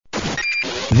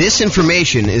This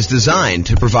information is designed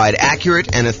to provide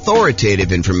accurate and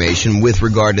authoritative information with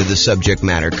regard to the subject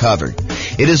matter covered.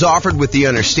 It is offered with the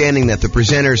understanding that the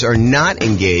presenters are not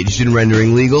engaged in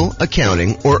rendering legal,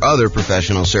 accounting, or other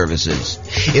professional services.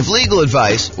 If legal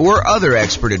advice or other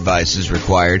expert advice is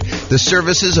required, the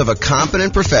services of a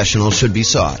competent professional should be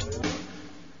sought.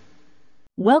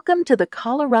 Welcome to the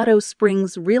Colorado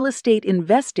Springs Real Estate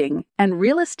Investing and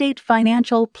Real Estate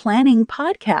Financial Planning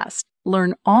Podcast.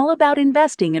 Learn all about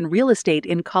investing in real estate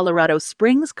in Colorado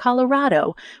Springs,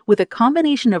 Colorado, with a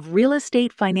combination of real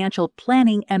estate financial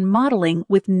planning and modeling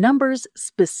with numbers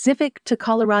specific to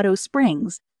Colorado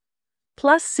Springs,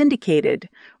 plus syndicated,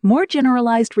 more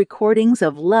generalized recordings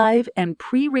of live and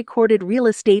pre-recorded real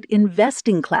estate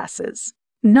investing classes,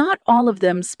 not all of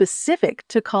them specific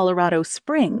to Colorado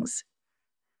Springs.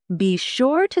 Be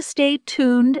sure to stay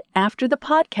tuned after the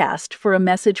podcast for a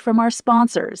message from our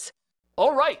sponsors.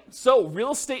 All right, so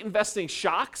real estate investing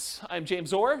shocks. I'm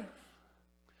James Orr.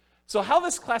 So how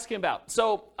this class came about.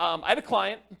 So I had a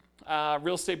client,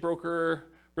 real estate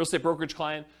brokerage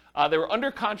client. They were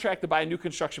under contract to buy a new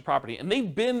construction property, and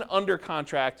they've been under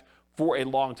contract for a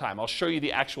long time. I'll show you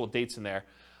the actual dates in there.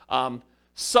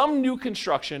 Some new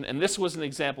construction, and this was an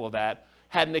example of that,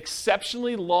 had an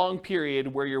exceptionally long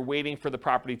period where you're waiting for the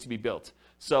property to be built.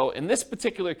 So in this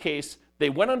particular case, they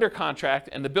went under contract,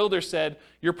 and the builder said,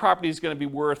 your property is going to be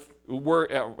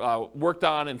worked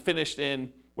on and finished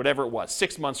in whatever it was,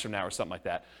 6 months from now or something like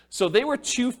that. So they were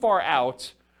too far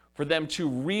out for them to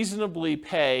reasonably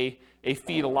pay a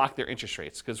fee to lock their interest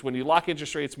rates. Because when you lock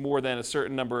interest rates more than a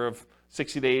certain number of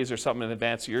 60 days or something in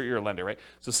advance, you're a lender, right?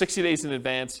 So 60 days in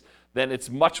advance, then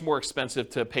it's much more expensive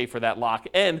to pay for that lock.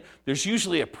 And there's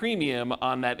usually a premium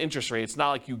on that interest rate. It's not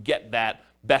like you get that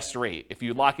best rate. If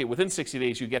you lock it within 60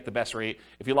 days, you get the best rate.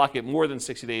 If you lock it more than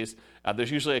 60 days, there's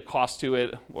usually a cost to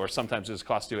it, or sometimes there's a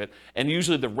cost to it, and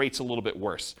usually the rate's a little bit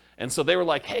worse. And so they were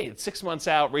like, hey, it's 6 months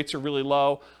out, rates are really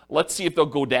low. Let's see if they'll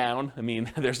go down. I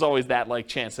mean, there's always that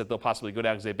chance that they'll possibly go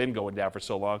down because they've been going down for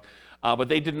so long. But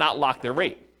they did not lock their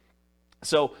rate.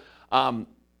 So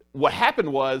what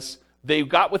happened was, they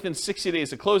got within 60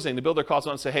 days of closing. The builder calls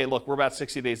on and says, hey, look, we're about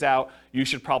 60 days out. You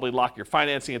should probably lock your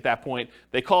financing at that point.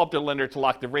 They call up their lender to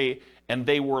lock the rate, and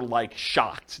they were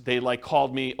shocked. They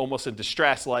called me almost in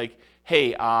distress,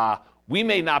 hey, we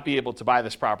may not be able to buy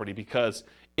this property because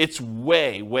it's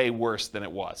way, way worse than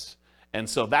it was. And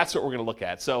so that's what we're going to look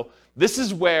at. So this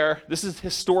is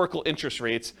historical interest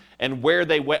rates and where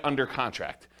they went under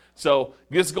contract. So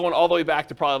this is going all the way back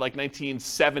to probably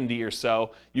 1970 or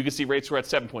so. You can see rates were at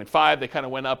 7.5. They kind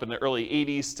of went up in the early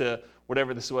 80s to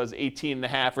whatever this was,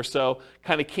 18.5 or so.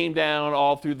 Kind of came down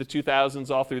all through the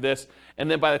 2000s, all through this. And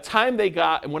then by the time they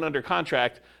got and went under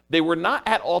contract, they were not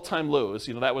at all-time lows.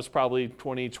 That was probably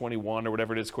 2021 or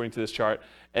whatever it is according to this chart.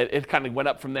 It kind of went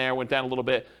up from there, went down a little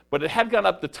bit, but it had gone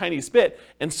up the tiniest bit.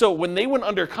 And so when they went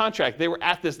under contract, they were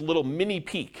at this little mini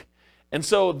peak. And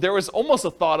so there was almost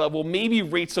a thought of, well, maybe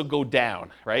rates will go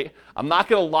down, right? I'm not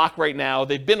going to lock right now.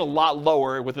 They've been a lot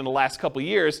lower within the last couple of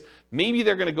years. Maybe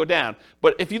they're going to go down.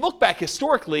 But if you look back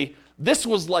historically, this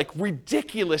was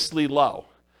ridiculously low.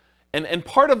 And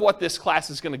part of what this class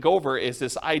is going to go over is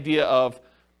this idea of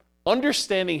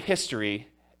understanding history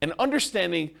and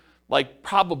understanding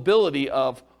probability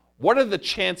of what are the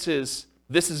chances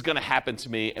this is going to happen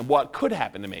to me and what could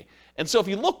happen to me. And so if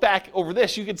you look back over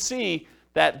this, you can see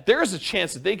that there's a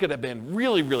chance that they could have been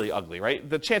really, really ugly, right?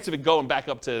 The chance of it going back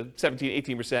up to 17,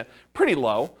 18%, pretty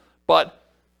low. But,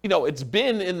 it's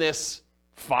been in this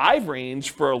 5 range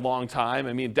for a long time.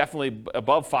 I mean, definitely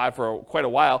above 5 for quite a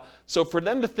while. So for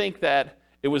them to think that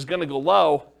it was going to go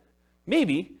low,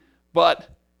 maybe, but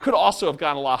could also have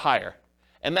gone a lot higher.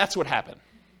 And that's what happened.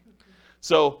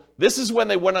 So this is when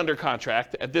they went under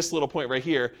contract at this little point right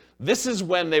here. This is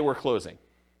when they were closing.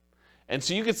 And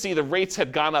so you can see the rates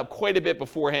had gone up quite a bit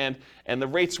beforehand, and the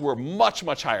rates were much,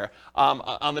 much higher.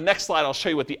 On the next slide, I'll show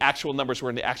you what the actual numbers were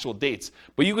and the actual dates.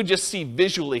 But you could just see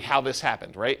visually how this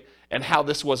happened, right? And how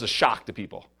this was a shock to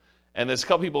people. And there's a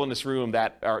couple people in this room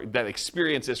that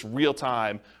experienced this real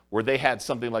time where they had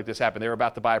something like this happen. They were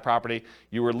about to buy a property.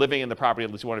 You were living in the property,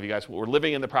 at least one of you guys were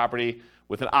living in the property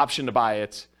with an option to buy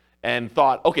it. And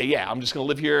thought, okay, yeah, I'm just going to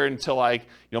live here until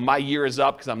my year is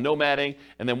up because I'm nomading.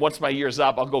 And then once my year is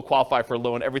up, I'll go qualify for a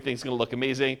loan. Everything's going to look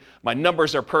amazing. My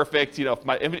numbers are perfect. If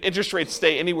my interest rates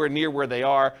stay anywhere near where they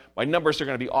are, my numbers are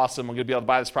going to be awesome. I'm going to be able to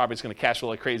buy this property. It's going to cash flow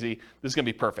like crazy. This is going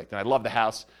to be perfect. And I love the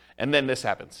house. And then this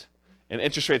happens. And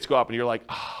interest rates go up and you're like,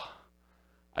 oh,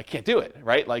 I can't do it,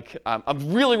 right?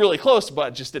 I'm really, really close, but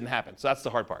it just didn't happen. So that's the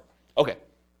hard part. Okay.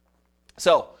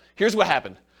 So here's what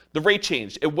happened. the rate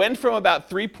changed. It went from about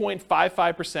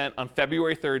 3.55% on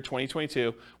February 3rd,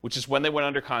 2022, which is when they went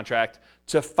under contract,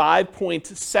 to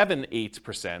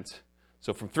 5.78%.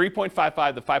 So from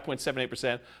 3.55 to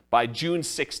 5.78% by June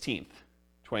 16th,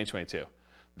 2022.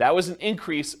 That was an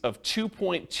increase of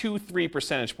 2.23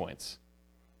 percentage points.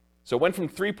 So it went from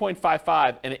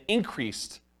 3.55 and it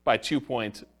increased by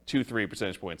 2.23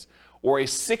 percentage points, or a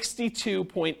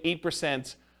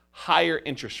 62.8% higher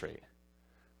interest rate.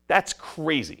 That's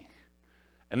crazy.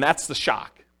 And that's the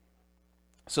shock.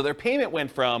 So their payment went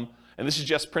from, and this is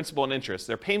just principal and interest,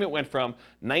 their payment went from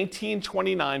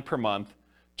 $1,929 per month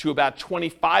to about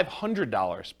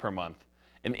 $2,500 per month,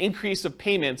 an increase of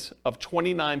payments of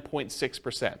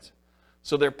 29.6%.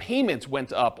 So their payments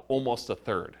went up almost a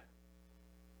third.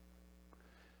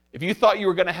 If you thought you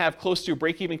were going to have close to a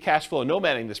break-even cash flow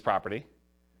nomading this property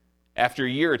after a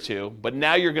year or two, but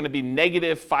now you're going to be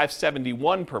negative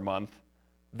 $571 per month,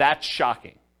 that's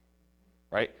shocking,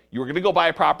 right? You were going to go buy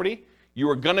a property, you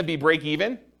were going to be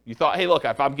break-even. You thought, hey, look,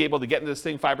 if I'm able to get into this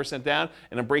thing 5% down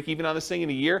and I'm break-even on this thing in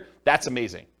a year, that's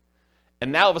amazing.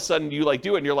 And now all of a sudden you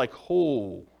do it and you're like,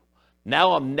 oh,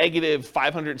 now I'm negative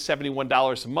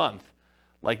 $571 a month,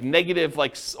 like negative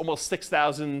almost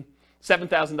 $6,000,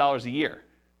 $7,000 a year.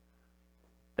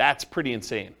 That's pretty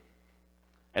insane.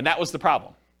 And that was the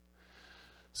problem.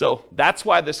 So that's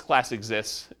why this class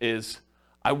exists, is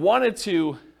I wanted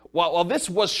to, while this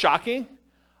was shocking,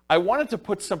 I wanted to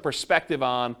put some perspective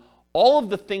on all of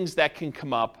the things that can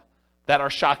come up that are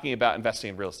shocking about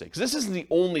investing in real estate. Because this isn't the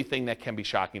only thing that can be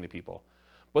shocking to people.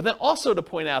 But then also to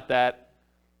point out that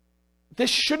this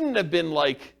shouldn't have been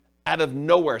like out of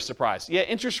nowhere surprise. Yeah,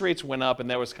 interest rates went up and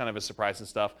that was kind of a surprise and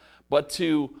stuff. But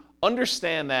to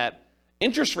understand that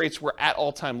interest rates were at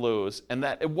all-time lows and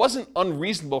that it wasn't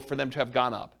unreasonable for them to have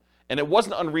gone up. And it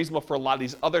wasn't unreasonable for a lot of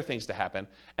these other things to happen.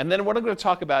 And then what I'm going to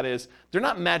talk about is, they're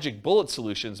not magic bullet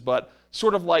solutions, but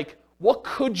sort of like, what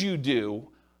could you do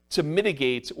to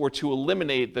mitigate or to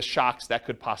eliminate the shocks that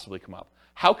could possibly come up?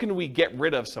 How can we get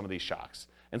rid of some of these shocks?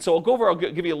 And so I'll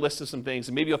give you a list of some things,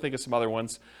 and maybe you'll think of some other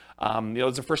ones.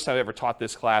 It's the first time I ever taught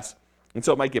this class, and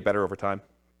so it might get better over time.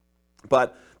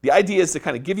 But the idea is to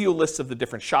kind of give you a list of the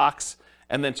different shocks,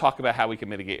 and then talk about how we can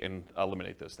mitigate and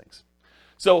eliminate those things.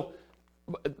 So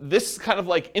this kind of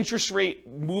like interest rate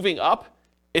moving up,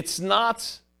 it's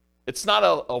not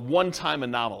a one-time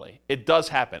anomaly. It does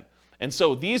happen. And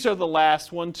so these are the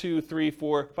last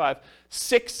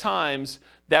 6 times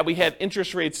that we had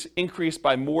interest rates increase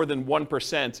by more than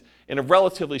 1% in a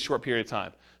relatively short period of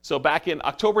time. So back in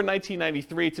October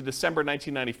 1993 to December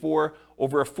 1994,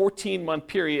 over a 14-month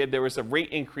period, there was a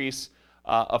rate increase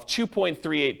of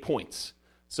 2.38 points.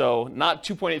 So not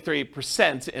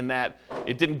 2.83% in that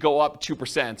it didn't go up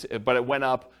 2%, but it went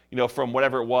up, from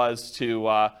whatever it was to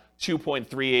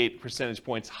 2.38 percentage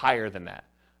points higher than that.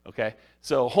 Okay,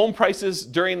 so home prices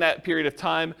during that period of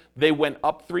time, they went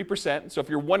up 3%. So if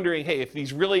you're wondering, hey, if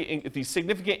these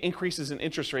significant increases in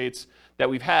interest rates that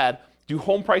we've had, do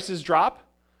home prices drop?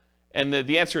 And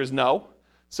the answer is no.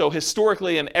 So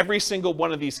historically, in every single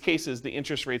one of these cases, the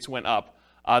interest rates went up.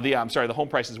 The home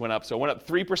prices went up. So it went up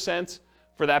 3%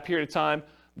 for that period of time.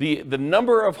 The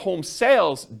number of home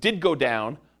sales did go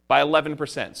down by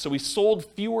 11%. So we sold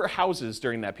fewer houses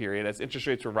during that period as interest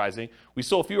rates were rising. We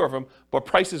sold fewer of them, but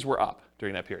prices were up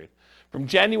during that period. From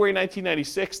January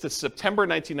 1996 to September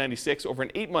 1996, over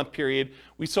an 8-month period,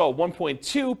 we saw a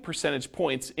 1.2 percentage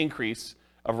points increase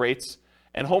of rates,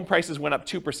 and home prices went up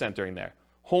 2% during there.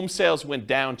 Home sales went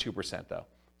down 2%, though.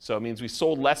 So it means we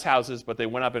sold less houses, but they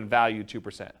went up in value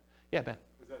 2%. Yeah, Ben?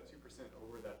 Was that 2%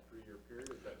 over that 3-year period,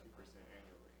 or is that 2%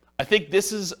 annually? I think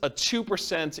this is a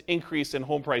 2% increase in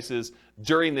home prices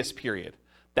during this period.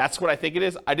 That's what I think it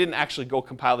is. I didn't actually go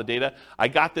compile the data. I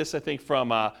got this, I think,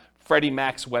 from Freddie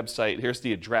Mac's website. Here's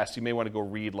the address. You may want to go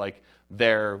read like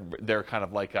their kind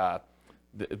of like the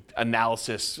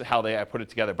analysis, how they put it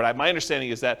together. But my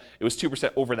understanding is that it was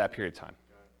 2% over that period of time.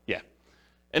 Yeah.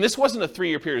 And this wasn't a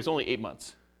 3-year period. It was only 8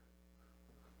 months.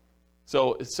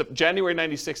 So January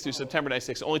 96 through September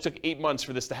 96, it only took 8 months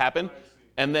for this to happen.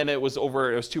 And then it was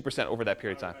 2% over that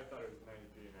period of time. I thought it was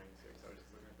 93 and 96. I was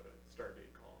just looking at the start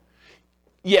date column.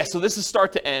 Yeah, so this is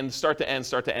start to end, start to end,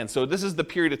 start to end. So this is the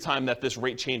period of time that this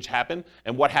rate change happened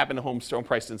and what happened to home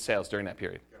prices and sales during that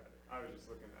period. Got it. I was just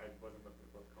looking, I wasn't looking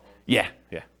at both columns. Yeah.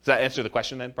 Does that answer the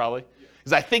question then, probably?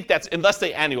 Because I think that's, unless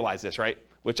they annualize this, right?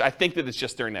 Which I think that it's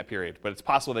just during that period. But it's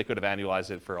possible they could have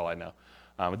annualized it for all I know.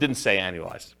 It didn't say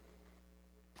annualized.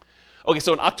 Okay,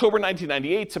 so in October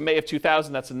 1998 to May of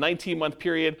 2000, that's a 19-month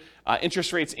period,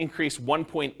 interest rates increased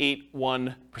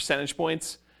 1.81 percentage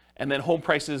points, and then home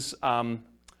prices went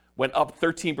went up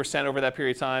 13% over that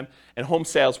period of time, and home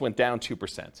sales went down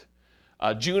 2%.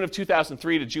 June of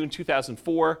 2003 to June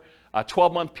 2004,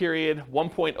 12-month period,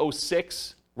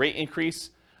 1.06 rate increase,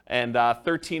 and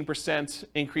 13%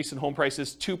 increase in home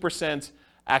prices, 2%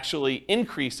 actually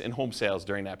increase in home sales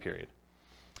during that period.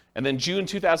 And then June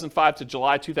 2005 to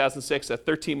July 2006, a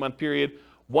 13-month period,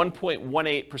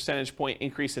 1.18 percentage point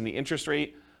increase in the interest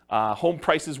rate. Home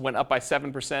prices went up by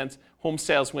 7%. Home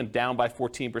sales went down by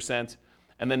 14%.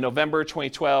 And then November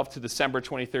 2012 to December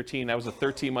 2013, that was a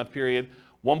 13-month period,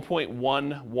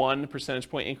 1.11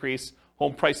 percentage point increase.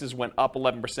 Home prices went up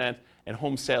 11%, and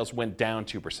home sales went down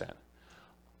 2%.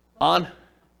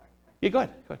 Yeah, go ahead.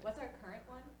 What's our current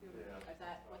one?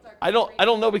 I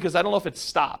don't know because I don't know if it's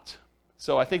stopped.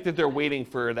 So I think that they're waiting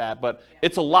for that, but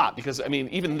it's a lot because, I mean,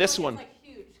 even this one. It's like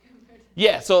huge compared to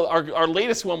Yeah, so our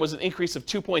latest one was an increase of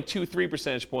 2.23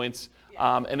 percentage points,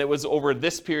 and it was over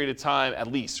this period of time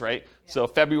at least, right? Yeah. So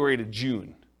February to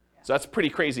June. Yeah. So that's pretty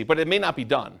crazy, but it may not be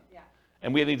done. Yeah.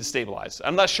 And we need to stabilize.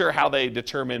 I'm not sure how they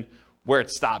determine where it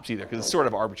stops either, because it's sort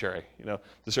of arbitrary, to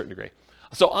a certain degree.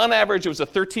 So on average, it was a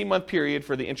 13-month period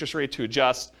for the interest rate to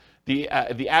adjust. The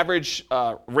average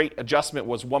rate adjustment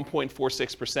was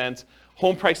 1.46%.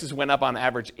 Home prices went up on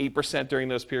average 8% during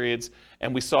those periods,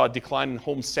 and we saw a decline in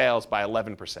home sales by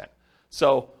 11%.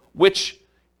 So, which,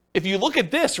 if you look at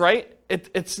this, right,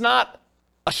 it's not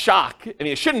a shock. I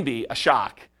mean, it shouldn't be a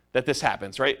shock that this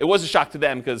happens, right? It was a shock to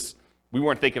them because we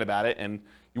weren't thinking about it, and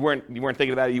you weren't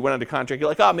thinking about it. You went under contract. You're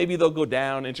like, oh, maybe they'll go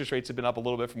down. Interest rates have been up a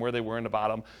little bit from where they were in the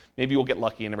bottom. Maybe we'll get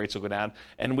lucky and the rates will go down.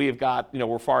 And we've got,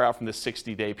 we're far out from this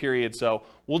 60-day period, so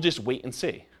we'll just wait and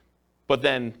see. But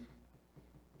then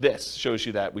this shows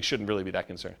you that we shouldn't really be that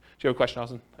concerned. Do you have a question,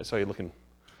 Austin? I saw you looking.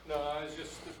 No, I was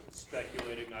just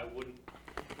speculating.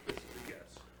 This is a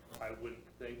guess. I wouldn't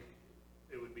think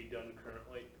it would be done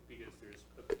currently because there's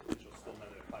a potential still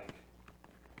another hike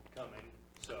coming.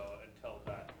 So until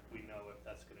that, we know if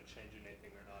that's going to change anything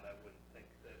or not. I wouldn't think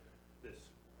that this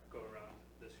go around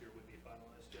this year would be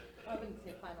finalized yet. But I wouldn't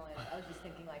say finalized. I was just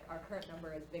thinking like our current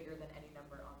number is bigger than any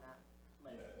number on that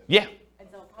list. Yeah. And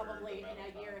so probably in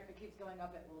a year, if it keeps going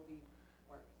up, it will be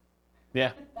worse.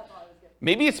 Yeah. That's all I was getting.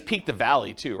 Maybe it's peak to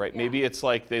valley too, right? Yeah. Maybe it's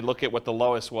like they look at what the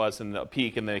lowest was and the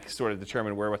peak and they sort of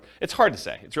determine where it was. It's hard to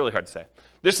say. It's really hard to say.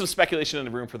 There's some speculation in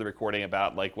the room for the recording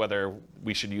about like whether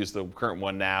we should use the current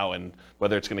one now and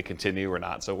whether it's going to continue or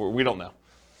not. So we don't know.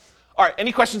 All right,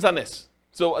 any questions on this?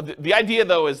 So the idea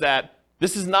though is that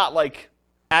this is not like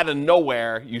out of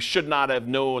nowhere. You should not have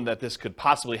known that this could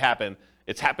possibly happen.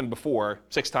 It's happened before,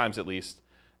 6 times at least,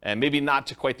 and maybe not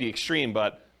to quite the extreme,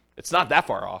 but it's not that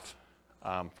far off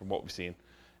from what we've seen.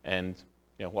 And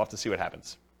we'll have to see what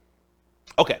happens.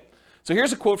 Okay, so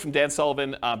here's a quote from Dan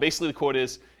Sullivan. Basically, the quote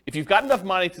is: if you've got enough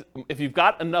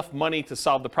money to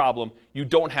solve the problem, you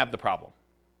don't have the problem.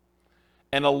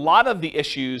 And a lot of the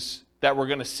issues that we're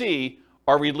going to see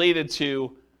are related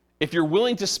to if you're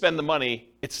willing to spend the money,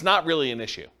 it's not really an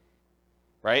issue,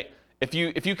 right? If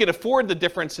you can afford the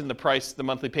difference in the price, the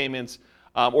monthly payments,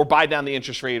 or buy down the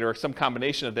interest rate or some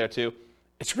combination of their two,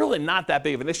 it's really not that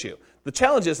big of an issue. The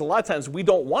challenge is a lot of times we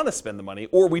don't want to spend the money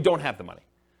or we don't have the money.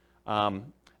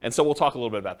 And so we'll talk a little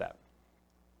bit about that.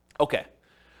 Okay,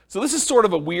 so this is sort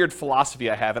of a weird philosophy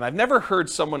I have, and I've never heard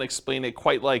someone explain it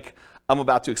quite like I'm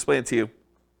about to explain it to you.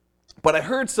 But I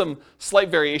heard some slight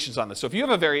variations on this. So if you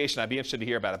have a variation, I'd be interested to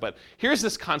hear about it. But here's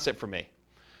this concept for me.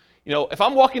 If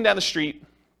I'm walking down the street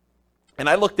and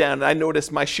I look down and I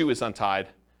notice my shoe is untied,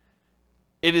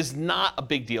 it is not a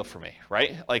big deal for me,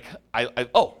 right? Like,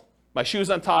 my shoe is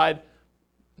untied.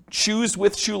 Shoes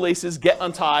with shoelaces get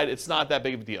untied. It's not that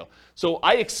big of a deal. So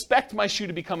I expect my shoe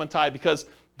to become untied because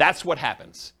that's what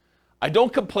happens. I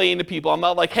don't complain to people. I'm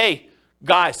not like, hey,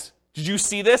 guys, did you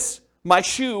see this? My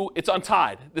shoe, it's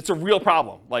untied. It's a real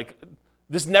problem. Like,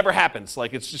 this never happens.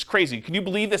 Like, it's just crazy. Can you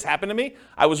believe this happened to me?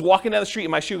 I was walking down the street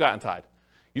and my shoe got untied.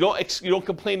 You don't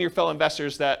complain to your fellow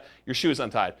investors that your shoe is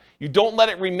untied. You don't let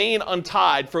it remain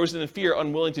untied, frozen in fear,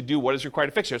 unwilling to do what is required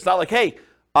to fix it. It's not like, hey,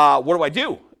 what do I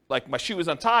do? Like, my shoe is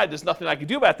untied. There's nothing I can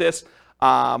do about this.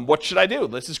 What should I do?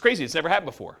 This is crazy. It's never happened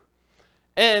before.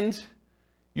 And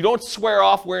you don't swear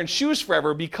off wearing shoes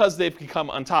forever because they've become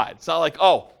untied. It's not like,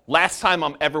 oh, last time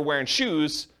I'm ever wearing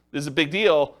shoes, this is a big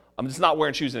deal. I'm just not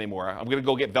wearing shoes anymore. I'm going to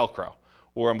go get Velcro.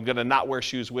 Or I'm going to not wear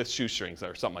shoes with shoestrings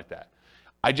or something like that.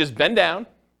 I just bend down,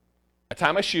 I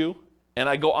tie my shoe, and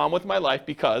I go on with my life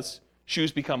because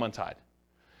shoes become untied.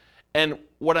 And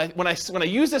when I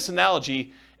use this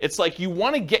analogy, it's like you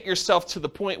want to get yourself to the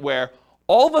point where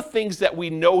all the things that we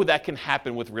know that can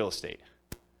happen with real estate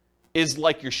is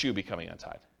like your shoe becoming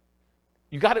untied.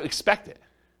 You got to expect it.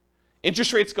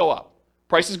 Interest rates go up.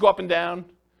 Prices go up and down.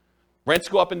 Rents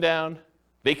go up and down,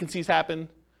 vacancies happen,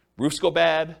 roofs go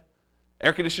bad,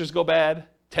 air conditioners go bad,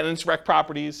 tenants wreck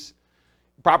properties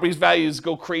values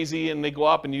go crazy and they go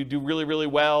up and you do really, really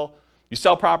well. You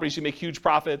sell properties, you make huge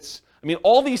profits. I mean,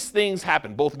 all these things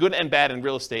happen, both good and bad in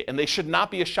real estate, and they should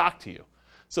not be a shock to you.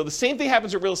 So the same thing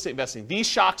happens with real estate investing. These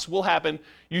shocks will happen.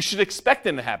 You should expect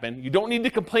them to happen. You don't need to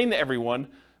complain to everyone.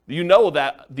 You know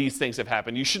that these things have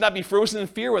happened. You should not be frozen in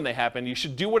fear when they happen. You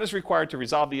should do what is required to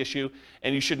resolve the issue,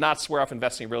 and you should not swear off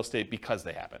investing in real estate because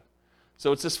they happen.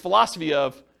 So it's this philosophy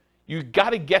of you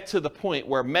got to get to the point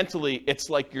where mentally it's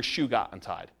like your shoe got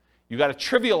untied. You got to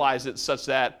trivialize it such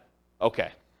that,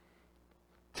 okay,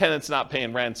 tenant's not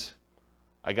paying rent.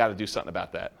 I got to do something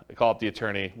about that. I call up the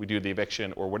attorney. We do the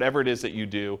eviction or whatever it is that you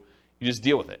do. You just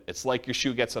deal with it. It's like your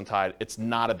shoe gets untied. It's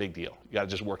not a big deal. You got to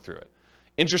just work through it.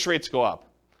 Interest rates go up.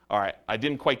 All right, I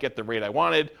didn't quite get the rate I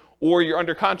wanted, or you're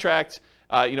under contract,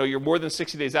 you're more than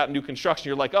 60 days out in new construction,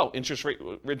 you're like, oh, interest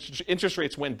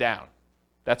rates went down.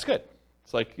 That's good.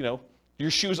 It's like, your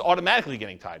shoe's automatically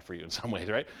getting tied for you in some ways,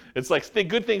 right? It's like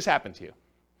good things happen to you.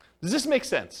 Does this make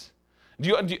sense?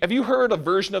 Have you heard a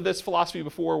version of this philosophy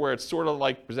before where it's sort of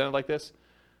like presented like this?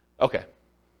 Okay.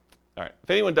 All right. If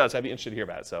anyone does, I'd be interested to hear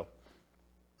about it.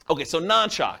 So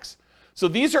non-shocks. So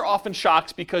these are often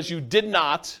shocks because you did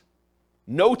not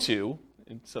know to,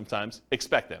 and sometimes,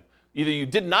 expect them. Either you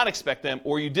did not expect them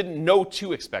or you didn't know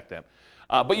to expect them.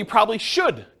 But you probably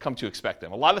should come to expect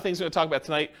them. A lot of things we're going to talk about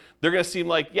tonight, they're going to seem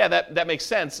like, yeah, that makes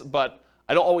sense, but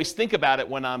I don't always think about it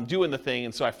when I'm doing the thing,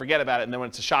 and so I forget about it, and then when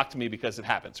it's a shock to me because it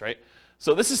happens, right?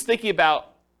 So this is thinking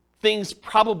about things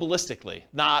probabilistically,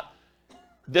 not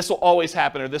this will always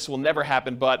happen or this will never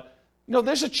happen, but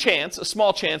there's a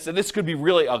small chance that this could be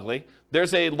really ugly.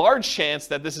 There's a large chance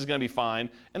that this is going to be fine,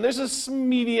 and there's a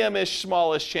medium-ish,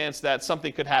 smallish chance that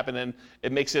something could happen and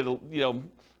it makes it,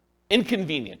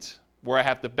 inconvenient where I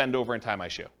have to bend over and tie my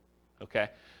shoe, okay?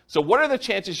 So what are the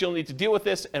chances you'll need to deal with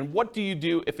this, and what do you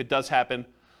do if it does happen?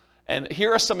 And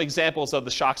here are some examples of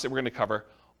the shocks that we're going to cover.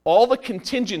 All the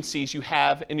contingencies you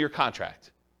have in your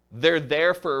contract, they're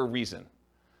there for a reason.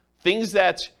 Things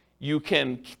that you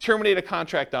can terminate a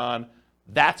contract on,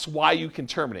 that's why you can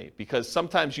terminate, because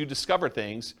sometimes you discover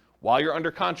things while you're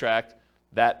under contract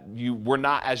that you were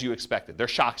not as you expected. They're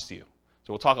shocks to you.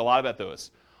 So we'll talk a lot about those.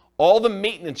 All the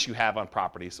maintenance you have on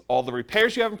properties, all the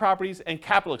repairs you have on properties, and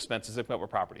capital expenses that come up with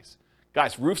properties.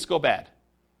 Guys, roofs go bad.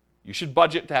 You should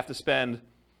budget to have to spend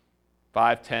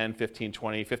 $5, $10, $15,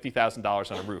 $20,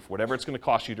 $50,000 on a roof. Whatever it's going to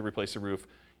cost you to replace a roof,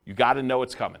 you got to know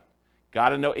it's coming. Got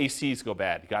to know ACs go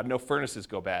bad. You got to know furnaces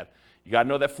go bad. You got to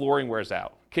know that flooring wears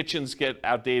out. Kitchens get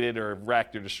outdated or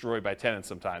wrecked or destroyed by tenants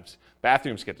sometimes.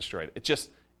 Bathrooms get destroyed.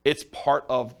 It's part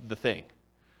of the thing.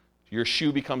 Your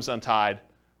shoe becomes untied.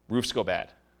 Roofs go bad,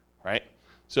 right?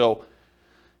 So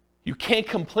you can't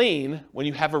complain when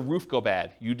you have a roof go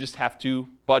bad. You just have to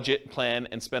budget, plan,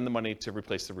 and spend the money to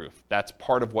replace the roof. That's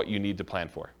part of what you need to plan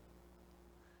for.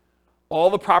 All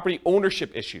the property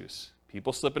ownership issues.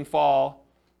 People slip and fall.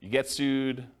 You get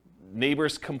sued.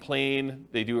 Neighbors complain.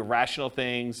 They do irrational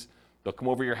things. They'll come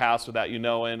over your house without you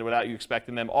knowing, without you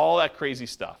expecting them. All that crazy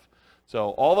stuff.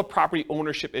 So all the property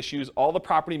ownership issues, all the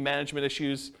property management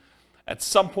issues. At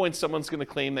some point, someone's going to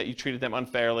claim that you treated them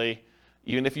unfairly.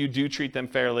 Even if you do treat them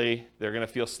fairly, they're going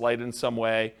to feel slighted in some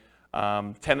way.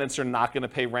 Tenants are not going to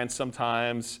pay rent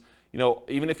sometimes.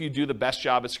 Even if you do the best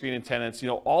job at screening tenants,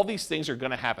 all these things are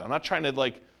going to happen. I'm not trying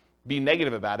to be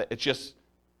negative about it. It's just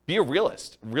be a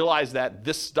realist. Realize that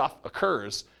this stuff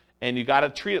occurs, and you got to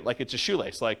treat it like it's a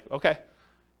shoelace. Like, okay,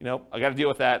 I got to deal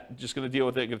with that. Just going to deal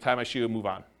with it. Going to tie my shoe and move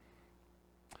on.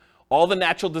 All the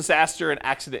natural disaster and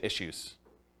accident issues.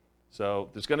 So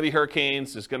there's going to be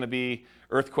hurricanes, there's going to be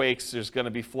earthquakes, there's going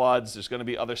to be floods, there's going to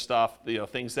be other stuff,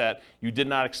 things that you did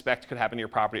not expect could happen to your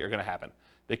property are going to happen.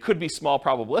 They could be small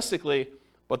probabilistically,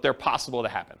 but they're possible to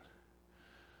happen.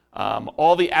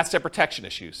 All the asset protection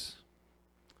issues.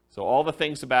 So all the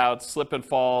things about slip and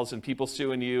falls and people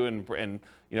suing you and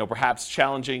perhaps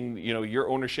challenging your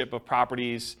ownership of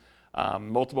properties,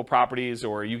 multiple properties,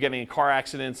 or you getting in car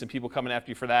accidents and people coming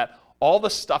after you for that. All the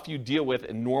stuff you deal with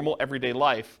in normal everyday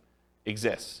life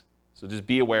exists. So just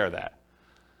be aware of that.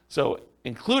 So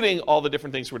including all the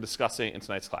different things we're discussing in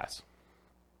tonight's class.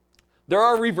 There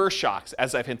are reverse shocks,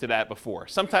 as I've hinted at before.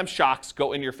 Sometimes shocks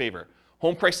go in your favor.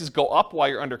 Home prices go up while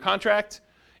you're under contract.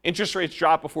 Interest rates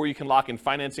drop before you can lock in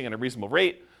financing at a reasonable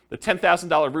rate. The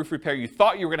 $10,000 roof repair you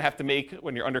thought you were going to have to make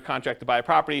when you're under contract to buy a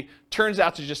property turns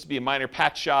out to just be a minor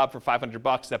patch job for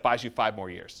 $500 that buys you 5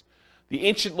 more years. The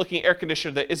ancient-looking air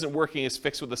conditioner that isn't working is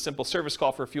fixed with a simple service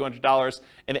call for a few $100s,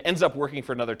 and it ends up working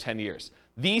for another 10 years.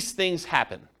 These things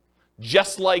happen.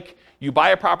 Just like you buy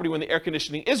a property when the air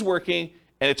conditioning is working,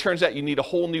 and it turns out you need a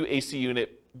whole new AC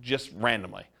unit just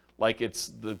randomly. Like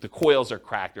it's the coils are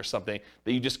cracked or something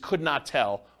that you just could not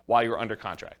tell while you were under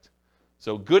contract.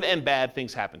 So good and bad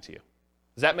things happen to you.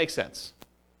 Does that make sense?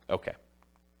 Okay.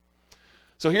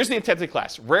 So here's the intent of the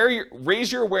class.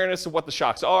 Raise your awareness of what the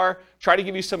shocks are. Try to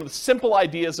give you some of the simple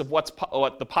ideas of what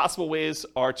the possible ways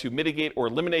are to mitigate or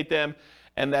eliminate them,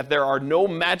 and that there are no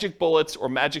magic bullets or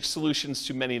magic solutions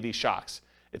to many of these shocks.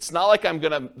 It's not like I'm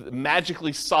going to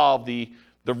magically solve the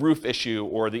roof issue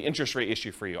or the interest rate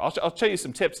issue for you. I'll tell you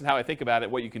some tips and how I think about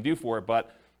it, what you can do for it,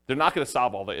 but they're not going to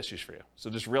solve all the issues for you. So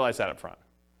just realize that up front.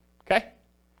 Okay?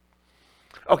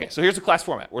 Okay, so here's the class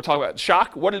format. We're talking about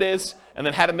shock, what it is, and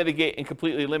then how to mitigate and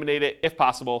completely eliminate it if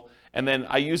possible. And then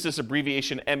I use this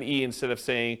abbreviation ME instead of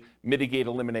saying mitigate,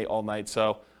 eliminate all night.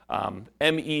 So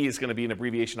ME is going to be an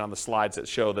abbreviation on the slides that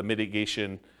show the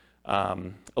mitigation,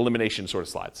 elimination sort of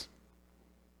slides.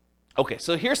 Okay,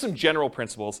 so here's some general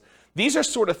principles. These are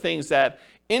sort of things that,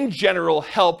 in general,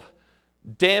 help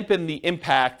dampen the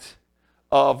impact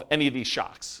of any of these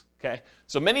shocks. Okay,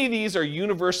 so many of these are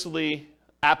universally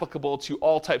applicable to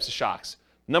all types of shocks.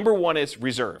 Number one is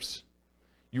reserves.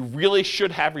 You really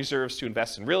should have reserves to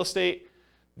invest in real estate.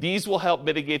 These will help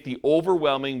mitigate the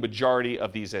overwhelming majority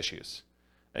of these issues.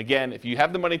 Again, if you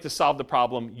have the money to solve the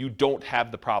problem, you don't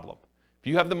have the problem. If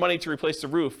you have the money to replace the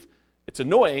roof, it's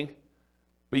annoying,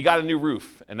 but you got a new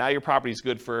roof, and now your property is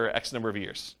good for X number of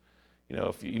years. You know,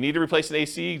 if you need to replace an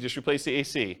AC, just replace the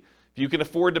AC. If you can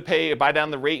afford to buy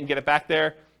down the rate and get it back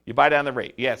there, you buy down the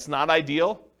rate. Yeah, it's not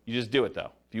ideal. You just do it,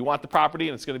 though. If you want the property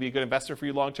and it's going to be a good investment for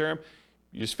you long term,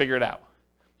 you just figure it out.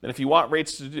 And if you want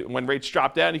when rates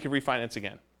drop down, you can refinance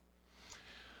again.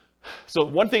 So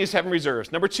one thing is having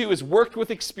reserves. Number two is worked with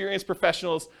experienced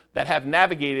professionals that have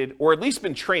navigated or at least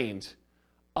been trained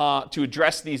to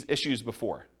address these issues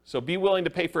before. So be willing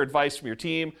to pay for advice from your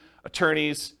team,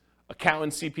 attorneys,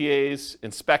 accountants, CPAs,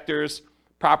 inspectors,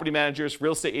 property managers,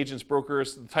 real estate agents,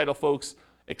 brokers, the title folks,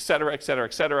 et cetera, et cetera,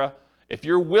 et cetera. If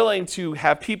you're willing to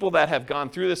have people that have gone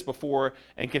through this before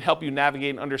and can help you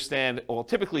navigate and understand, well,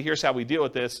 typically here's how we deal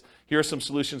with this, here are some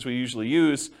solutions we usually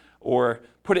use, or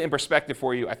put it in perspective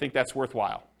for you, I think that's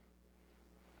worthwhile.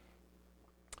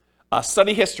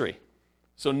 Study history.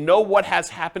 So know what has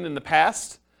happened in the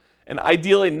past, and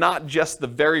ideally not just the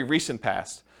very recent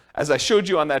past. As I showed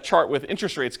you on that chart with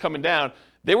interest rates coming down,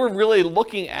 they were really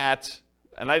looking at,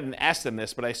 and I didn't ask them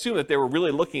this, but I assume that they were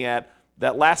really looking at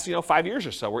that last 5 years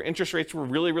or so where interest rates were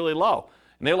really, really low.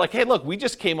 And they were like, hey, look, we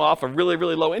just came off a really,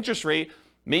 really low interest rate.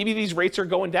 Maybe these rates are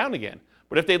going down again.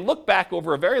 But if they look back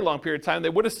over a very long period of time, they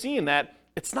would have seen that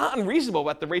it's not unreasonable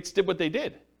that the rates did what they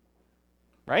did,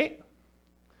 right?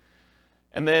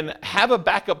 And then have a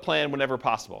backup plan whenever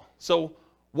possible. So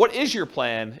what is your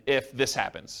plan if this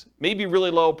happens? Maybe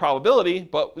really low probability,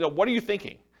 but what are you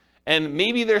thinking? And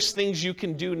maybe there's things you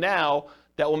can do now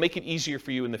that will make it easier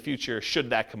for you in the future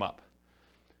should that come up.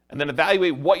 And then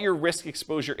evaluate what your risk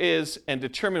exposure is and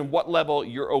determine what level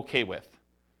you're okay with.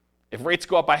 If rates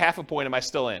go up by 0.5 point, am I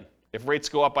still in? If rates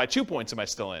go up by 2 points, am I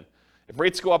still in? If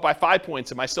rates go up by 5 points,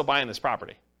 am I still buying this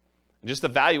property? And just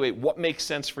evaluate what makes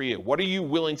sense for you. What are you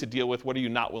willing to deal with? What are you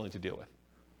not willing to deal with?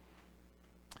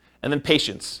 And then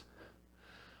patience.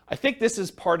 I think this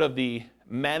is part of the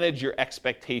manage your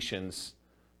expectations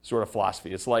sort of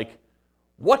philosophy. It's like,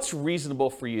 what's reasonable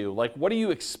for you? Like, what do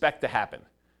you expect to happen?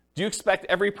 Do you expect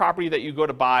every property that you go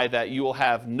to buy that you will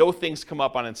have no things come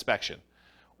up on inspection?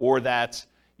 Or that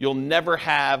you'll never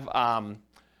have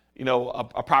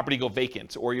a property go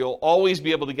vacant? Or you'll always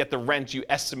be able to get the rent you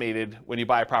estimated when you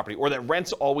buy a property? Or that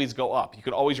rents always go up? You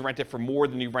could always rent it for more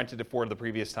than you rented it for the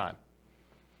previous time.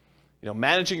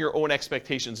 Managing your own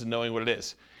expectations and knowing what it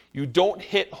is. You don't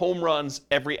hit home runs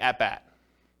every at-bat.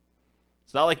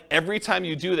 It's not like every time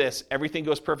you do this, everything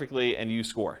goes perfectly and you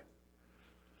score.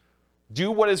 Do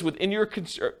what is within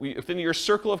your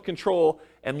circle of control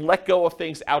and let go of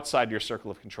things outside your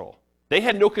circle of control. They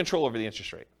had no control over the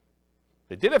interest rate.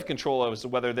 They did have control as to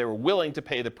whether they were willing to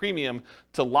pay the premium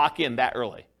to lock in that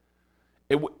early.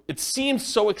 It seemed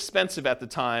so expensive at the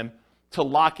time to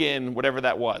lock in whatever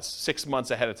that was, 6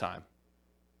 months ahead of time.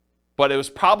 But it was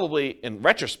probably, in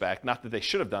retrospect, not that they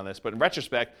should have done this, but in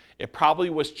retrospect, it probably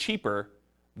was cheaper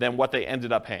than what they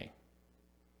ended up paying.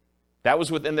 That was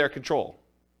within their control.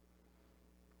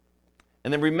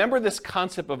 And then remember this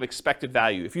concept of expected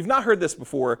value. If you've not heard this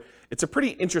before, it's a pretty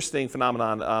interesting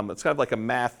phenomenon. It's kind of like a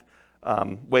math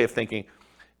way of thinking.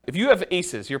 If you have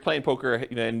aces, you're playing poker,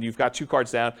 and you've got 2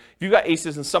 cards down. If you've got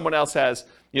aces and someone else has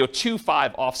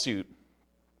 2-5 offsuit,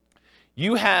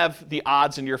 you have the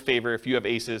odds in your favor if you have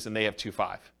aces and they have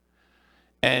 2-5.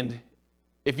 And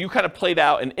if you kind of played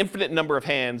out an infinite number of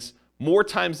hands, more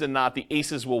times than not, the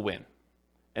aces will win.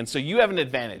 And so you have an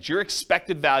advantage. Your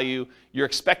expected value, your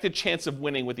expected chance of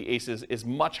winning with the aces is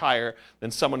much higher than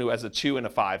someone who has a 2 and a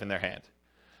 5 in their hand.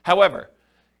 However,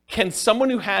 can someone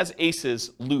who has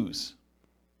aces lose?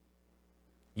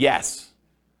 Yes.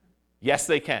 Yes,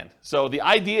 they can. So the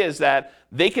idea is that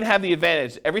they can have the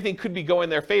advantage. Everything could be going in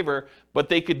their favor, but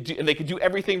they could do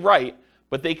everything right,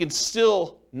 but they can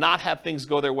still not have things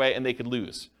go their way and they could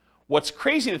lose. What's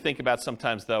crazy to think about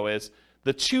sometimes, though, is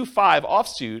the 2-5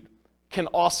 offsuit can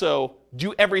also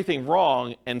do everything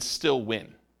wrong and still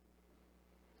win.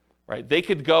 Right? They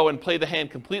could go and play the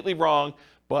hand completely wrong,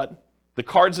 but the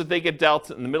cards that they get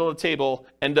dealt in the middle of the table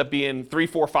end up being 3,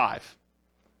 4, 5.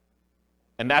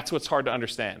 And that's what's hard to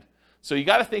understand. So you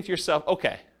got to think to yourself,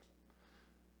 okay,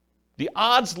 the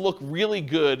odds look really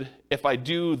good if I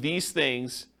do these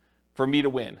things for me to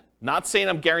win. Not saying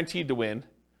I'm guaranteed to win,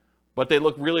 but they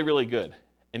look really, really good.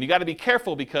 And you got to be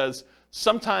careful because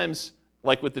sometimes,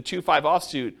 like with the 2-5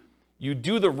 offsuit, you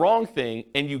do the wrong thing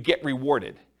and you get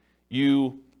rewarded.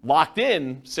 You locked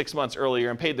in 6 months earlier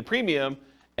and paid the premium,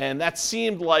 and that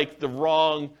seemed like the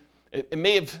wrong, it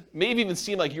may have even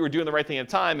seemed like you were doing the right thing at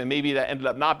the time, and maybe that ended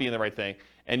up not being the right thing.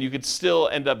 And you could still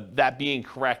end up that being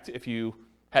correct if you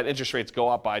had interest rates go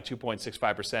up by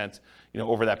 2.65%,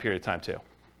 over that period of time too.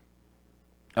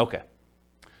 Okay.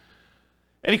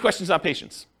 Any questions on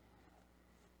patience?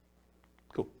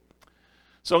 Cool.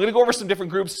 So I'm going to go over some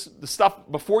different groups, the stuff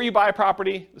before you buy a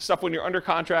property, the stuff when you're under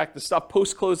contract, the stuff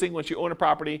post-closing once you own a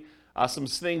property, some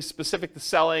things specific to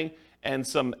selling, and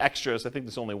some extras. I think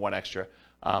there's only one extra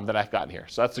that I've gotten here.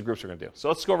 So that's the groups we're going to do. So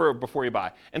let's go over before you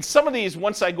buy. And some of these,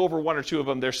 once I go over 1 or 2 of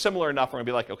them, they're similar enough, we're going to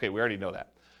be like, okay, we already know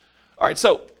that. All right,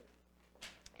 so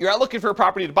you're out looking for a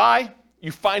property to buy.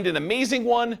 You find an amazing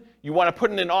one. You want to put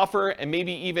in an offer, and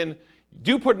maybe even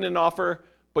do put in an offer,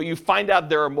 but you find out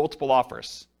there are multiple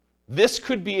offers. This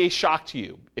could be a shock to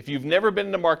you. If you've never been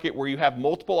in a market where you have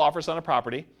multiple offers on a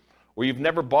property, or you've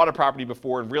never bought a property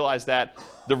before and realized that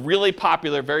the really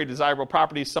popular, very desirable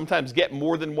properties sometimes get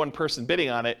more than one person bidding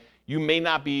on it, you may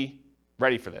not be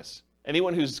ready for this.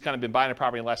 Anyone who's kind of been buying a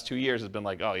property in the last 2 years has been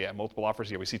like, oh yeah, multiple offers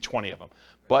here, we see 20 of them.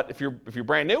 But if you're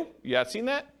brand new, you haven't seen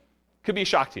that, could be a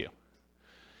shock to you.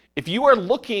 If you are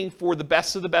looking for the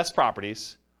best of the best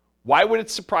properties, why would it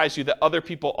surprise you that other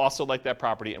people also like that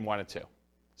property and want it too?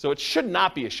 So it should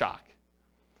not be a shock.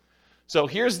 So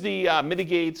here's the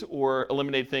mitigate or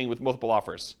eliminate thing with multiple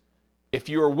offers. If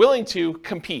you are willing to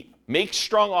compete, make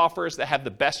strong offers that have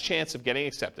the best chance of getting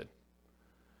accepted.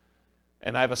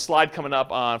 And I have a slide coming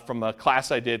up from a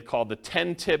class I did called the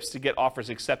 10 tips to get offers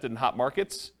accepted in hot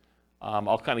markets.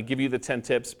 I'll kind of give you the 10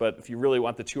 tips, but if you really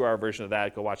want the 2-hour version of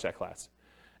that, go watch that class.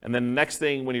 And then the next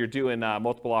thing when you're doing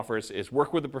multiple offers is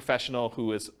work with a professional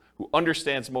who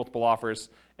understands multiple offers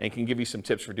and can give you some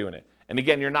tips for doing it. And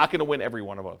again, you're not going to win every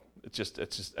one of them. It's just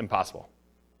impossible.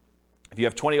 If you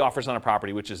have 20 offers on a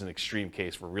property, which is an extreme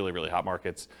case for really, really hot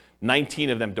markets, 19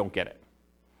 of them don't get it.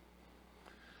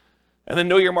 And then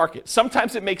know your market.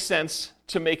 Sometimes it makes sense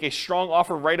to make a strong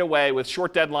offer right away with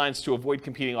short deadlines to avoid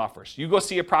competing offers. You go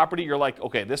see a property, you're like,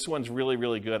 okay, this one's really,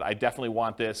 really good. I definitely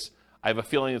want this. I have a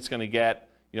feeling it's going to get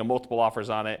multiple offers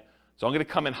on it. So I'm going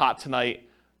to come in hot tonight,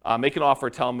 make an offer,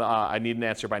 tell them I need an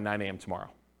answer by 9 a.m. tomorrow.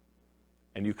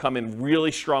 And you come in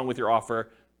really strong with your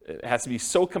offer. It has to be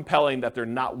so compelling that they're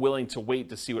not willing to wait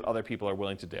to see what other people are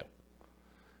willing to do.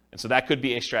 And so that could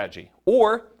be a strategy.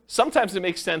 Or sometimes it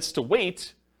makes sense to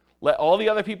wait, let all the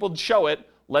other people show it,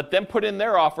 let them put in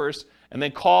their offers, and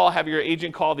then have your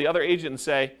agent call the other agent and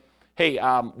say, hey,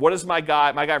 what does my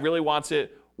guy really wants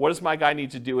it, what does my guy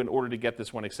need to do in order to get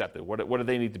this one accepted? What do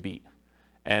they need to beat?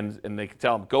 And they can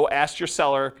tell them, go ask your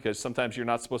seller, because sometimes you're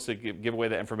not supposed to give away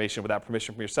that information without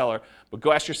permission from your seller, but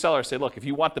go ask your seller, say, look, if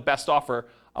you want the best offer,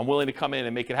 I'm willing to come in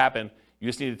and make it happen. You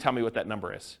just need to tell me what that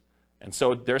number is. And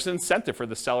so there's an incentive for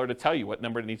the seller to tell you what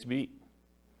number it needs to be.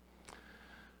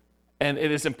 And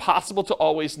it is impossible to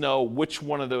always know which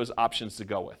one of those options to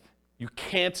go with. You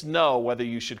can't know whether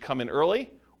you should come in early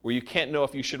or you can't know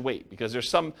if you should wait, because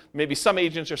there's maybe some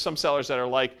agents or some sellers that are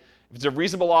like, if it's a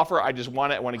reasonable offer, I just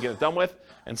want it, I want to get it done with.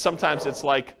 And sometimes it's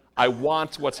like, I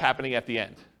want what's happening at the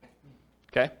end.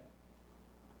 Okay?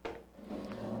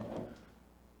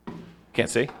 Can't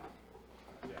see?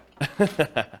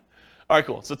 All right,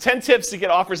 cool. So 10 tips to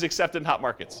get offers accepted in hot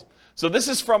markets. So this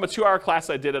is from a 2-hour class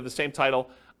I did of the same title.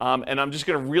 And I'm just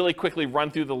going to really quickly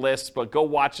run through the list, but go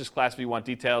watch this class if you want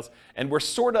details. And we're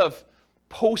sort of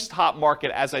post-hot market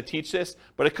as I teach this,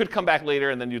 but it could come back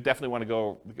later, and then you definitely want to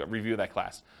go review that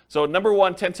class. So number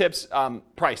 1, 10 tips,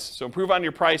 price. So improve on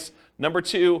your price. Number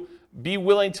 2, be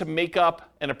willing to make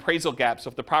up an appraisal gap. So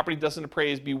if the property doesn't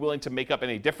appraise, be willing to make up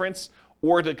any difference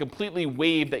or to completely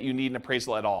waive that you need an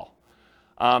appraisal at all.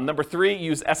 Number 3,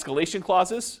 use escalation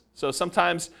clauses. So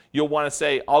sometimes you'll want to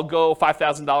say, I'll go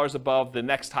 $5,000 above the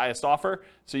next highest offer.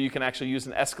 So you can actually use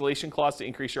an escalation clause to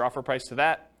increase your offer price to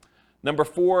that. Number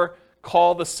 4,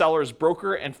 call the seller's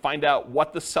broker and find out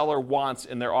what the seller wants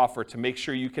in their offer to make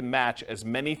sure you can match as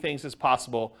many things as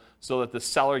possible so that the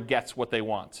seller gets what they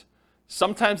want.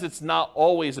 Sometimes it's not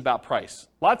always about price.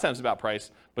 A lot of times it's about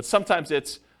price, but sometimes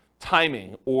it's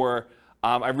timing, or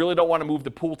I really don't want to move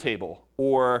the pool table,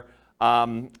 or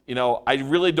I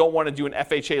really don't want to do an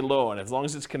FHA loan. As long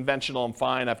as it's conventional, I'm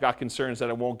fine. I've got concerns that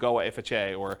it won't go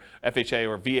FHA or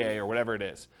VA or whatever it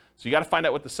is. So you got to find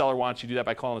out what the seller wants. You do that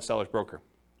by calling the seller's broker.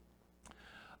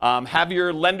 Have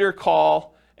your lender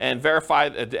call and verify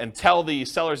and tell the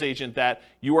seller's agent that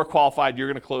you are qualified, you're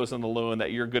going to close on the loan,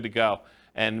 that you're good to go.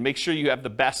 And make sure you have the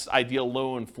best ideal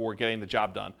loan for getting the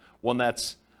job done. One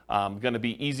that's going to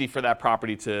be easy for that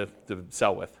property to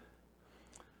sell with.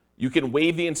 You can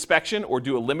waive the inspection or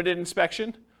do a limited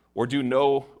inspection, or do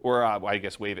no, or I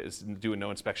guess waive it is do a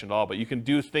no inspection at all, but you can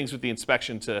do things with the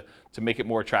inspection to make it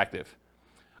more attractive.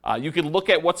 You can look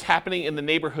at what's happening in the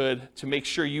neighborhood to make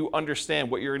sure you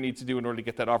understand what you're going to need to do in order to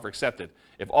get that offer accepted.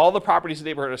 If all the properties in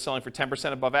the neighborhood are selling for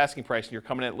 10% above asking price and you're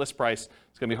coming in at list price,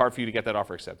 it's going to be hard for you to get that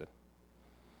offer accepted.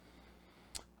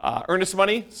 Earnest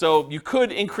money. So you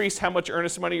could increase how much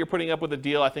earnest money you're putting up with a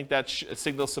deal. I think that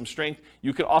signals some strength.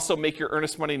 You could also make your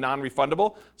earnest money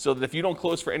non-refundable so that if you don't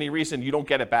close for any reason, you don't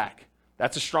get it back.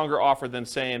 That's a stronger offer than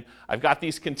saying, I've got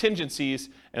these contingencies,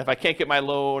 and if I can't get my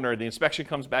loan or the inspection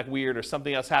comes back weird or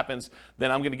something else happens,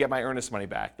 then I'm going to get my earnest money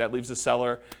back. That leaves the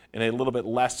seller in a little bit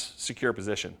less secure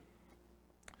position.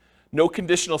 No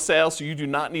conditional sale, so you do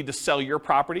not need to sell your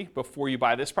property before you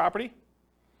buy this property.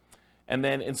 And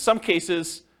then in some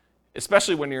cases,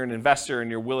 especially when you're an investor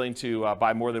and you're willing to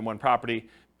buy more than one property,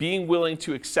 being willing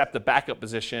to accept a backup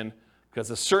position, because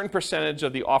a certain percentage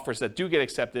of the offers that do get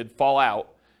accepted fall out.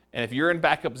 And if you're in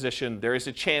backup position, there is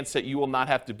a chance that you will not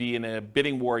have to be in a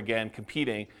bidding war again,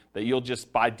 competing, that you'll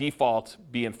just by default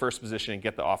be in first position and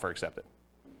get the offer accepted.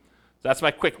 So that's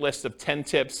my quick list of 10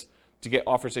 tips to get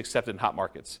offers accepted in hot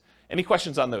markets. Any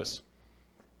questions on those?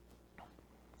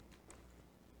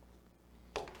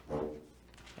 All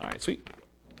right, sweet.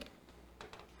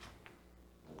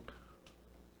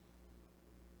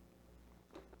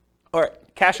 All right,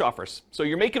 cash offers. So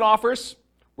you're making offers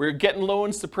where you're getting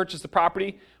loans to purchase the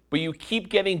property, but you keep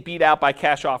getting beat out by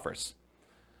cash offers.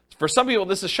 For some people,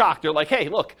 this is a shock. They're like, hey,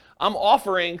 look, I'm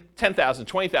offering $10,000,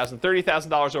 $20,000,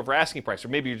 $30,000 over asking price, or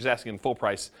maybe you're just asking full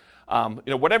price.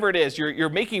 Whatever it is, you're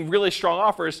making really strong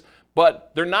offers,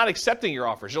 but they're not accepting your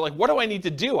offers. You're like, what do I need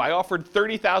to do? I offered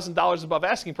 $30,000 above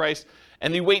asking price,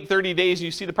 and you wait 30 days and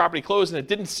you see the property close and it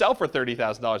didn't sell for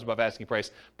 $30,000 above asking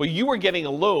price, but you were getting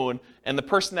a loan and the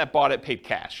person that bought it paid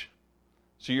cash.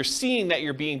 So you're seeing that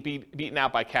you're being beaten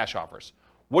out by cash offers.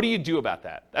 What do you do about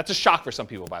that? That's a shock for some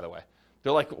people, by the way.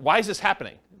 They're like, why is this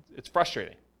happening? It's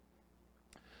frustrating.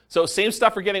 So same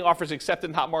stuff for getting offers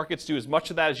accepted in hot markets. Do as much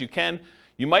of that as you can.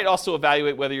 You might also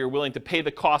evaluate whether you're willing to pay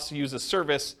the cost to use a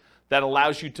service that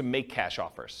allows you to make cash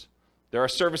offers. There are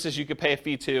services you could pay a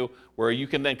fee to where you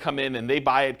can then come in and they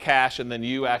buy it cash and then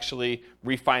you actually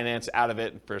refinance out of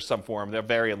it for some form. They'll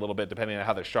vary a little bit depending on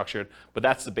how they're structured, but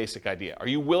that's the basic idea. Are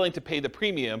you willing to pay the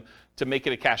premium to make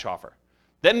it a cash offer?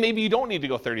 Then maybe you don't need to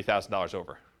go $30,000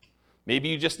 over. Maybe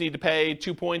you just need to pay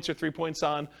 2 points or 3 points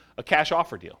on a cash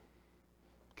offer deal.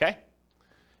 Okay?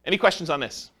 Any questions on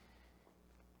this?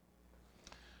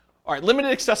 All right,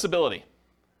 limited accessibility.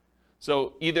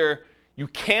 So either you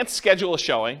can't schedule a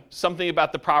showing, something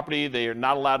about the property, they're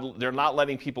not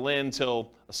letting people in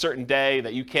until a certain day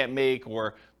that you can't make,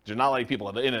 or they're not letting people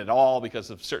in at all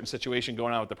because of a certain situation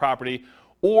going on with the property,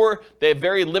 or they have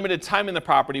very limited time in the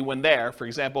property when there. For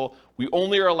example, we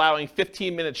only are allowing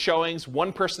 15-minute showings,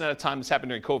 one person at a time. This happened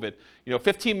during COVID.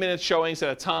 15-minute showings at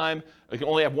a time. We can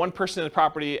only have one person in the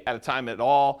property at a time at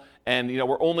all. And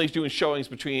we're only doing showings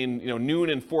between noon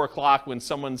and 4 o'clock when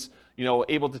someone's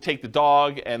able to take the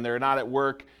dog and they're not at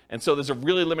work. And so there's a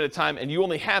really limited time, and you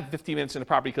only have 15 minutes in the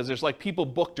property because there's like people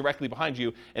booked directly behind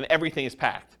you, and everything is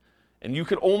packed. And you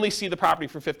can only see the property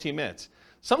for 15 minutes.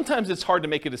 Sometimes it's hard to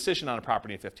make a decision on a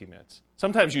property in 15 minutes.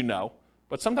 Sometimes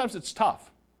but sometimes it's tough.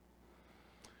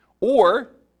 Or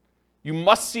you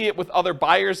must see it with other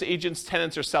buyers, agents,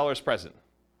 tenants, or sellers present.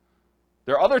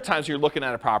 There are other times you're looking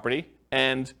at a property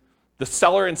and the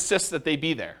seller insists that they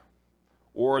be there.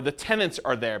 Or the tenants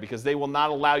are there because they will not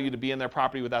allow you to be in their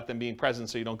property without them being present,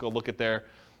 so you don't go look at their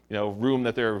room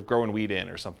that they're growing weed in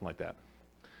or something like that.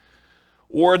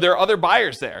 Or there are other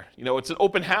buyers there. It's an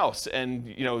open house,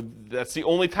 and that's the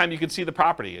only time you can see the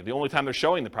property, the only time they're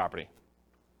showing the property.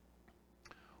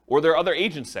 Or there are other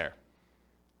agents there.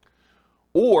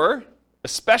 Or,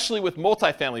 especially with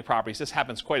multifamily properties, this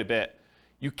happens quite a bit,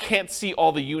 you can't see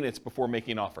all the units before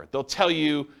making an offer. They'll tell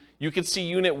you, you can see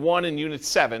unit 1 and unit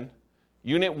 7.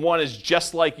 Unit 1 is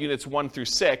just like units 1 through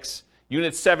 6.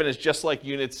 Unit 7 is just like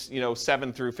units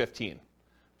 7 through 15.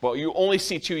 But you only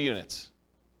see 2 units.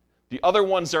 The other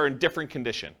ones are in different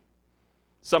condition.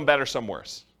 Some better, some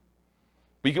worse.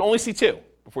 But you can only see 2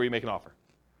 before you make an offer.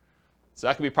 So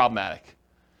that can be problematic.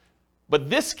 But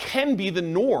this can be the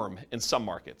norm in some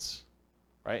markets,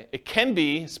 right? It can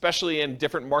be, especially in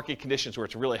different market conditions where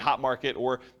it's a really hot market,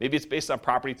 or maybe it's based on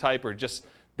property type, or just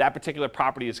that particular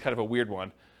property is kind of a weird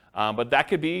one. But that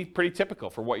could be pretty typical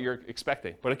for what you're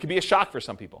expecting. But it could be a shock for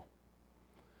some people.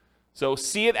 So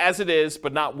see it as it is,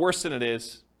 but not worse than it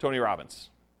is, Tony Robbins.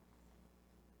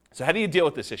 So how do you deal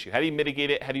with this issue? How do you mitigate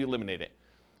it? How do you eliminate it?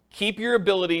 Keep your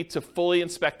ability to fully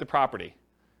inspect the property.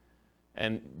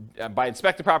 And by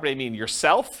inspect the property, I mean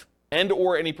yourself and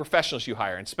or any professionals you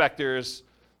hire, inspectors,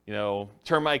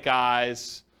 termite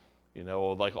guys,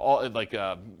 radon,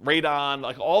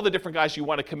 like all the different guys you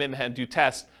want to come in and do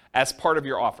tests as part of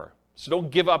your offer. So don't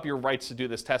give up your rights to do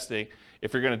this testing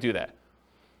if you're going to do that.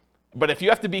 But if you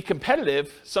have to be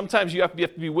competitive, sometimes you have to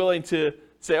be willing to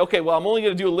say, okay, well, I'm only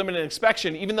going to do a limited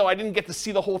inspection, even though I didn't get to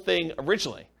see the whole thing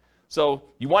originally. So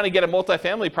you want to get a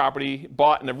multifamily property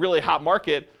bought in a really hot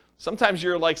market. Sometimes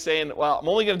you're like saying, well, I'm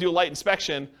only going to do a light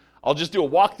inspection. I'll just do a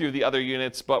walkthrough of the other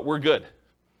units, but we're good.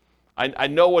 I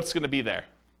know what's going to be there.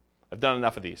 I've done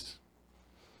enough of these.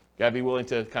 You got to be willing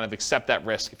to kind of accept that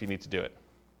risk if you need to do it.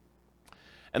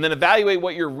 And then evaluate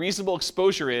what your reasonable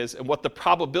exposure is and what the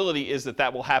probability is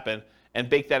that will happen, and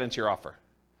bake that into your offer.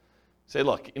 Say,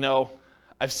 look,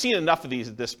 I've seen enough of these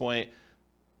at this point.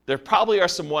 There probably are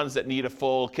some ones that need a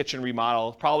full kitchen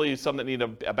remodel, probably some that need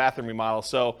a bathroom remodel.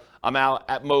 So I'm out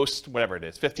at most, whatever it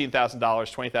is, $15,000,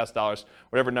 $20,000,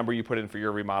 whatever number you put in for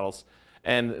your remodels.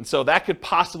 And so that could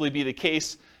possibly be the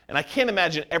case. And I can't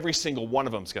imagine every single one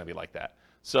of them is going to be like that.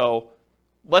 So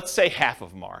let's say half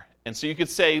of them are. And so you could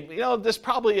say, there's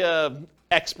probably a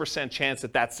X% chance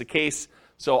that that's the case.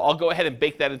 So I'll go ahead and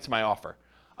bake that into my offer.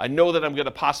 I know that I'm going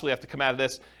to possibly have to come out of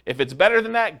this. If it's better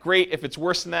than that, great. If it's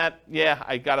worse than that, yeah,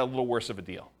 I got a little worse of a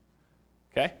deal.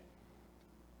 Okay?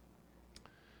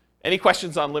 Any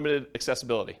questions on limited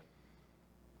accessibility?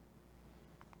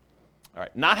 All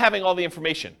right, not having all the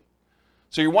information.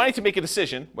 So you're wanting to make a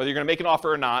decision, whether you're going to make an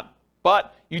offer or not,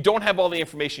 but you don't have all the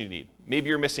information you need. Maybe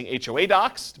you're missing HOA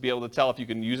docs to be able to tell if you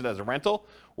can use it as a rental,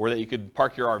 or that you could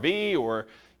park your RV, or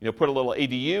put a little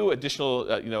ADU,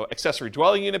 additional accessory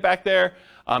dwelling unit back there.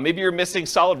 Maybe you're missing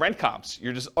solid rent comps.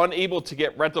 You're just unable to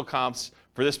get rental comps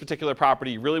for this particular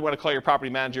property. You really want to call your property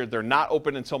manager. They're not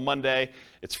open until Monday.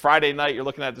 It's Friday night. You're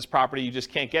looking at this property. You just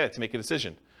can't get it to make a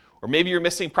decision. Or maybe you're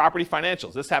missing property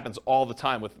financials. This happens all the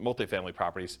time with multifamily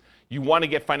properties. You want to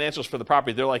get financials for the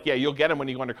property. They're like, yeah, you'll get them when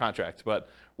you go under contract,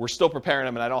 but we're still preparing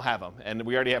them and I don't have them. And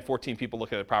we already have 14 people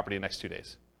looking at the property in the next 2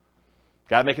 days.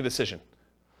 Got to make a decision.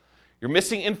 You're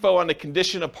missing info on the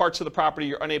condition of parts of the property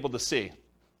you're unable to see.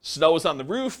 Snow is on the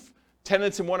roof,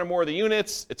 tenants in one or more of the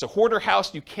units. It's a hoarder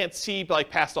house. You can't see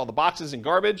past all the boxes and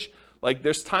garbage.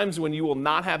 There's times when you will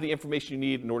not have the information you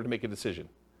need in order to make a decision.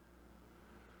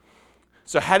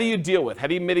 So how do you deal with, how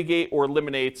do you mitigate or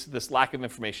eliminate this lack of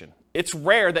information? It's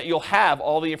rare that you'll have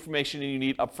all the information you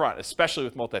need up front, especially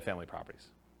with multifamily properties.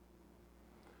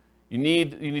 You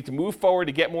need to move forward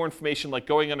to get more information, like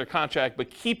going under contract, but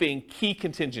keeping key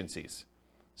contingencies.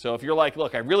 So if you're like,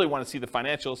 look, I really want to see the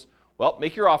financials, well,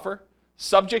 make your offer,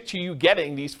 subject to you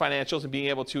getting these financials and being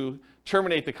able to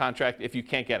terminate the contract if you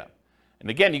can't get them. And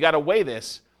again, you got to weigh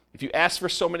this. If you ask for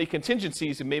so many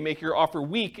contingencies, it may make your offer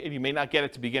weak and you may not get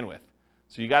it to begin with.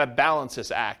 So you got to balance this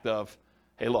act of,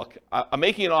 hey, look, I'm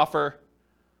making an offer.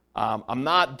 I'm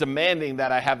not demanding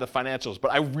that I have the financials,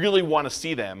 but I really want to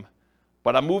see them.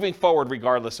 But I'm moving forward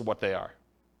regardless of what they are.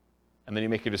 And then you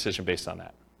make your decision based on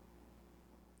that.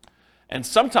 And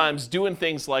sometimes doing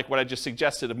things like what I just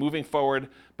suggested of moving forward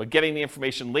but getting the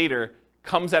information later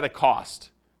comes at a cost.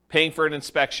 Paying for an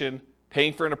inspection,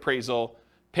 paying for an appraisal,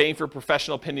 paying for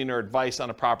professional opinion or advice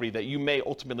on a property that you may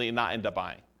ultimately not end up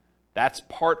buying. That's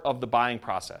part of the buying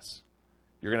process.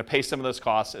 You're going to pay some of those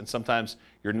costs, and sometimes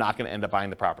you're not going to end up buying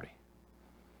the property.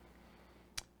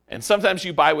 And sometimes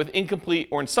you buy with incomplete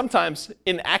or sometimes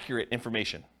inaccurate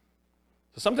information.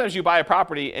 So sometimes you buy a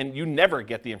property and you never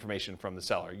get the information from the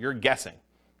seller. You're guessing.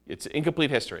 It's incomplete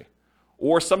history.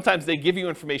 Or sometimes they give you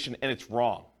information and it's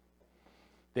wrong.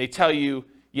 They tell you,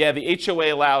 yeah, the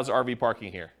HOA allows RV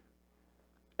parking here.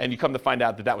 and you come to find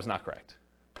out that that was not correct.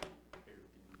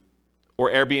 Or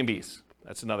Airbnbs.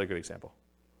 That's another good example.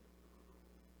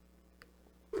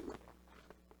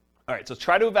 All right, so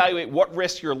try to evaluate what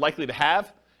risk you're likely to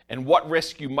have and what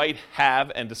risk you might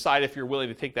have and decide if you're willing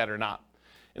to take that or not.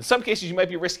 In some cases, you might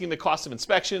be risking the cost of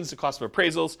inspections, the cost of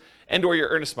appraisals, and or your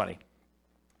earnest money.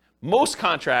 Most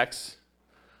contracts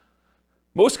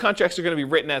are going to be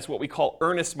written as what we call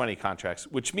earnest money contracts,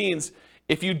 which means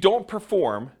if you don't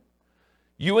perform,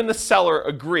 you and the seller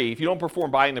agree, if you don't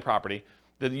perform buying the property,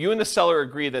 that you and the seller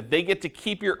agree that they get to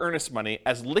keep your earnest money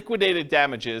as liquidated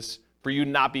damages for you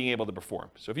not being able to perform.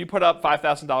 So if you put up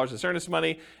 $5,000 as earnest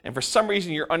money, and for some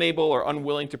reason you're unable or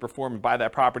unwilling to perform and buy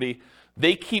that property,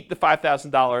 they keep the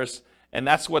 $5,000, and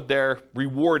that's what their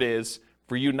reward is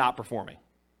for you not performing.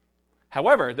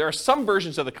 However, there are some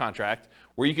versions of the contract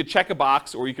where you could check a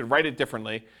box or you could write it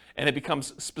differently, and it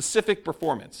becomes specific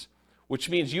performance, which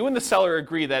means you and the seller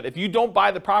agree that if you don't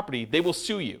buy the property, they will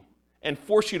sue you and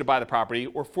force you to buy the property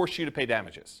or force you to pay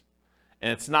damages.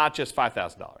 And it's not just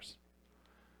 $5,000.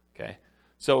 Okay?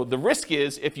 So the risk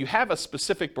is if you have a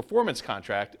specific performance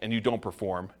contract and you don't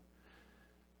perform,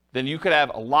 then you could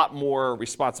have a lot more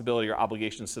responsibility or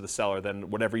obligations to the seller than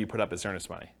whatever you put up as earnest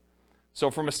money.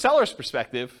 So from a seller's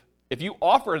perspective, if you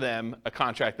offer them a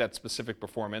contract that's specific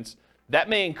performance, that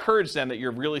may encourage them that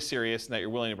you're really serious and that you're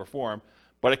willing to perform,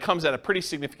 but it comes at a pretty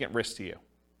significant risk to you.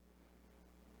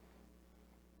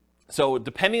 So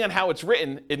depending on how it's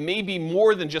written, it may be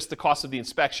more than just the cost of the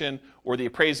inspection or the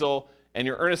appraisal and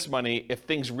your earnest money if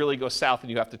things really go south and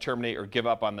you have to terminate or give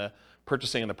up on the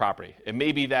purchasing of the property. It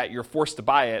may be that you're forced to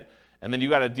buy it, and then you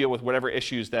got to deal with whatever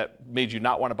issues that made you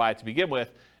not want to buy it to begin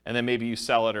with, and then maybe you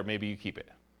sell it or maybe you keep it.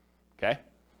 Okay?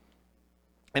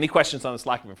 Any questions on this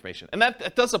lack of information? And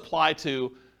that does apply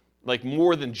to like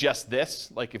more than just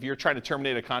this. Like if you're trying to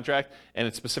terminate a contract and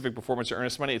it's specific performance or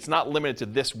earnest money, it's not limited to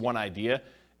this one idea.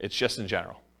 It's just in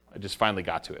general. I just finally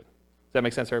got to it. Does that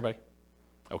make sense, everybody?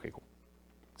 Okay, cool.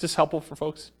 Is this helpful for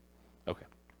folks? Okay.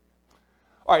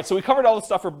 All right, so we covered all the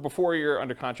stuff for before you're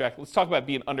under contract. Let's talk about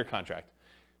being under contract.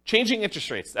 Changing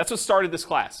interest rates. That's what started this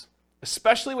class,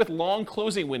 especially with long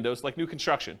closing windows like new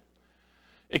construction.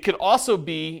 It could also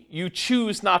be you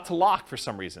choose not to lock for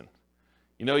some reason.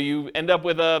 You know, you end up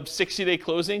with a 60-day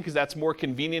closing because that's more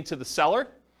convenient to the seller.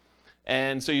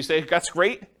 And so you say, that's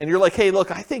great. And you're like, hey, look,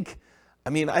 we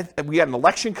got an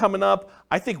election coming up.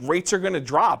 I think rates are going to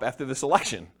drop after this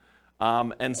election.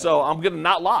 And so I'm going to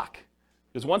not lock.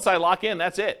 Because once I lock in,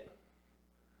 that's it.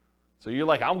 So you're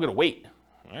like, I'm going to wait.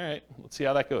 All right, let's see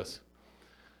how that goes.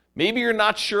 Maybe you're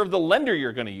not sure of the lender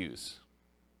you're going to use.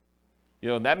 You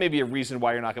know, that may be a reason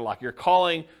why you're not going to lock. You're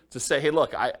calling to say, hey,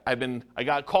 look, I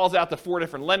got calls out to 4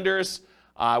 different lenders.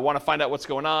 I want to find out what's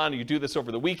going on. You do this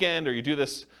over the weekend, or you do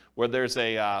this where there's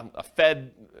a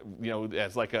Fed,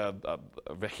 as like a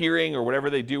hearing or whatever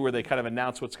they do where they kind of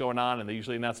announce what's going on, and they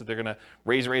usually announce that they're going to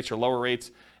raise rates or lower rates,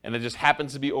 and it just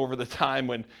happens to be over the time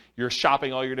when you're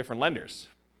shopping all your different lenders.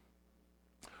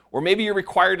 Or maybe you're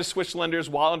required to switch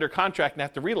lenders while under contract and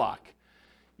have to relock.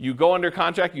 You go under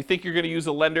contract, you think you're going to use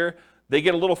a lender, they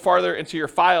get a little farther into your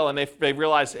file and they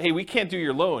realize, hey, we can't do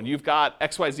your loan. You've got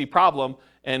XYZ problem,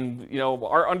 and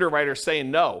our underwriter's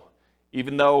saying no,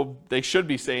 even though they should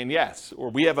be saying yes. Or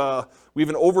we have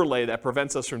an overlay that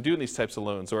prevents us from doing these types of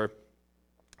loans. Or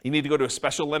you need to go to a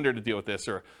special lender to deal with this.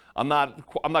 Or I'm not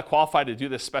qualified to do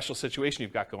this special situation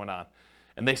you've got going on.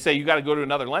 And they say you got to go to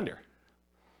another lender.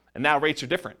 And now rates are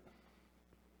different.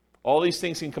 All these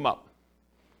things can come up.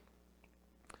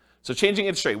 So changing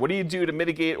interest rate, what do you do to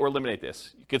mitigate or eliminate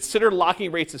this? You consider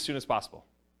locking rates as soon as possible.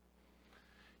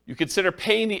 You consider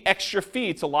paying the extra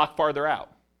fee to lock farther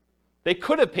out. They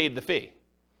could have paid the fee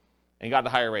and got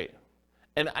a higher rate.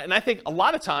 And I think a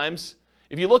lot of times,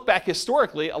 if you look back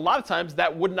historically, a lot of times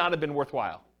that would not have been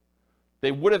worthwhile.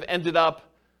 They would have ended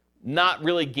up not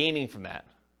really gaining from that.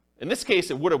 In this case,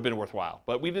 it would have been worthwhile,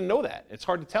 but we didn't know that. It's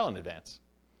hard to tell in advance.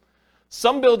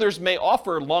 Some builders may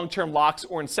offer long-term locks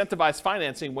or incentivized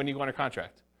financing when you go under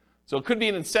contract. So it could be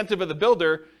an incentive of the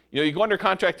builder. You go under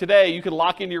contract today, you can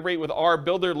lock in your rate with our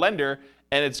builder lender,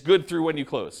 and it's good through when you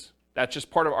close. That's just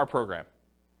part of our program.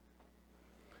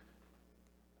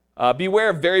 Beware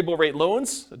of variable rate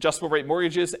loans, adjustable rate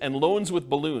mortgages, and loans with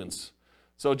balloons.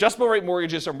 So adjustable rate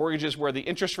mortgages are mortgages where the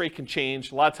interest rate can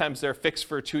change. A lot of times they're fixed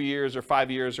for 2 years or 5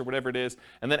 years or whatever it is.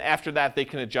 And then after that, they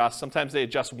can adjust. Sometimes they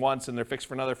adjust once and they're fixed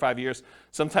for another 5 years.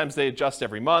 Sometimes they adjust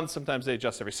every month. Sometimes they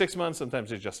adjust every 6 months. Sometimes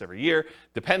they adjust every year.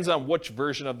 Depends on which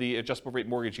version of the adjustable rate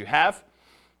mortgage you have.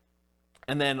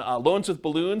 And then loans with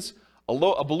balloons. A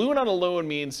balloon on a loan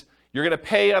means you're going to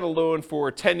pay on a loan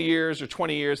for 10 years or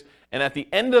 20 years. And at the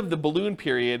end of the balloon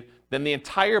period, then the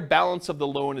entire balance of the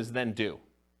loan is then due.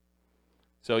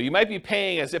 So you might be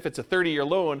paying as if it's a 30-year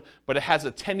loan, but it has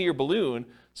a 10-year balloon,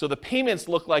 so the payments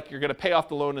look like you're going to pay off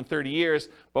the loan in 30 years,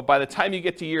 but by the time you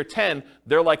get to year 10,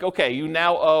 they're like, okay, you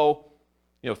now owe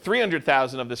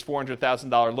 $300,000 of this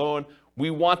 $400,000 loan. We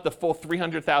want the full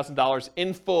 $300,000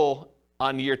 in full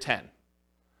on year 10.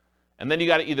 And then you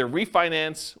got to either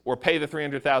refinance or pay the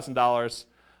 $300,000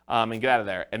 and get out of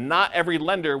there. And not every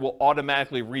lender will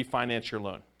automatically refinance your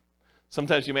loan.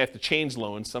 Sometimes you may have to change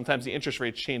loans. Sometimes the interest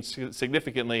rates change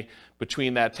significantly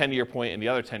between that 10-year point and the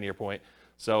other 10-year point.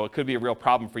 So it could be a real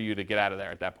problem for you to get out of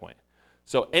there at that point.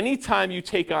 So anytime you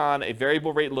take on a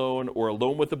variable rate loan or a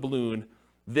loan with a balloon,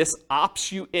 this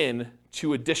opts you in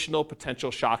to additional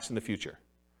potential shocks in the future.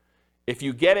 If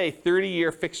you get a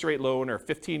 30-year fixed rate loan or a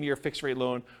 15-year fixed rate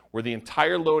loan where the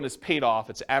entire loan is paid off,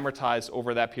 it's amortized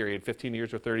over that period, 15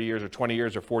 years or 30 years or 20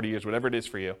 years or 40 years, whatever it is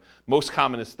for you. Most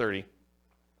common is 30.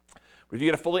 But if you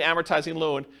get a fully amortizing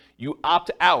loan, you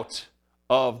opt out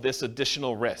of this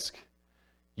additional risk.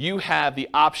 You have the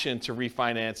option to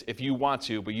refinance if you want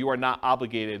to, but you are not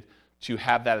obligated to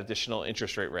have that additional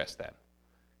interest rate risk then.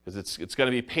 Because it's going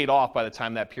to be paid off by the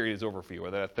time that period is over for you,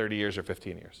 whether that's 30 years or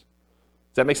 15 years.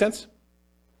 Does that make sense?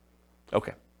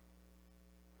 Okay.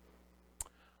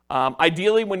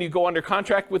 Ideally, when you go under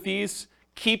contract with these,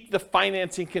 keep the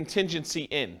financing contingency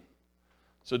in.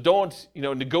 So don't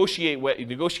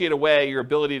negotiate away your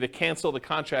ability to cancel the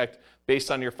contract based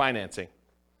on your financing.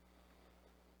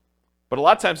 But a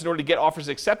lot of times, in order to get offers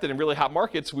accepted in really hot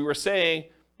markets, we were saying,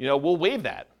 we'll waive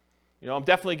that. I'm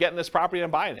definitely getting this property and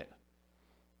I'm buying it.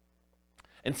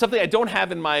 And something I don't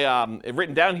have in my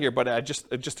written down here, but it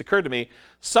just occurred to me,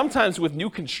 sometimes with new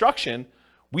construction,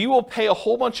 we will pay a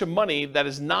whole bunch of money that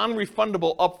is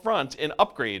non-refundable upfront in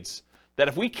upgrades that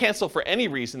if we cancel for any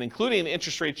reason, including the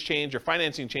interest rates change or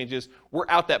financing changes, we're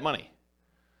out that money.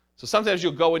 So sometimes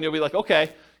you'll go and you'll be like,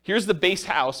 okay, here's the base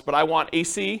house, but I want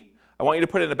AC. I want you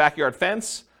to put in a backyard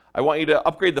fence. I want you to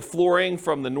upgrade the flooring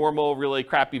from the normal, really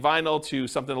crappy vinyl to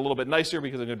something a little bit nicer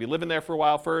because I'm going to be living there for a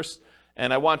while first.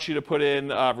 And I want you to put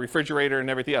in a refrigerator and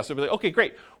everything else. So we'll be like, okay,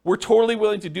 great. We're totally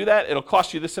willing to do that. It'll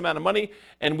cost you this amount of money,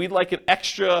 and we'd like an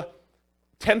extra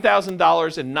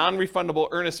 $10,000 in non-refundable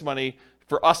earnest money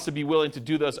for us to be willing to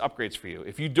do those upgrades for you.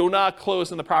 If you do not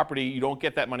close on the property, you don't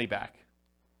get that money back.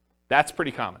 That's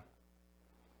pretty common.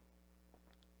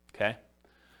 Okay?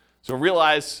 So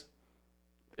realize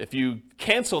if you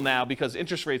cancel now because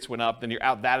interest rates went up, then you're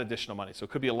out that additional money. So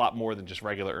it could be a lot more than just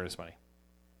regular earnest money.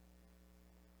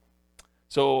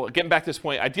 So getting back to this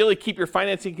point, ideally keep your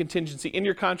financing contingency in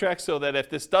your contract so that if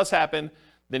this does happen,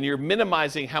 then you're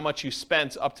minimizing how much you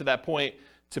spent up to that point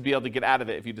to be able to get out of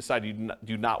it if you decide you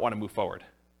do not want to move forward.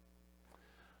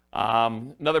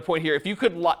 Another point here, if you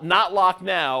could not lock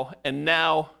now, and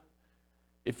now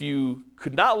if you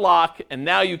could not lock and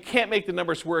now you can't make the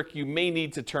numbers work, you may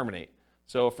need to terminate.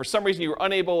 So if for some reason you were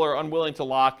unable or unwilling to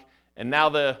lock, and now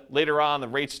later on the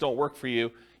rates don't work for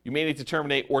you, you may need to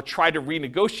terminate or try to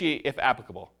renegotiate if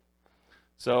applicable.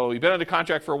 So you've been under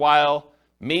contract for a while.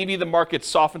 Maybe the market's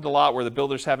softened a lot where the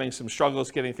builder's having some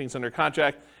struggles getting things under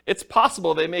contract. It's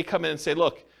possible they may come in and say,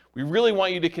 look, we really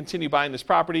want you to continue buying this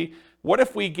property. What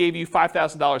if we gave you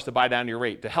 $5,000 to buy down your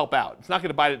rate to help out? It's not going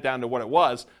to buy it down to what it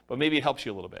was, but maybe it helps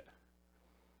you a little bit.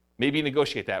 Maybe you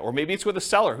negotiate that. Or maybe it's with a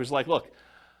seller who's like, look,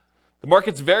 the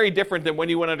market's very different than when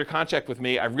you went under contract with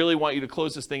me. I really want you to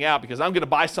close this thing out because I'm going to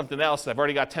buy something else. I've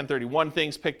already got 1031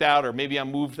 things picked out, or maybe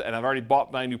I'm moved and I've already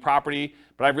bought my new property,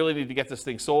 but I really need to get this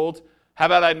thing sold. How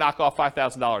about I knock off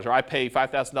 $5,000, or I pay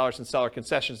 $5,000 in seller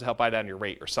concessions to help buy down your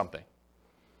rate or something?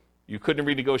 You couldn't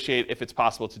renegotiate if it's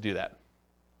possible to do that.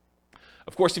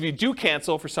 Of course, if you do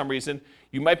cancel for some reason,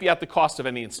 you might be at the cost of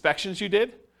any inspections you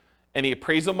did, any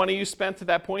appraisal money you spent at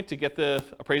that point to get the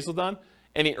appraisal done,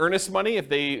 any earnest money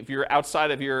if you're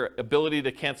outside of your ability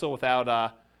to cancel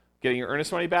without getting your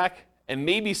earnest money back, and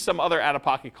maybe some other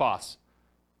out-of-pocket costs.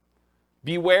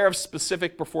 Beware of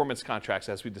specific performance contracts,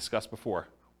 as we discussed before,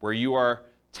 where you are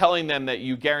telling them that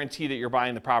you guarantee that you're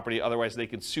buying the property, otherwise they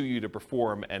could sue you to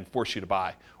perform and force you to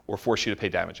buy or force you to pay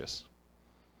damages.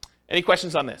 Any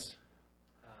questions on this?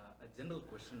 A general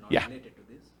question not Yeah. related to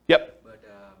this. Yep. But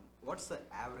what's the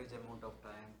average amount of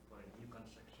time for a new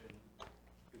construction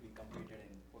to be completed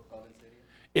in Fort Collins area?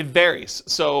 It varies.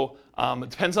 So it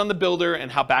depends on the builder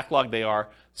and how backlogged they are.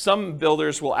 Some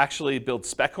builders will actually build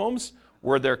spec homes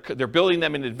where they're building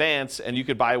them in advance and you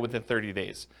could buy it within 30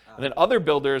 days. And then other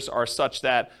builders are such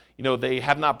that they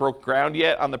have not broke ground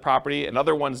yet on the property, and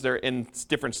other ones they're in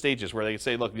different stages where they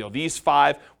say, look, these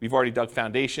 5 we've already dug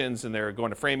foundations and they're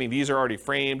going to framing. These are already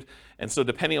framed, and so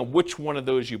depending on which one of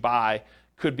those you buy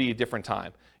could be a different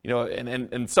time.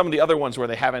 And some of the other ones where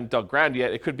they haven't dug ground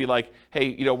yet, it could be like,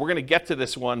 hey, we're going to get to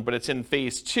this one, but it's in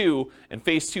phase 2, and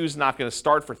phase 2 is not going to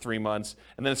start for 3 months,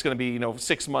 and then it's going to be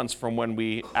 6 months from when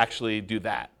we actually do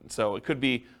that. So it could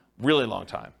be really long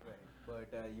time. Right.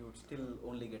 But you would still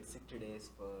only get 60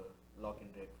 days for lock-in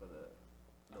rate for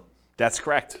the loans. That's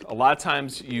correct. A lot of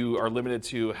times you are limited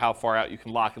to how far out you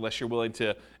can lock unless you're willing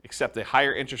to accept a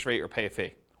higher interest rate or pay a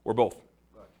fee, or both.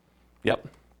 Got it. Yep.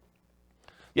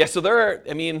 Yeah, so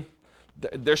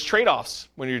there's trade-offs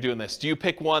when you're doing this. Do you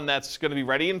pick one that's going to be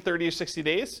ready in 30 or 60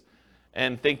 days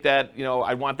and think that,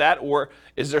 I want that? Or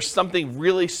is there something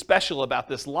really special about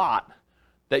this lot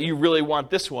that you really want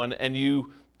this one and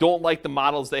you don't like the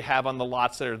models they have on the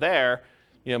lots that are there?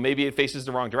 Maybe it faces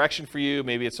the wrong direction for you.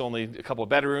 Maybe it's only a couple of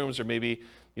bedrooms, or maybe,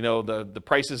 the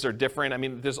prices are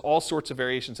different. There's all sorts of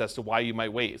variations as to why you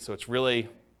might wait. So it's really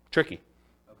tricky.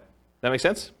 Okay. That make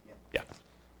sense? Yeah.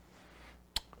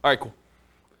 All right, cool.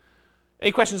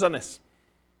 Any questions on this?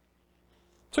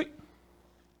 Sweet.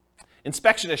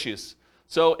 Inspection issues.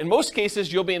 So in most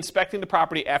cases, you'll be inspecting the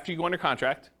property after you go under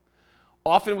contract,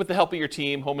 often with the help of your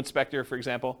team, home inspector, for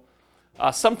example.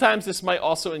 Sometimes this might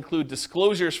also include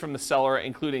disclosures from the seller,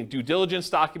 including due diligence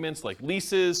documents like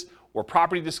leases or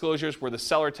property disclosures where the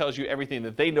seller tells you everything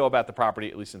that they know about the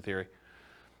property, at least in theory.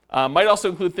 Might also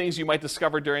include things you might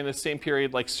discover during the same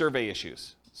period, like survey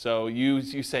issues. So you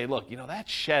say, look, that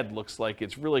shed looks like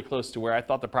it's really close to where I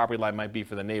thought the property line might be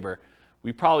for the neighbor.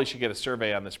 We probably should get a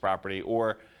survey on this property.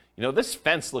 Or, this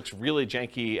fence looks really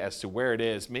janky as to where it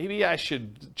is. Maybe I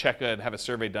should check and have a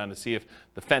survey done to see if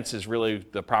the fence is really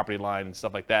the property line and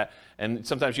stuff like that. And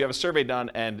sometimes you have a survey done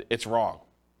and it's wrong.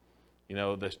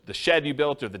 The shed you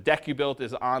built or the deck you built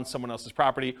is on someone else's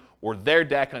property, or their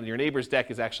deck on your neighbor's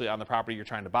deck is actually on the property you're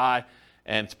trying to buy,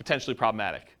 and it's potentially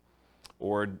problematic.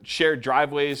 Or shared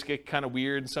driveways get kind of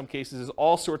weird in some cases. There's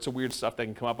all sorts of weird stuff that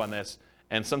can come up on this,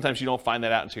 and sometimes you don't find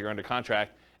that out until you're under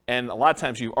contract. And a lot of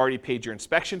times you've already paid your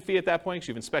inspection fee at that point, because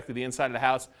you've inspected the inside of the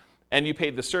house, and you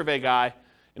paid the survey guy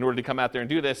in order to come out there and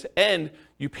do this, and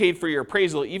you paid for your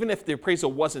appraisal, even if the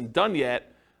appraisal wasn't done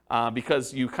yet,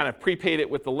 because you kind of prepaid it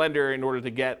with the lender in order to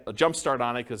get a jump start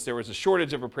on it, because there was a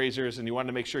shortage of appraisers and you wanted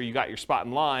to make sure you got your spot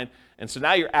in line. And so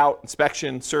now you're out,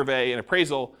 inspection, survey, and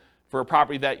appraisal for a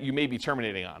property that you may be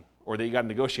terminating on or that you got to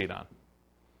negotiate on.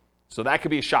 So that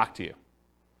could be a shock to you. You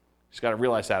just got to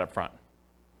realize that up front.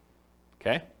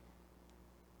 Okay?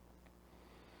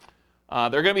 There are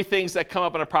going to be things that come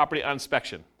up on a property on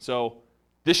inspection. So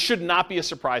this should not be a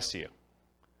surprise to you.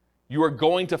 You are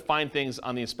going to find things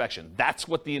on the inspection. That's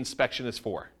what the inspection is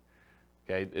for.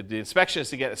 Okay? The inspection is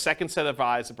to get a second set of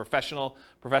eyes, a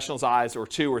professional's eyes, or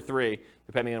 2 or 3,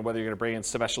 depending on whether you're going to bring in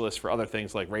specialists for other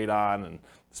things like radon and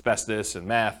asbestos and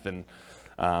meth and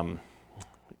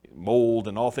mold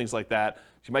and all things like that.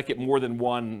 You might get more than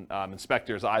one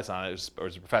inspector's eyes on it or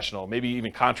as a professional. Maybe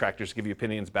even contractors give you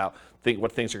opinions about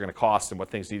what things are going to cost and what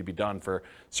things need to be done for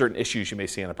certain issues you may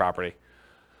see on the property.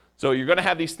 So you're going to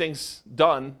have these things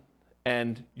done,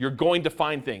 and you're going to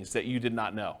find things that you did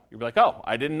not know. You'll be like, oh,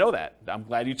 I didn't know that. I'm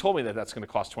glad you told me that that's going to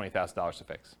cost $20,000 to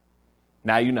fix.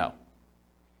 Now you know.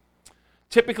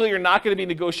 Typically, you're not going to be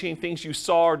negotiating things you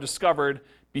saw or discovered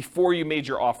before you made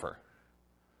your offer.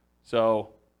 So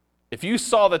if you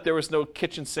saw that there was no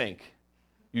kitchen sink,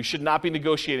 you should not be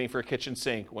negotiating for a kitchen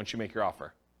sink once you make your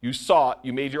offer. You saw it,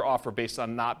 you made your offer based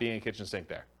on not being a kitchen sink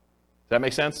there. Does that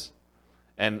make sense?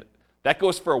 And that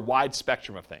goes for a wide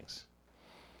spectrum of things.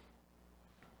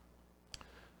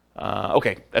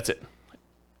 Okay, that's it.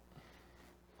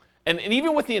 And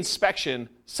even with the inspection,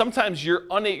 sometimes your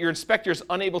inspector is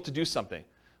unable to do something.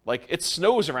 Like it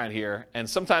snows around here, and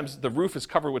sometimes the roof is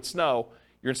covered with snow.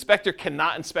 Your inspector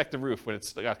cannot inspect the roof when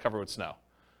it's got covered with snow.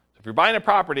 So if you're buying a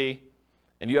property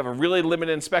and you have a really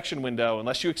limited inspection window,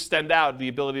 unless you extend out the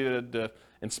ability to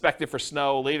inspect it for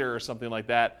snow later or something like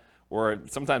that, or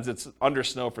sometimes it's under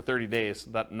snow for 30 days,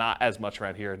 not as much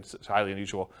around here, it's highly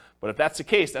unusual. But if that's the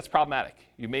case, that's problematic.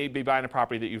 You may be buying a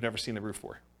property that you've never seen the roof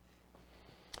for.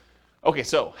 Okay,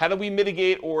 so how do we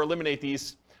mitigate or eliminate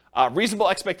these? Reasonable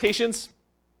expectations.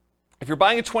 If you're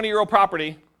buying a 20-year-old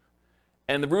property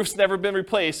and the roof's never been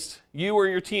replaced, you or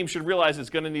your team should realize it's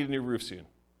going to need a new roof soon.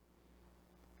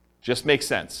 Just makes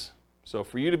sense. So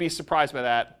for you to be surprised by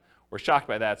that or shocked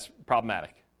by that, it's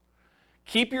problematic.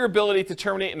 Keep your ability to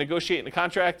terminate and negotiate in a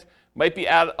contract. Might be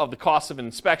out of the cost of an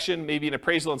inspection, maybe an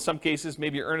appraisal in some cases,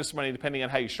 maybe your earnest money depending on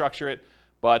how you structure it.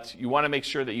 But you want to make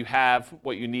sure that you have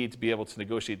what you need to be able to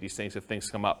negotiate these things if things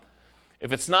come up.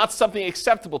 If it's not something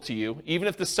acceptable to you, even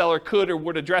if the seller could or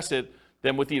would address it,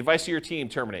 then with the advice of your team,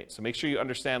 terminate. So make sure you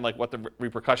understand what the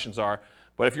repercussions are.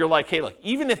 But if you're like, hey, look,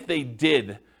 even if they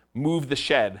did move the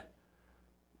shed.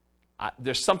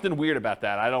 There's something weird about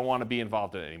that. I don't want to be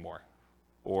involved in it anymore,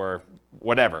 or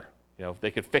whatever. If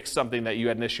they could fix something that you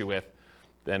had an issue with,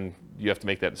 then you have to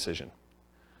make that decision.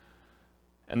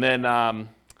 And then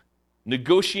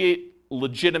negotiate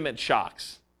legitimate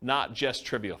shocks, not just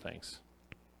trivial things.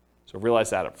 So realize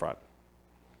that up front.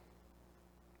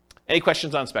 Any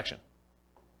questions on inspection?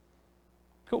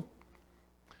 Cool.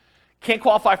 Can't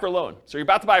qualify for a loan. So you're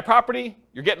about to buy a property,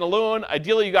 you're getting a loan.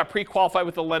 Ideally, you got pre-qualified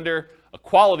with a lender, a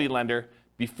quality lender,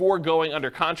 before going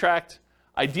under contract.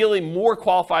 Ideally, more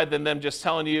qualified than them just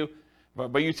telling you,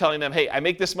 but you telling them, hey, I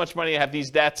make this much money, I have these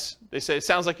debts. They say, it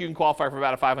sounds like you can qualify for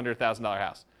about a $500,000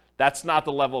 house. That's not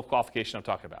the level of qualification I'm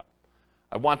talking about.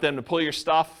 I want them to pull your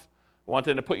stuff. I want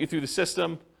them to put you through the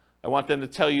system. I want them to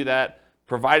tell you that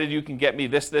provided you can get me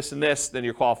this, this, and this, then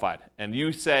you're qualified. And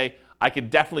you say, I can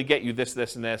definitely get you this,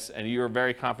 this, and this, and you're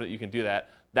very confident you can do that.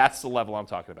 That's the level I'm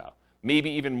talking about. Maybe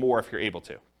even more if you're able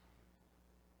to.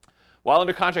 While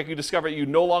under contract, you discover you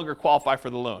no longer qualify for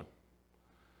the loan.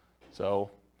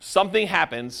 So something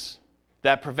happens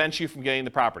that prevents you from getting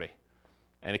the property.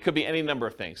 And it could be any number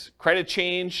of things. Credit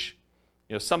change,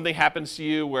 something happens to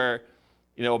you where,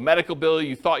 a medical bill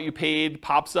you thought you paid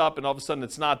pops up and all of a sudden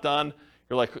it's not done.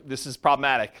 You're like, this is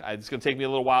problematic. It's going to take me a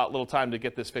little time to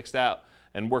get this fixed out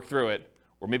and work through it.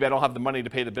 Or maybe I don't have the money to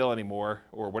pay the bill anymore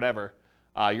or whatever.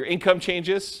 Your income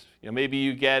changes. Maybe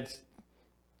you get,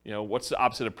 what's the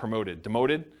opposite of promoted?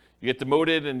 Demoted. You get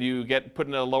demoted and you get put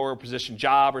in a lower position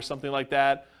job or something like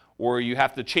that. Or you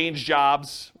have to change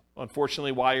jobs.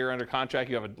 Unfortunately, while you're under contract,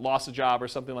 you have lost a job or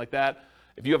something like that.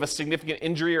 If you have a significant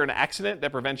injury or an accident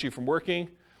that prevents you from working,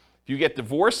 if you get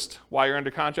divorced while you're under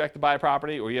contract to buy a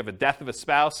property, or you have a death of a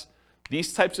spouse,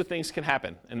 these types of things can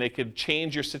happen, and they could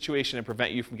change your situation and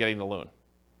prevent you from getting the loan.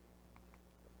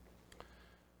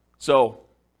 So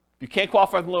if you can't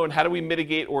qualify for the loan, how do we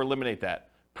mitigate or eliminate that?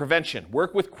 Prevention.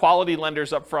 Work with quality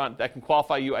lenders up front that can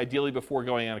qualify you ideally before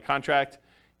going on a contract.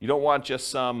 You don't want just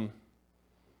some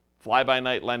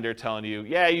fly-by-night lender telling you,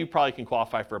 yeah, you probably can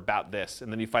qualify for about this,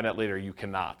 and then you find out later you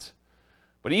cannot.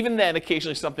 But even then,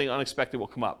 occasionally something unexpected will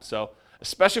come up. So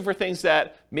especially for things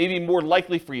that may be more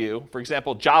likely for you, for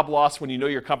example, job loss when you know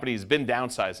your company has been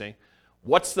downsizing,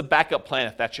 what's the backup plan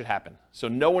if that should happen? So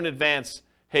know in advance,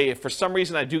 hey, if for some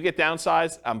reason I do get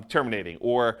downsized, I'm terminating.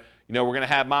 Or we're going to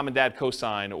have mom and dad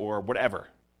co-sign or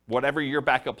whatever your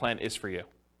backup plan is for you.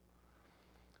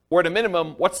 Or at a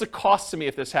minimum, what's the cost to me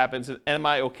if this happens, and am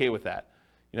I okay with that?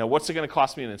 What's it going to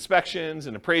cost me in inspections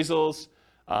and appraisals?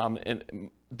 And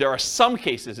there are some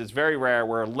cases, it's very rare,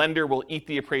 where a lender will eat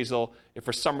the appraisal if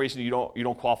for some reason you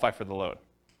don't qualify for the loan.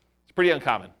 It's pretty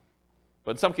uncommon,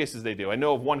 but in some cases they do. I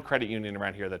know of one credit union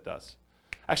around here that does.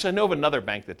 Actually, I know of another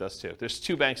bank that does too. There's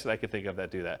 2 banks that I could think of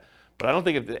that do that, but I don't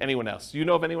think of anyone else. Do you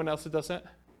know of anyone else that does that?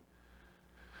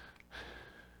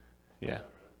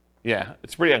 Yeah,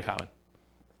 it's pretty uncommon.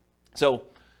 So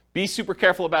be super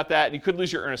careful about that, and you could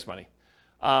lose your earnest money.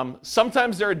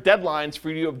 Sometimes there are deadlines for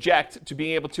you to object to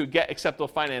being able to get acceptable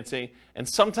financing, and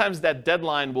sometimes that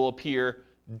deadline will appear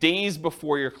days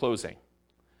before your closing.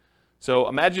 So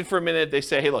imagine for a minute they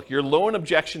say, hey, look, your loan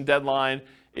objection deadline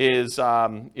is the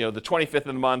 25th of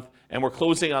the month, and we're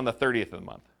closing on the 30th of the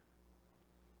month.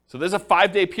 So there's a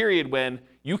 5-day period when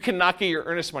you cannot get your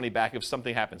earnest money back if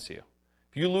something happens to you.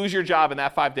 If you lose your job in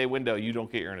that 5-day window, you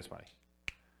don't get your earnest money.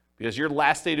 Because your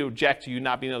last day to object to you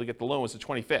not being able to get the loan was the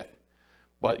 25th.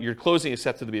 But your closing is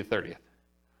set to be the 30th.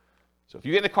 So if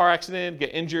you get in a car accident,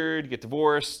 get injured, get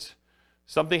divorced,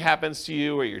 something happens to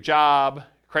you or your job,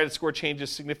 credit score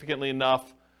changes significantly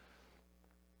enough,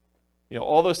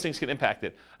 all those things can impact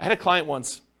it. I had a client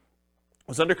once,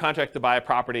 was under contract to buy a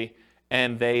property,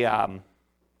 and they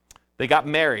got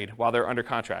married while they were under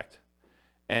contract.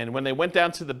 And when they went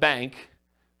down to the bank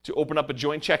to open up a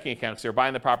joint checking account, so they were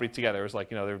buying the property together. It was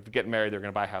like, they're getting married, they're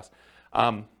going to buy a house.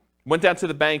 Went down to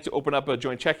the bank to open up a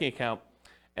joint checking account,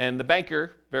 and the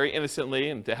banker, very innocently,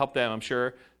 and to help them, I'm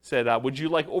sure, said, would you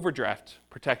like overdraft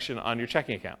protection on your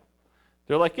checking account?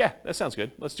 They're like, yeah, that sounds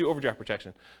good. Let's do overdraft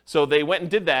protection. So they went and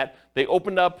did that. They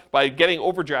opened up, by getting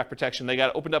overdraft protection, they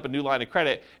opened up a new line of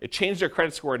credit. It changed their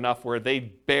credit score enough where they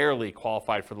barely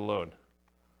qualified for the loan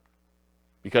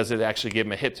because it actually gave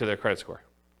them a hit to their credit score.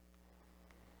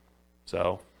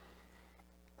 So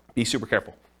be super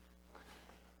careful.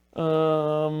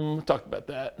 Talked about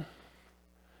that.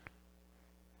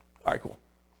 All right, cool.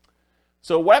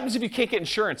 So what happens if you can't get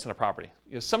insurance on a property?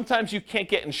 Sometimes you can't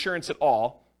get insurance at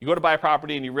all. You go to buy a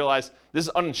property and you realize this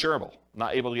is uninsurable. I'm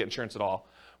not able to get insurance at all.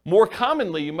 More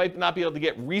commonly, you might not be able to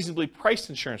get reasonably priced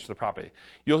insurance for the property.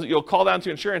 You'll call down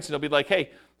to insurance and they'll be like, hey,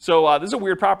 so this is a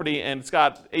weird property and it's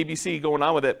got ABC going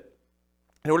on with it.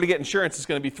 in order to get insurance, it's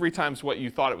going to be 3 times what you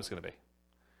thought it was going to be.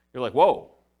 You're like, whoa,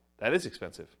 that is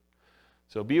expensive.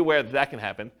 So be aware that that can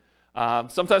happen.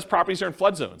 Sometimes properties are in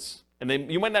flood zones,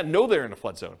 and you might not know they're in a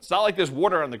flood zone. It's not like there's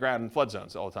water on the ground in flood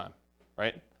zones all the time,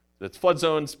 right? It's flood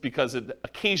zones because it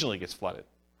occasionally gets flooded.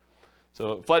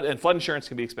 So flood insurance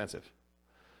can be expensive.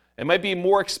 It might be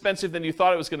more expensive than you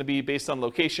thought it was going to be based on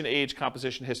location, age,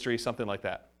 composition, history, something like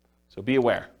that. So be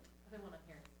aware. Another one on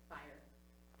here, fire.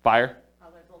 Fire?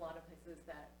 There's a lot of places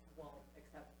that won't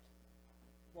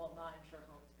not insure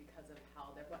homes because of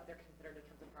what they're considered in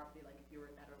terms of property. Like if you were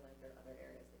in Netherlands or other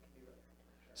areas, it can be really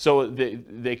hard to insure.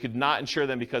 So they could not insure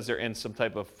them because they're in some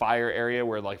type of fire area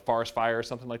where like forest fire or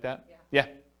something like that? Yeah.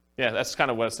 Yeah, that's kind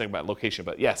of what I was thinking about location,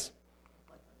 but yes.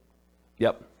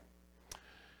 Yep.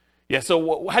 Yeah,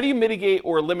 so how do you mitigate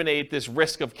or eliminate this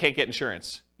risk of can't get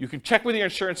insurance? You can check with your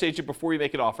insurance agent before you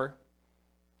make an offer.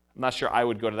 I'm not sure I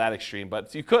would go to that extreme,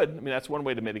 but you could. I mean, that's one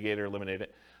way to mitigate or eliminate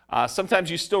it. Sometimes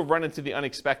you still run into the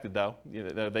unexpected, though.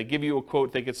 They give you a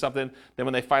quote, think it's something, then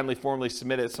when they finally formally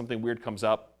submit it, something weird comes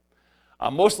up.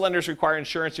 Most lenders require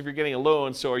insurance if you're getting a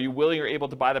loan, so are you willing or able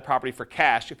to buy the property for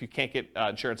cash if you can't get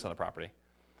insurance on the property?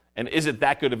 And is it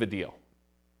that good of a deal?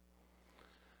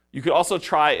 You could also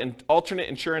try alternate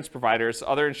insurance providers,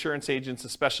 other insurance agents,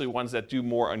 especially ones that do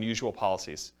more unusual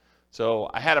policies. So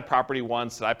I had a property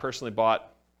once that I personally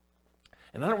bought,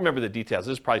 and I don't remember the details.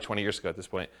 This was probably 20 years ago at this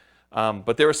point.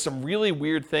 But there was some really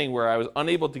weird thing where I was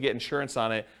unable to get insurance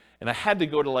on it, and I had to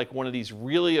go to like one of these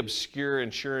really obscure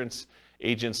insurance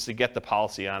agents to get the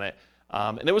policy on it.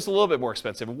 And it was a little bit more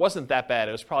expensive. It wasn't that bad.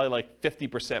 It was probably like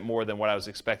 50% more than what I was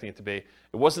expecting it to be.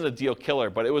 It wasn't a deal killer,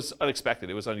 but it was unexpected.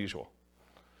 It was unusual.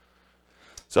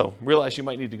 So realize you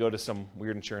might need to go to some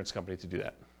weird insurance company to do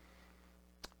that.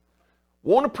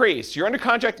 Won't appraise. You're under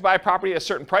contract to buy a property at a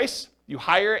certain price. You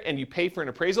hire and you pay for an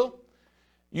appraisal.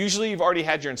 Usually you've already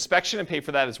had your inspection and pay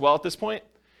for that as well at this point.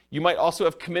 You might also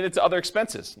have committed to other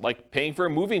expenses, like paying for a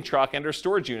moving truck and or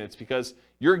storage units because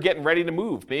you're getting ready to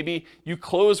move. Maybe you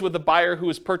close with a buyer who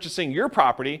is purchasing your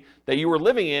property that you were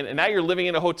living in, and now you're living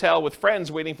in a hotel with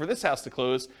friends waiting for this house to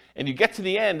close, and you get to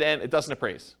the end and it doesn't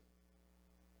appraise.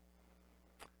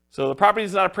 So the property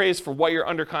is not appraised for what you're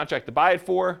under contract to buy it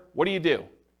for. What do?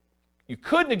 You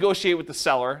could negotiate with the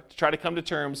seller to try to come to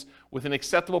terms with an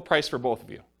acceptable price for both of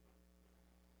you.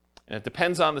 And it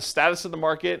depends on the status of the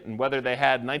market and whether they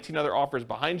had 19 other offers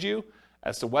behind you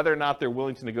as to whether or not they're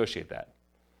willing to negotiate that.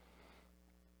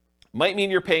 Might mean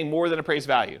you're paying more than appraised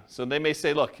value. So they may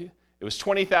say, look, it was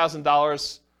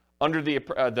 $20,000 under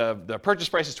the purchase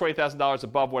price is $20,000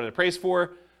 above what it appraised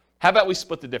for. How about we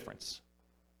split the difference?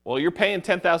 Well, you're paying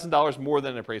 $10,000 more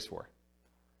than it appraised for.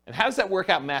 And how does that work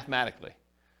out mathematically,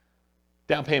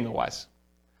 down payment-wise?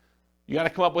 You got to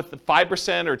come up with the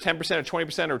 5% or 10% or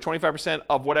 20% or 25%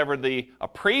 of whatever the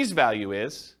appraised value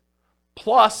is,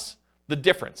 plus the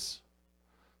difference.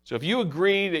 So if you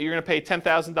agree that you're going to pay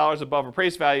 $10,000 above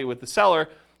appraised value with the seller,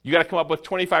 you got to come up with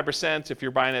 25%, if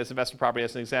you're buying it as investment property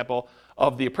as an example,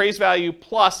 of the appraised value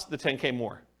plus the 10K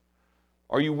more.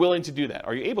 Are you willing to do that?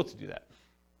 Are you able to do that?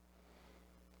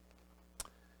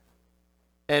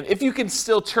 And if you can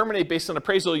still terminate based on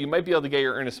appraisal, you might be able to get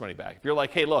your earnest money back. If you're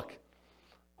like, hey, look,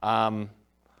 I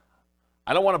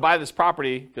don't want to buy this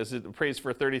property because it appraised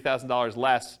for $30,000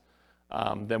 less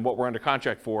than what we're under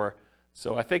contract for,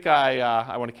 so I think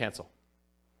I want to cancel.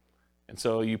 And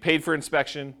so you paid for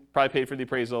inspection, probably paid for the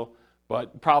appraisal,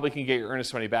 but probably can get your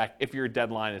earnest money back if your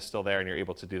deadline is still there and you're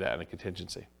able to do that in a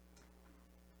contingency.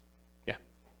 Yeah?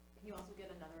 Can you also get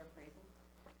another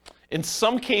appraisal? In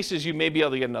some cases, you may be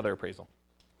able to get another appraisal.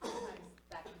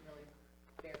 That can really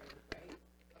vary, right?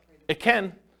 Appraisal. It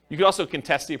can. You could also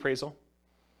contest the appraisal.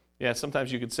 Yeah,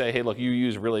 sometimes you could say, hey, look, you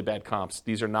use really bad comps.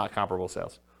 These are not comparable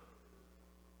sales.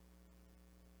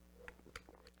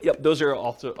 Yep, those are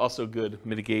also good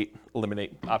mitigate,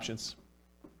 eliminate options.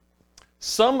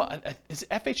 Is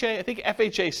FHA? I think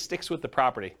FHA sticks with the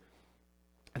property.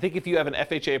 I think if you have an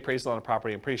FHA appraisal on a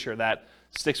property, I'm pretty sure that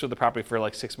sticks with the property for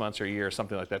like 6 months or a year or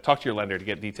something like that. Talk to your lender to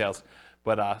get details.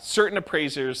 But certain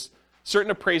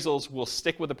appraisals will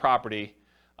stick with the property,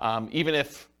 even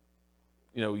if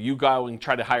you go and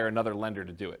try to hire another lender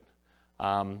to do it.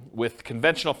 With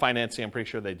conventional financing, I'm pretty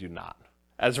sure they do not,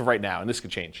 as of right now, and this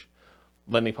could change.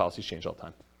 Lending policies change all the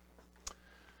time.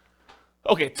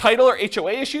 Okay, title or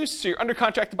HOA issues. So you're under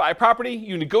contract to buy a property.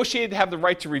 You negotiated to have the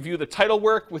right to review the title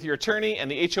work with your attorney and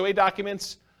the HOA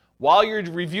documents. While you're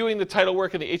reviewing the title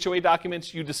work and the HOA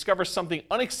documents, you discover something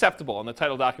unacceptable in the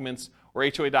title documents or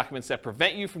HOA documents that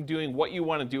prevent you from doing what you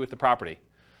want to do with the property.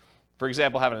 For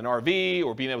example, having an RV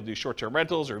or being able to do short-term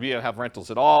rentals or being able to have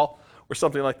rentals at all or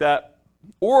something like that.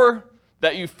 Or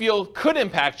that you feel could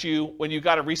impact you when you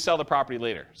got to resell the property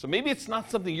later. So maybe it's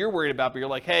not something you're worried about, but you're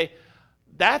like, hey,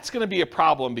 that's going to be a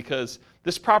problem because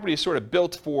this property is sort of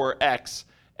built for X,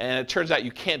 and it turns out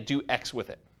you can't do X with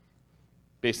it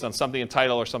based on something in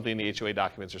title or something in the HOA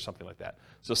documents or something like that.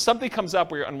 So something comes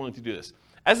up where you're unwilling to do this.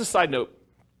 As a side note,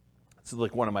 this is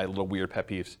like one of my little weird pet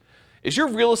peeves. Is your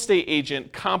real estate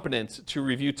agent competent to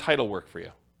review title work for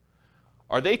you?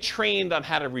 Are they trained on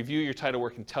how to review your title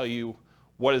work and tell you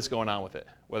what is going on with it,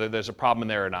 whether there's a problem in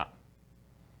there or not?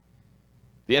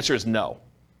 The answer is no.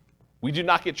 We do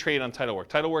not get trained on title work.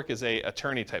 Title work is an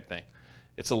attorney type thing.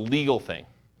 It's a legal thing.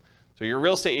 So your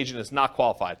real estate agent is not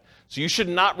qualified. So you should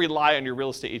not rely on your real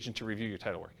estate agent to review your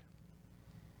title work.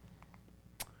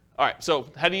 All right, so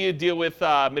how do you deal with,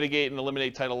 mitigate and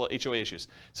eliminate title HOA issues?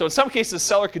 So in some cases, the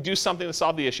seller could do something to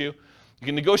solve the issue. You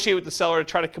can negotiate with the seller to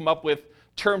try to come up with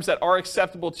terms that are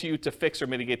acceptable to you to fix or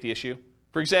mitigate the issue.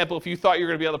 For example, if you thought you were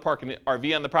going to be able to park an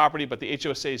RV on the property, but the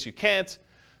HOA says you can't,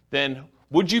 then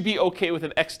would you be okay with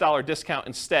an X dollar discount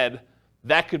instead?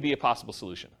 That could be a possible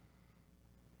solution.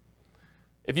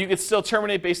 If you could still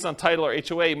terminate based on title or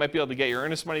HOA, you might be able to get your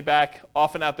earnest money back,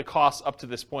 often out the costs up to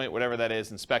this point, whatever that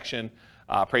is, inspection,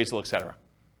 appraisal, etc.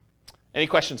 Any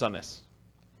questions on this?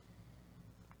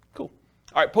 Cool.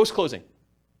 All right, post-closing.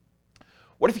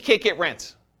 What if you can't get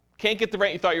rent? Can't get the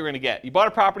rent you thought you were going to get? You bought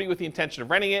a property with the intention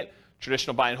of renting it,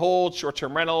 traditional buy and hold,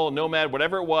 short-term rental, nomad,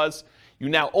 whatever it was. You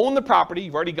now own the property.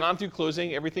 You've already gone through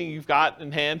closing, everything you've got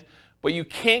in hand, but you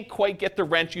can't quite get the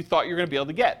rent you thought you were going to be able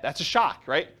to get. That's a shock,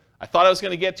 right? I thought I was going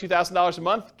to get $2,000 a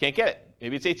month. Can't get it.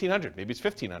 Maybe it's $1,800. Maybe it's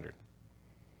 $1,500.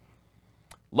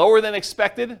 Lower than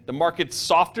expected. The market's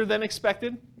softer than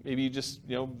expected. Maybe you just,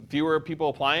 fewer people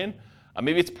applying.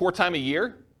 Maybe it's poor time of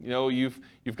year.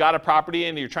 You've got a property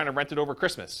and you're trying to rent it over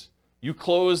Christmas. You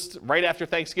closed right after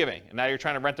Thanksgiving, and now you're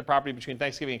trying to rent the property between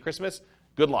Thanksgiving and Christmas.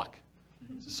 Good luck.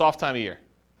 It's a soft time of year.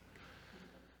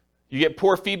 You get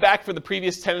poor feedback from the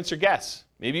previous tenants or guests.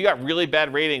 Maybe you got really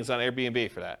bad ratings on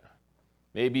Airbnb for that.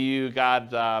 Maybe you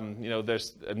got,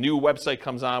 there's a new website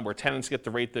comes on where tenants get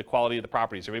to rate the quality of the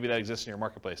properties, or maybe that exists in your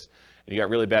marketplace, and you got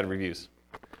really bad reviews.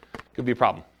 Could be a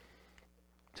problem.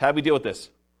 So how do we deal with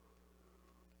this?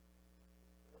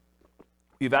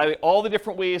 We evaluate all the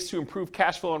different ways to improve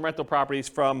cash flow on rental properties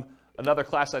from another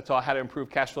class I taught, How to Improve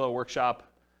Cash Flow Workshop,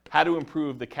 How to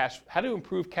Improve Cash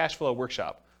Flow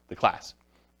Workshop, the class.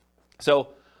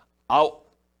 So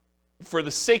for the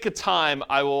sake of time,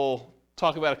 I will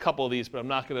talk about a couple of these, but I'm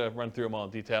not going to run through them all in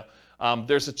detail.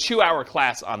 There's a 2-hour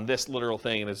class on this literal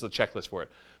thing, and there's a checklist for it.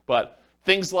 But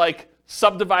things like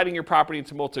subdividing your property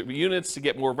into multiple units to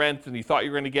get more rent than you thought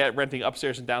you were going to get, renting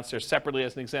upstairs and downstairs separately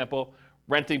as an example,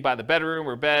 renting by the bedroom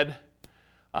or bed,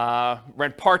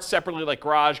 rent parts separately like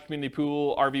garage, community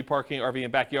pool, RV parking, RV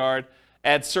and backyard,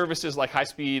 add services like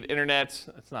high-speed internet.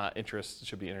 That's not interest, it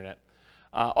should be internet.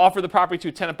 Offer the property to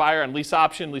a tenant buyer on lease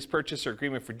option, lease purchase, or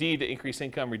agreement for deed to increase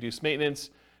income, reduce maintenance,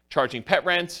 charging pet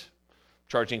rent,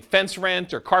 charging fence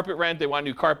rent or carpet rent. They want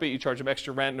new carpet, you charge them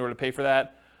extra rent in order to pay for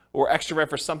that, or extra rent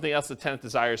for something else the tenant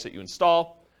desires that you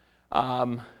install.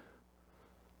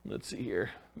 Let's see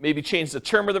here. Maybe change the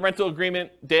term of the rental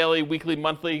agreement, daily, weekly,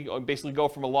 monthly, or basically go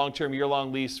from a long-term,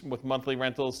 year-long lease with monthly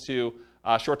rentals to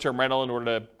short-term rental in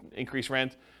order to increase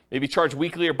rent. Maybe charge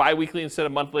weekly or bi-weekly instead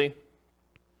of monthly.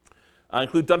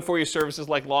 Include done-for-you services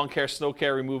like lawn care, snow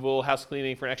care, removal, house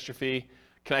cleaning for an extra fee.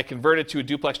 Can I convert it to a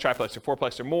duplex, triplex, or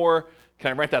fourplex or more?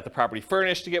 Can I rent out the property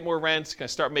furnished to get more rent? Can I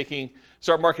start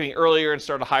marketing earlier and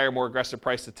start a higher, more aggressive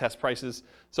price to test prices?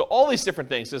 So all these different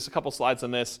things. There's a couple slides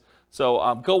on this.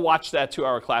 So go watch that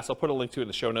 2-hour class. I'll put a link to it in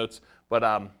the show notes.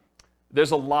 But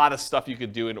there's a lot of stuff you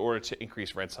could do in order to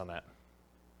increase rents on that.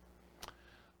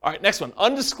 All right, next one,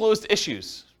 undisclosed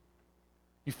issues.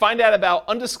 You find out about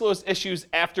undisclosed issues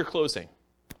after closing.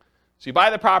 So you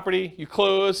buy the property, you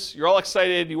close, you're all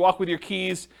excited, you walk with your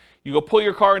keys, you go pull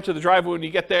your car into the driveway when you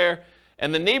get there,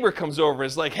 and the neighbor comes over and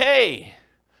is like, hey,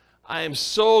 I am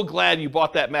so glad you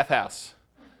bought that meth house.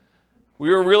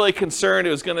 We were really concerned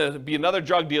it was going to be another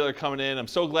drug dealer coming in. I'm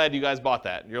so glad you guys bought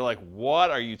that. And you're like, what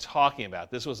are you talking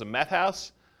about? This was a meth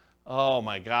house? Oh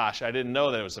my gosh, I didn't know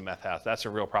that it was a meth house. That's a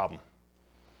real problem.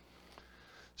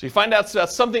 So you find out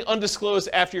about something undisclosed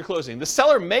after your closing. The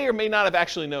seller may or may not have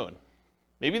actually known.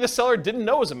 Maybe the seller didn't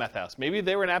know it was a meth house. Maybe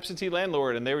they were an absentee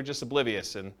landlord and they were just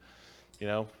oblivious, and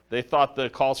they thought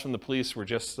the calls from the police were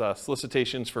just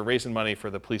solicitations for raising money for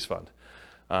the police fund,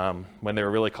 when they were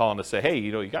really calling to say, hey,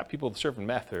 you got people serving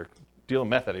meth or dealing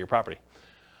meth out of your property.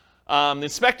 The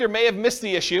inspector may have missed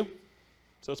the issue.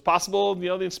 So it's possible the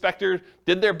inspector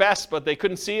did their best, but they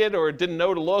couldn't see it or didn't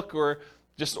know to look or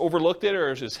just overlooked it or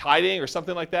was just hiding or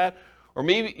something like that. Or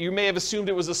maybe you may have assumed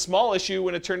it was a small issue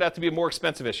when it turned out to be a more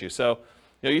expensive issue. So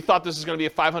you thought this was going to be a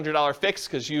 $500 fix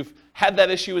because you've had that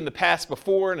issue in the past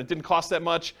before and it didn't cost that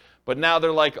much. But now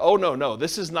they're like, oh, no,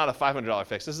 this is not a $500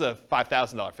 fix. This is a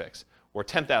 $5,000 fix or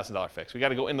 $10,000 fix. We got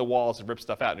to go in the walls and rip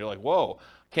stuff out. And you're like, whoa,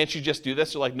 can't you just do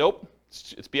this? They're like, nope,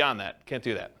 it's beyond that. Can't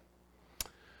do that.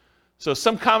 So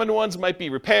some common ones might be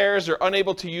repairs or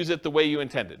unable to use it the way you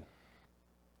intended.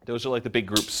 Those are like the big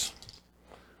groups.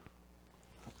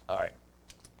 All right.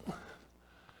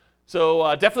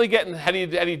 So definitely how do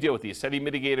you deal with these? How do you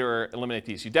mitigate or eliminate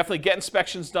these? You definitely get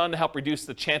inspections done to help reduce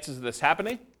the chances of this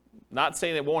happening. Not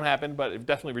saying it won't happen, but it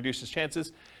definitely reduces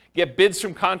chances. Get bids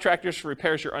from contractors for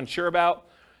repairs you're unsure about,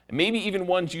 and maybe even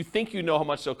ones you think you know how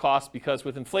much they'll cost, because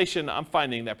with inflation, I'm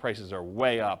finding that prices are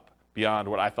way up beyond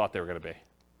what I thought they were going to be.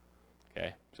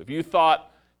 Okay, so if you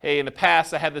thought, hey, in the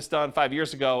past I had this done 5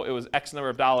 years ago, it was X number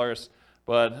of dollars,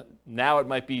 but now it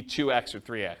might be 2X or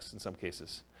 3X in some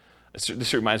cases.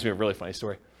 This reminds me of a really funny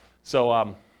story. So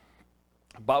I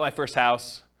bought my first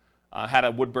house, had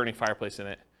a wood-burning fireplace in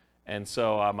it, and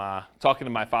so I'm talking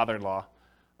to my father-in-law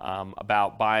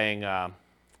about buying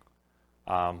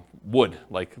wood,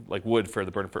 like wood for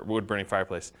the wood-burning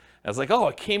fireplace. And I was like, oh,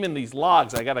 it came in these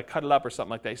logs. I got to cut it up or something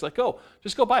like that. He's like, oh,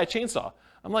 just go buy a chainsaw.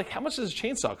 I'm like, how much does a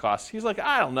chainsaw cost? He's like,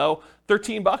 I don't know,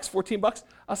 $13, $14.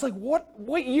 I was like,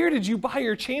 what year did you buy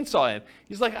your chainsaw in?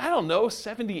 He's like, I don't know,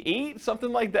 78,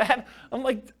 something like that. I'm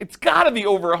like, it's got to be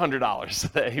over $100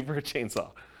 today for a chainsaw.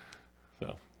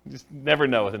 So you just never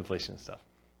know with inflation and stuff.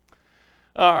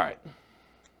 All right.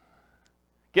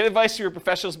 Get advice from your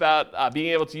professionals about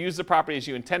being able to use the property as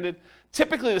you intended.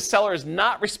 Typically, the seller is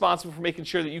not responsible for making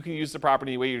sure that you can use the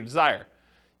property the way you desire.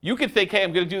 You could think, hey,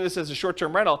 I'm going to do this as a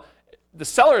short-term rental. The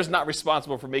seller is not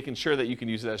responsible for making sure that you can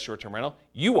use it as a short-term rental.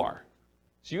 You are.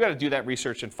 So you got to do that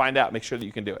research and find out, make sure that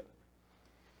you can do it.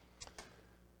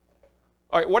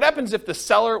 All right, what happens if the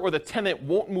seller or the tenant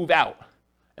won't move out?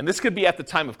 And this could be at the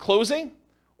time of closing,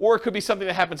 or it could be something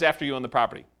that happens after you own the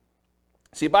property.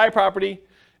 So you buy a property,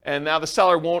 and now the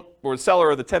seller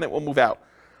or the tenant won't move out.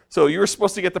 So you were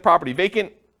supposed to get the property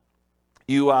vacant.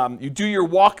 You do your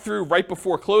walkthrough right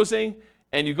before closing,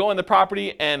 and you go in the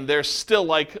property, and there's still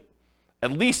like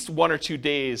at least 1 or 2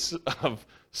 days of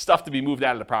stuff to be moved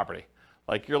out of the property.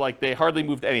 Like you're like, they hardly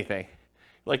moved anything.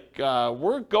 Like,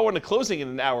 we're going to closing in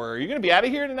an hour. Are you going to be out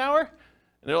of here in an hour? And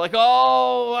they're like,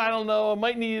 oh, I don't know. I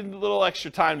might need a little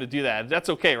extra time to do that. That's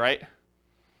okay, right?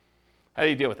 How do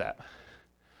you deal with that?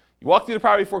 You walk through the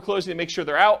property before closing to make sure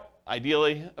they're out,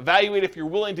 ideally. Evaluate if you're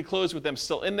willing to close with them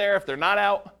still in there. If they're not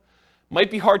out, might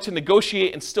be hard to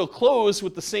negotiate and still close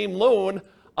with the same loan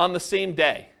on the same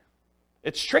day.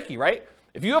 It's tricky, right?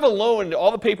 If you have a loan,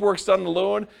 all the paperwork's done on the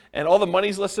loan, and all the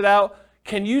money's listed out,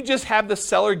 can you just have the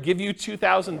seller give you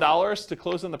 $2,000 to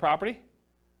close on the property?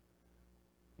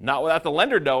 Not without the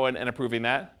lender knowing and approving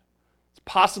that. It's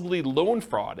possibly loan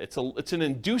fraud. It's an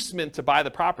inducement to buy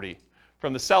the property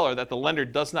from the seller that the lender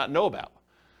does not know about.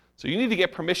 So you need to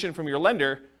get permission from your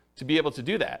lender to be able to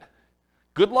do that.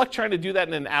 Good luck trying to do that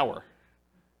in an hour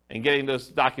and getting those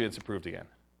documents approved again.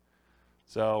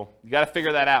 So you got to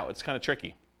figure that out. It's kind of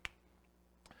tricky.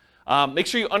 Make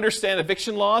sure you understand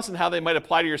eviction laws and how they might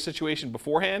apply to your situation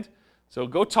beforehand. So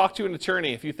go talk to an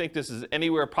attorney if you think this is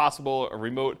anywhere possible, a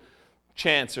remote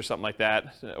chance or something like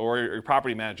that, or your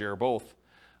property manager or both.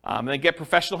 And then get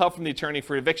professional help from the attorney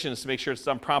for evictions to make sure it's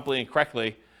done promptly and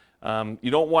correctly.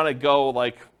 You don't want to go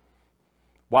like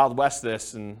Wild West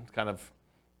this and kind of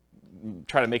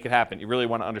try to make it happen. You really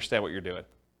want to understand what you're doing.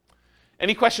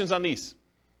 Any questions on these?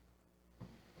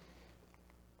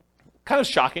 Kind of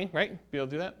shocking, right? Be able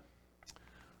to do that?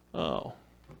 Oh.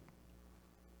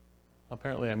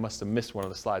 Apparently I must have missed one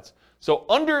of the slides. So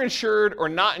underinsured or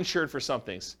not insured for some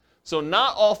things. So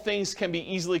not all things can be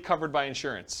easily covered by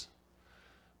insurance.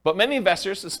 But many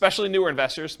investors, especially newer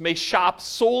investors, may shop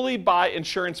solely by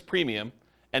insurance premium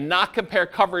and not compare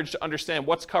coverage to understand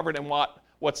what's covered and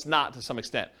what's not to some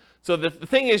extent. So the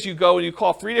thing is, you go and you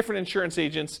call 3 different insurance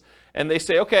agents, and they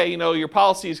say, okay, you know, your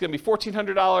policy is going to be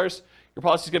 $1,400, your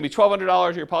policy is going to be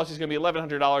 $1,200, your policy is going to be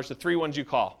 $1,100, the 3 ones you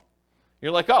call.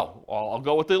 You're like, oh, well, I'll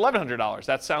go with the $1,100.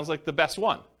 That sounds like the best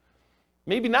one.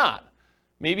 Maybe not.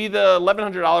 Maybe the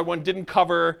 $1,100 one didn't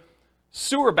cover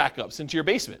sewer backups into your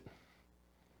basement.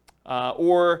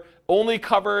 Or only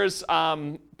covers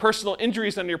personal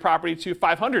injuries on your property to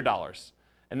 $500.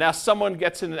 And now someone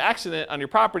gets in an accident on your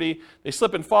property, they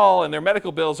slip and fall, and their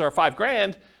medical bills are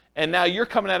 $5,000, and now you're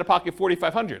coming out of pocket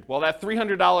 $4,500. Well, that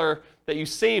 $300 that you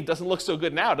saved doesn't look so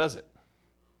good now, does it?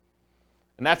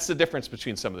 And that's the difference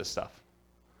between some of this stuff.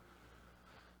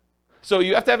 So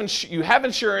you have to have you have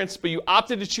insurance, but you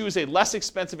opted to choose a less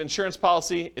expensive insurance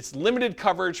policy. It's limited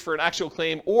coverage for an actual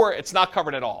claim, or it's not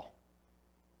covered at all.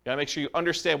 You gotta make sure you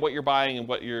understand what you're buying and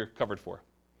what you're covered for.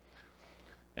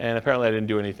 And apparently I didn't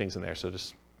do any things in there, so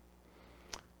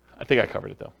I think I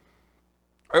covered it though.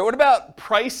 All right, what about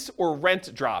price or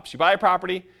rent drops? You buy a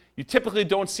property, you typically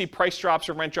don't see price drops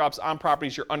or rent drops on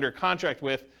properties you're under contract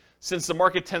with, since the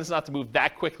market tends not to move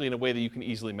that quickly in a way that you can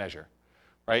easily measure.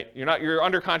 Right? You're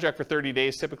under contract for 30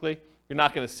 days typically. You're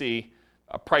not going to see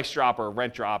a price drop or a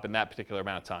rent drop in that particular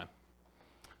amount of time.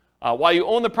 While you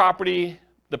own the property,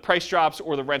 the price drops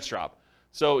or the rents drop.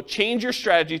 So change your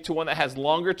strategy to one that has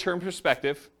longer term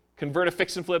perspective. Convert a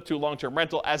fix and flip to a long-term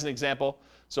rental as an example.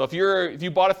 So if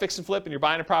you bought a fix and flip and you're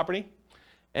buying a property,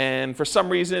 and for some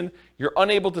reason you're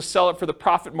unable to sell it for the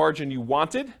profit margin you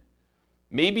wanted,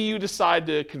 maybe you decide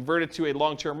to convert it to a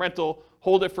long-term rental,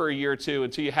 hold it for a year or two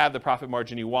until you have the profit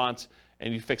margin you want,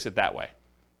 and you fix it that way.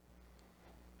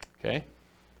 Okay?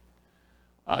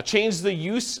 Change the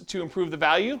use to improve the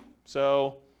value.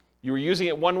 So you were using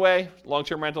it one way,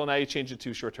 long-term rental, now you change it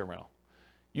to short-term rental.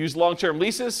 Use long-term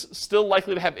leases, still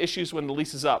likely to have issues when the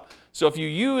lease is up. So if you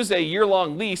use a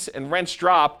year-long lease and rents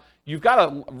drop, you've got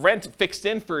a rent fixed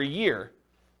in for a year,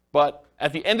 but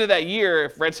at the end of that year,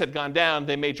 if rents had gone down,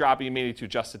 they may drop and you may need to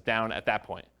adjust it down at that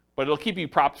point. But it'll keep you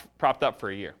propped up for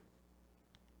a year.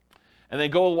 And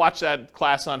then go watch that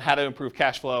class on how to improve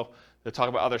cash flow. They'll talk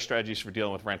about other strategies for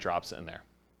dealing with rent drops in there.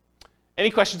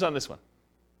 Any questions on this one?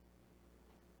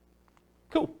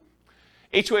 Cool.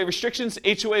 HOA restrictions.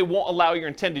 HOA won't allow your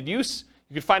intended use.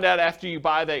 You can find out after you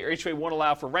buy that your HOA won't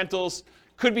allow for rentals.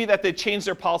 Could be that they change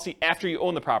their policy after you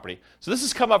own the property. So this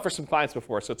has come up for some clients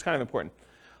before, so it's kind of important.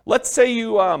 Let's say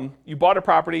you bought a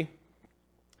property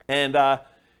and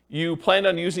you planned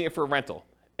on using it for a rental.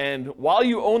 And while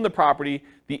you own the property,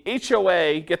 the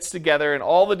HOA gets together and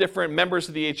all the different members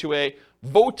of the HOA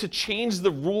vote to change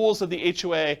the rules of the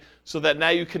HOA so that now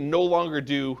you can no longer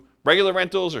do regular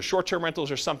rentals or short-term rentals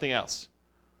or something else.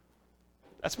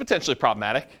 That's potentially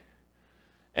problematic.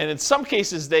 And in some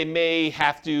cases, they may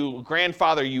have to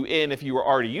grandfather you in if you were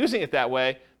already using it that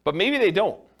way, but maybe they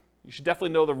don't. You should definitely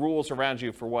know the rules around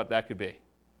you for what that could be.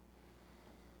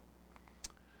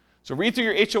 So read through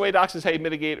your HOA docs is how you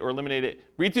mitigate or eliminate it.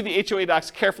 Read through the HOA docs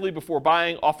carefully before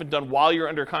buying, often done while you're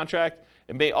under contract.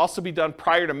 It may also be done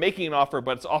prior to making an offer,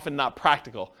 but it's often not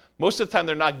practical. Most of the time,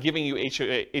 they're not giving you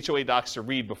HOA docs to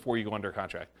read before you go under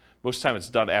contract. Most of the time, it's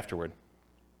done afterward.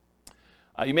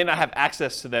 You may not have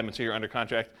access to them until you're under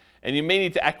contract, and you may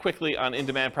need to act quickly on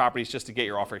in-demand properties just to get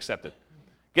your offer accepted.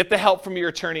 Get the help from your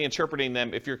attorney interpreting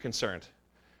them if you're concerned.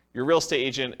 Your real estate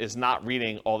agent is not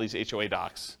reading all these HOA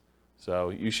docs, so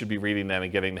you should be reading them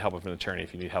and getting the help of an attorney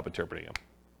if you need help interpreting them.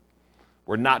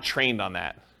 We're not trained on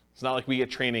that. It's not like we get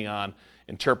training on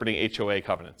interpreting HOA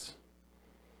covenants.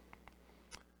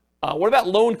 What about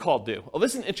loan call due? Oh,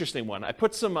 this is an interesting one. I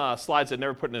put some slides I've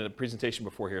never put in a presentation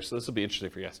before here, so this will be interesting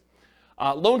for you guys.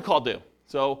 Loan call due.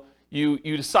 So you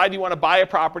decide you want to buy a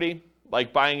property,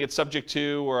 like buying it subject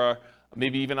to, or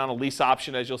maybe even on a lease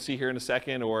option, as you'll see here in a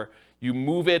second, or you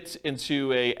move it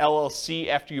into a LLC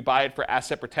after you buy it for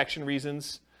asset protection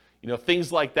reasons. You know,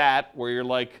 things like that, where you're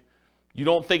like, you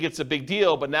don't think it's a big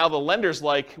deal, but now the lender's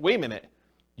like, wait a minute,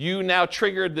 you now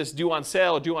triggered this due on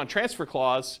sale or due on transfer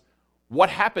clause. What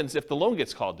happens if the loan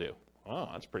gets called due? Oh,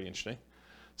 that's pretty interesting.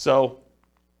 So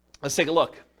let's take a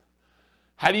look.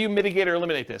 How do you mitigate or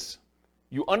eliminate this?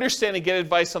 You understand and get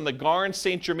advice on the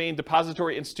Garn-St. Germain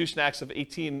Depository Institution Acts of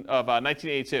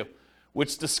 1982,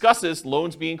 which discusses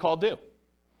loans being called due.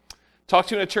 Talk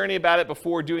to an attorney about it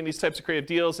before doing these types of creative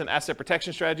deals and asset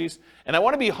protection strategies. And I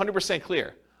want to be 100%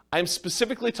 clear. I'm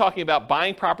specifically talking about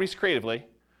buying properties creatively,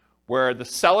 where the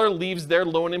seller leaves their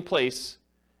loan in place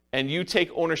and you take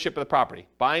ownership of the property.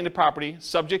 Buying the property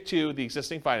subject to the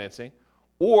existing financing,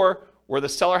 or where the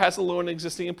seller has the loan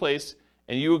existing in place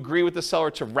and you agree with the seller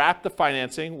to wrap the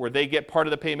financing where they get part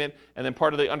of the payment and then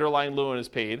part of the underlying loan is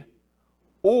paid.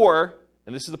 Or,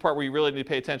 and this is the part where you really need to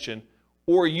pay attention,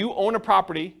 or you own a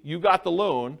property, you got the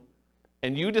loan,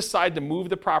 and you decide to move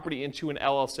the property into an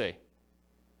LLC.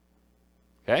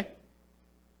 Okay?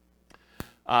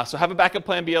 So have a backup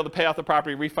plan, be able to pay off the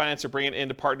property, refinance, or bring it in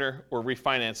to partner or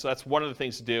refinance. So that's one of the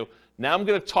things to do. Now I'm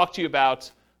going to talk to you about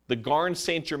the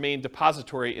Garn-St. Germain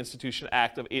Depository Institution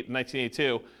Act of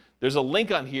 1982. There's a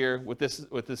link on here with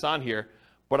this on here,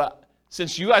 but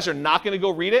since you guys are not going to go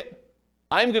read it,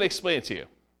 I'm going to explain it to you,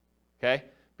 okay?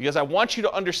 Because I want you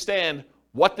to understand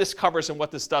what this covers and what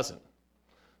this doesn't.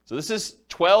 So this is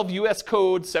 12 U.S.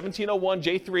 Code 1701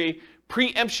 J3,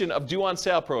 preemption of due on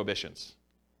sale prohibitions.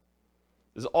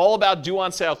 This is all about due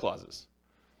on sale clauses.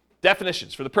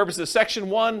 Definitions. For the purposes of Section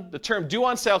 1, the term due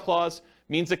on sale clause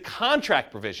means a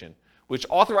contract provision which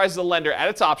authorizes the lender at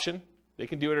its option, they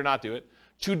can do it or not do it,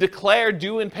 to declare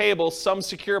due and payable sums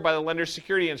secured by the lender's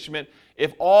security instrument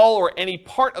if all or any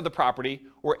part of the property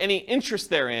or any interest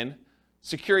therein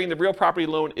securing the real property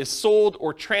loan is sold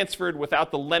or transferred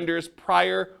without the lender's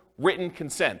prior written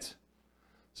consent.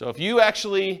 So if you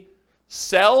actually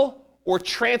sell or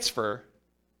transfer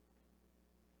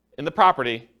in the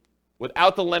property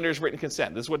without the lender's written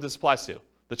consent, this is what this applies to.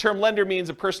 The term lender means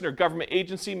a person or government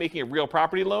agency making a real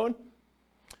property loan,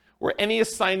 or any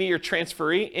assignee or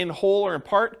transferee in whole or in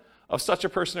part of such a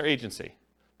person or agency.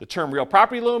 The term real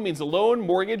property loan means a loan,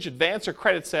 mortgage, advance, or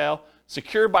credit sale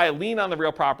secured by a lien on the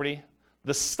real property,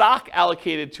 the stock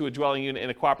allocated to a dwelling unit in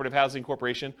a cooperative housing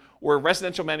corporation or a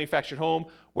residential manufactured home,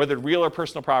 whether real or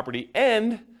personal property,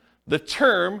 and the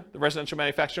term, the residential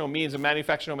manufactured home, means a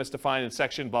manufactured home as defined in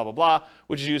section blah, blah, blah,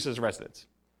 which is used as a residence.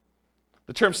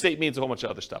 The term state means a whole bunch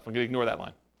of other stuff. I'm going to ignore that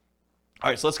line.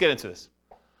 All right, so let's get into this.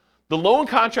 The loan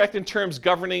contract and terms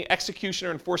governing execution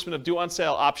or enforcement of due on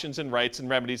sale options and rights and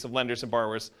remedies of lenders and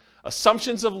borrowers,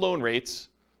 assumptions of loan rates,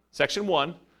 section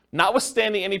 1,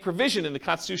 notwithstanding any provision in the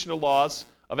constitutional laws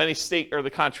of any state or the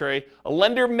contrary, a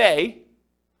lender may,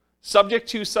 subject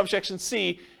to subsection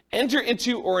C, enter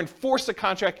into or enforce a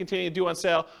contract containing a due on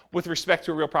sale with respect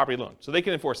to a real property loan. So they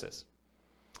can enforce this.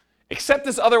 Except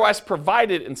as otherwise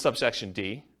provided in subsection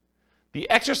D, the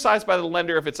exercise by the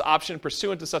lender of its option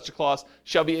pursuant to such a clause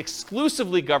shall be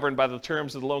exclusively governed by the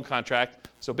terms of the loan contract.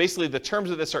 So basically the terms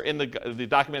of this are in the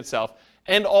document itself,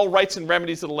 and all rights and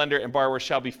remedies of the lender and borrower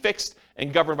shall be fixed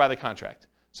and governed by the contract.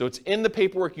 So it's in the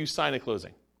paperwork you sign at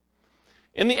closing.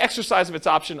 In the exercise of its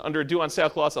option under a due on sale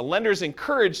clause, a lender is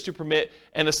encouraged to permit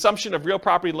an assumption of real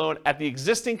property loan at the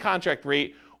existing contract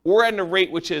rate or at a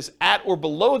rate which is at or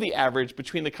below the average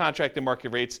between the contract and market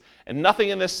rates, and nothing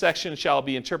in this section shall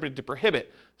be interpreted to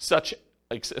prohibit such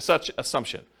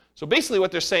assumption. So basically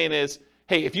what they're saying is,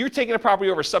 hey, if you're taking a property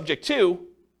over subject to,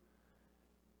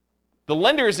 the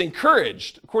lender is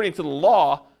encouraged, according to the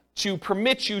law, to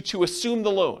permit you to assume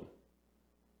the loan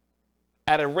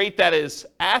at a rate that is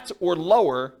at or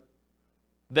lower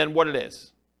than what it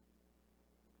is.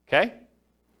 Okay?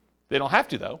 They don't have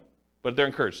to, though, but they're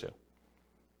encouraged to.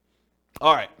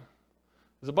 All right.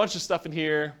 There's a bunch of stuff in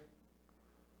here.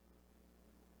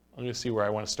 I'm going to see where I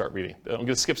want to start reading. I'm going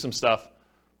to skip some stuff.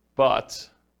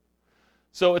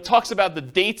 So it talks about the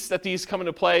dates that these come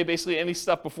into play, basically any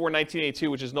stuff before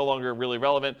 1982, which is no longer really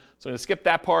relevant. So I'm going to skip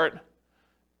that part.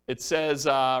 It says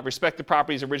respective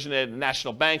properties originated in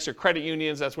national banks or credit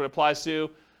unions. That's what it applies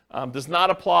to. Does not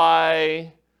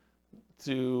apply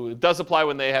to, it does apply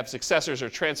when they have successors or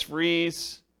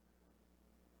transferees.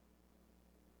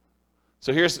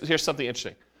 So here's something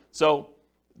interesting. So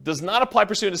does not apply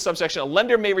pursuant to subsection. A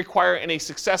lender may require any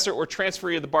successor or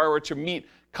transferee of the borrower to meet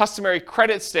customary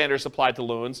credit standards applied to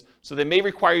loans. So they may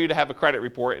require you to have a credit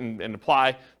report and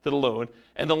apply to the loan.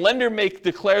 And the lender may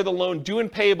declare the loan due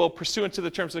and payable pursuant to the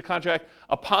terms of the contract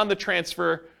upon the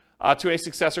transfer to a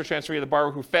successor or transferee of the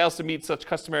borrower who fails to meet such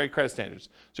customary credit standards.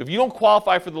 So if you don't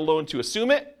qualify for the loan to assume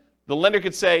it, the lender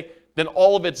could say, then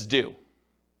all of it's due.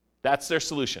 That's their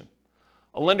solution.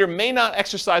 A lender may not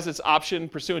exercise its option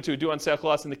pursuant to a due on sale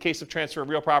clause in the case of transfer of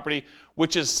real property,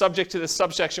 which is subject to this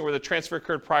subsection where the transfer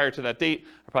occurred prior to that date.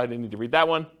 I probably didn't need to read that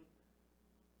one.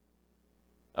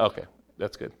 Okay,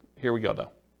 that's good. Here we go, though.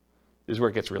 This is where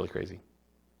it gets really crazy.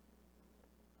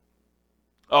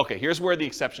 Okay, here's where the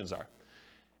exceptions are.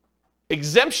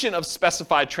 Exemption of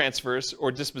specified transfers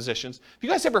or dispositions. Have you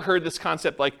guys ever heard this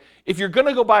concept? Like, if you're going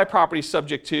to go buy a property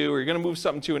subject to, or you're going to move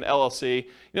something to an LLC,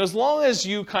 as long as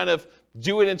you kind of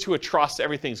do it into a trust,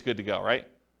 everything's good to go, right?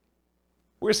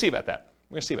 We're going to see about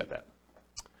that.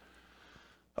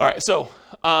 All right, so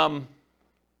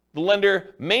the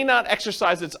lender may not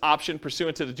exercise its option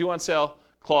pursuant to the due on sale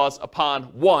clause upon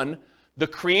 1, the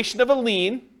creation of a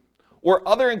lien or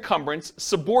other encumbrance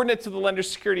subordinate to the lender's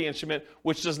security instrument,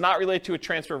 which does not relate to a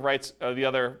transfer of rights of the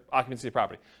other occupancy of the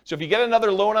property. So if you get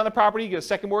another loan on the property, you get a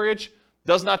second mortgage,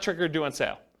 does not trigger due on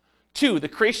sale. 2, the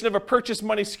creation of a purchase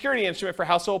money security instrument for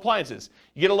household appliances.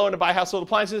 You get a loan to buy household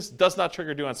appliances, does not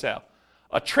trigger due on sale.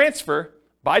 A transfer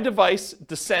by device,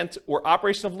 descent, or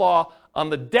operation of law on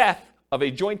the death of a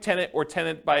joint tenant or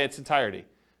tenant by its entirety.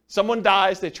 Someone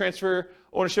dies, they transfer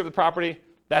ownership of the property,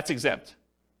 that's exempt.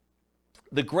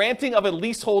 The granting of a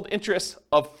leasehold interest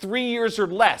of 3 years or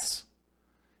less.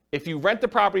 If you rent the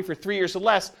property for 3 years or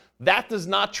less, that does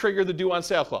not trigger the due on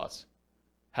sale clause.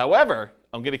 However,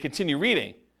 I'm going to continue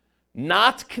reading.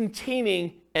 Not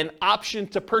containing an option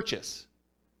to purchase.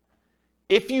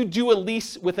 If you do a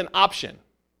lease with an option,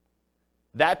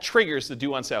 that triggers the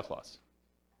due on sale clause.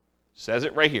 Says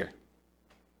it right here.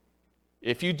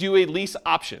 If you do a lease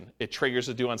option, it triggers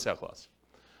the due on sale clause.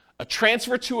 A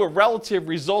transfer to a relative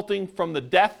resulting from the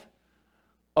death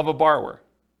of a borrower.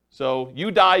 So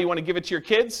you die, you want to give it to your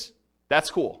kids, that's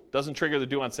cool. Doesn't trigger the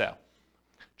due on sale.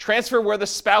 Transfer where the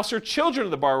spouse or children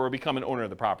of the borrower become an owner of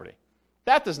the property.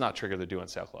 That does not trigger the due on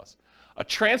sale clause. A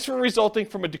transfer resulting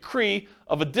from a decree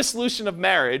of a dissolution of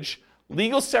marriage,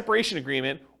 legal separation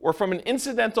agreement, or from an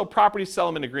incidental property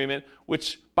settlement agreement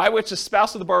by which the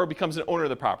spouse of the borrower becomes an owner of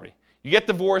the property. You get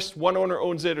divorced, one owner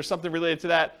owns it or something related to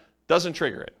that, doesn't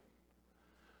trigger it.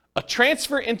 A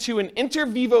transfer into an inter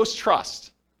vivos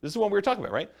trust. This is the one we were talking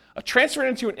about, right? A transfer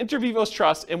into an inter vivos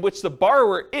trust in which the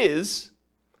borrower is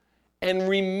and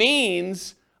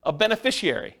remains a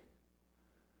beneficiary,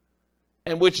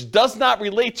 and which does not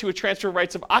relate to a transfer of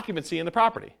rights of occupancy in the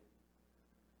property.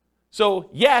 So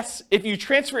yes, if you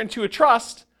transfer into a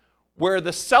trust where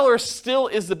the seller still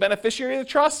is the beneficiary of the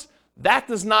trust, that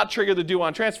does not trigger the due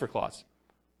on transfer clause.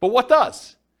 But what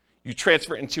does? You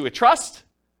transfer into a trust,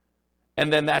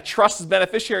 and then that trust's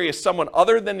beneficiary is someone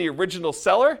other than the original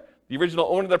seller, the original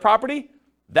owner of the property,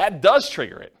 that does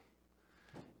trigger it.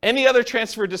 Any other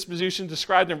transfer or disposition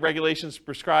described in regulations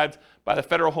prescribed by the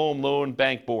Federal Home Loan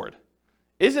Bank Board.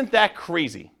 Isn't that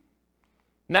crazy?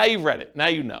 Now you've read it. Now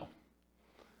you know.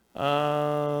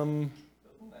 Doesn't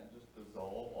that just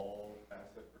dissolve all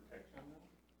asset protection?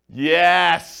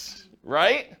 Yes,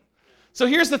 right? So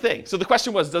here's the thing. So the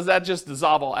question was, does that just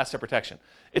dissolve all asset protection?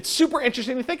 It's super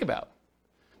interesting to think about.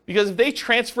 Because if they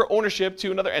transfer ownership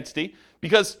to another entity,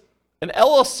 because an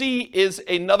LLC is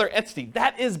another entity,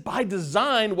 that is by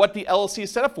design what the LLC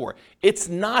is set up for. It's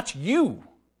not you.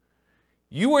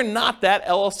 You are not that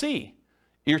LLC.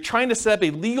 You're trying to set up a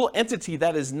legal entity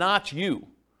that is not you.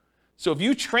 So if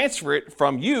you transfer it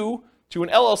from you to an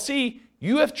LLC,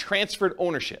 you have transferred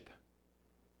ownership.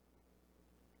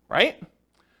 Right?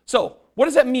 So what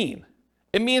does that mean?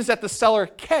 It means that the seller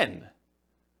can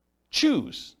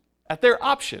choose at their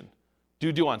option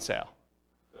do due on sale.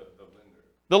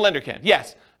 The lender can,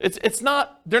 yes. It's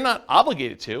not, they're not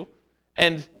obligated to,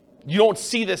 and you don't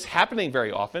see this happening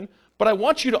very often, but I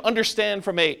want you to understand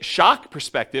from a shock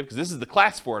perspective, because this is the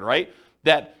class for it, right?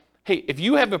 That, hey, if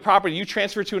you have a property you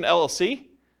transfer to an LLC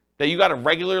that you got a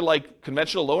regular, like,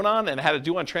 conventional loan on and had a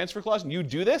due on transfer clause, and you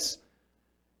do this,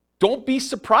 don't be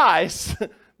surprised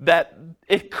that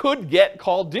it could get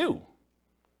called due,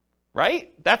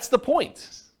 right? That's the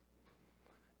point.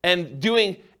 And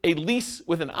doing a lease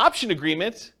with an option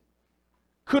agreement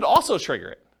could also trigger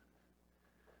it.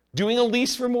 Doing a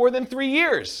lease for more than 3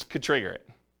 years could trigger it.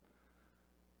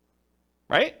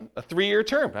 Right? A 3-year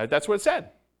term. That's what it said.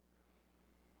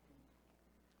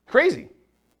 Crazy.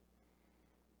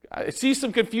 I see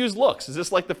some confused looks. Is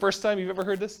this like the first time you've ever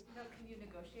heard this? No, can you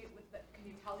negotiate with can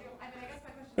you tell your, I mean, I guess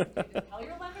my question is, do you just tell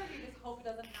your lender, or do you just hope it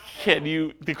doesn't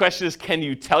happen? The question is, can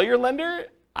you tell your lender?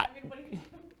 I mean, what do you do?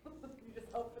 You just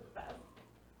hope for the best.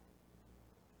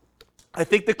 I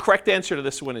think the correct answer to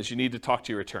this one is you need to talk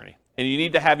to your attorney. And you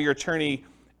need to have your attorney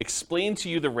explain to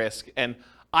you the risk. And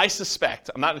I suspect,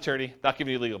 I'm not an attorney, not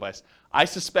giving you legal advice, I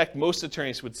suspect most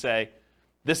attorneys would say,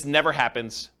 this never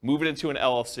happens, move it into an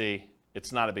LLC,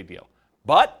 it's not a big deal.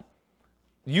 But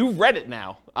you read it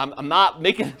now. I'm not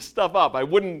making stuff up. I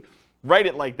wouldn't write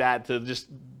it like that to just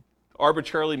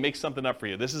arbitrarily make something up for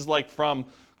you. This is like from,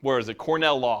 where is it,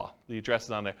 Cornell Law. The address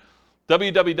is on there.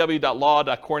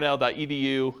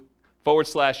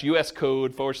 www.law.cornell.edu/US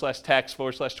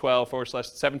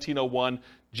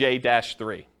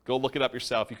code/text/12/1701J-3. Go look it up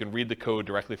yourself. You can read the code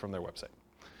directly from their website.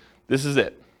 This is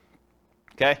it.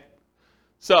 Okay?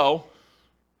 So,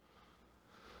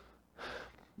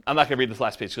 I'm not going to read this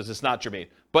last page because it's not germane.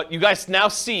 But you guys now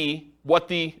see what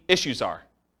the issues are.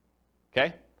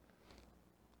 Okay?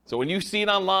 So when you see it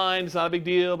online, it's not a big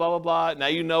deal, blah, blah, blah. Now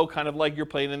you know kind of like you're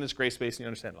playing in this gray space and you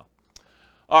understand it all.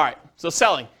 All right, so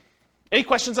selling. Any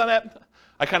questions on that?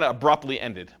 I kind of abruptly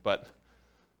ended, but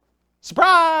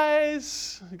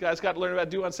surprise! You guys got to learn about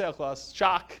due on sale clause.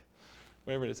 Shock.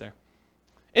 Whatever it is there.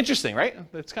 Interesting, right?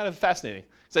 It's kind of fascinating.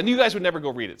 So I knew you guys would never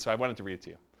go read it, so I wanted to read it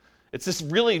to you. It's this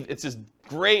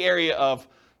gray area of,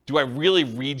 do I really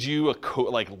read you a code,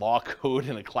 like law code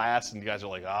in a class? And you guys are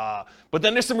like, ah. But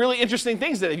then there's some really interesting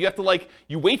things that you have to like,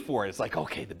 you wait for it. It's like,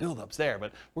 okay, the build-up's there,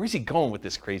 but where's he going with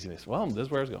this craziness? Well, this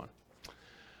is where I was going.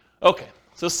 Okay,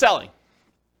 so selling.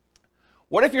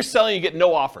 What if you're selling, you get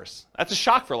no offers? That's a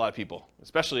shock for a lot of people,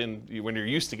 especially when you're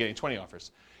used to getting 20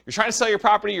 offers. You're trying to sell your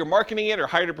property, you're marketing it or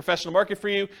hired a professional market for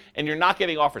you, and you're not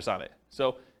getting offers on it.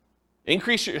 So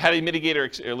how do you mitigate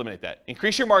or eliminate that?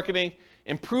 Increase your marketing,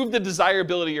 improve the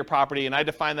desirability of your property, and I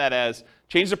define that as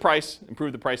change the price,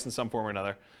 improve the price in some form or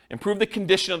another, improve the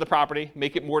condition of the property,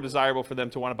 make it more desirable for them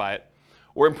to want to buy it,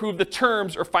 or improve the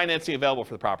terms or financing available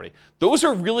for the property. Those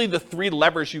are really the three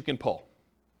levers you can pull,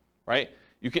 right?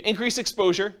 You can increase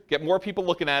exposure, get more people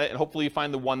looking at it, and hopefully you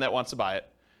find the one that wants to buy it.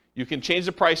 You can change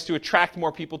the price to attract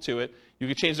more people to it. You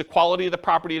can change the quality of the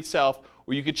property itself,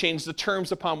 or you could change the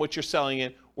terms upon which you're selling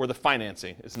it, or the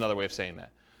financing is another way of saying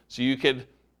that. So you could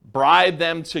bribe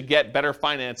them to get better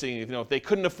financing. If they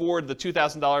couldn't afford the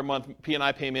 $2,000 a month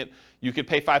P&I payment, you could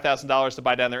pay $5,000 to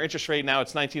buy down their interest rate. Now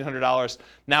it's $1,900.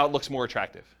 Now it looks more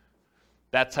attractive.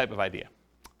 That type of idea.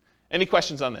 Any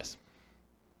questions on this?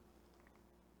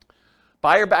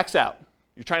 Buyer backs out.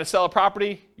 You're trying to sell a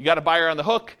property. You got a buyer on the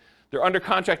hook. They're under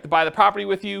contract to buy the property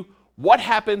with you. What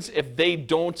happens if they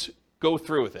don't go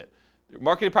through with it?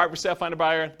 Marketed property for sale, find a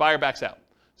buyer, buyer backs out.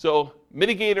 So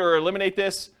mitigate or eliminate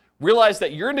this. Realize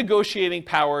that your negotiating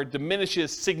power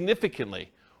diminishes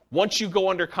significantly once you go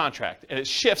under contract, and it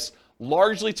shifts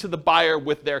largely to the buyer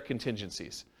with their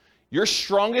contingencies. Your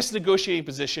strongest negotiating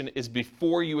position is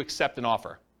before you accept an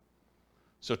offer.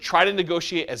 So try to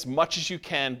negotiate as much as you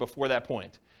can before that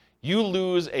point. You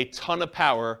lose a ton of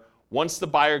power once the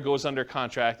buyer goes under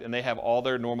contract and they have all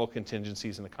their normal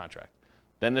contingencies in the contract.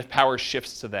 Then the power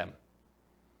shifts to them.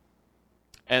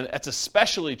 And that's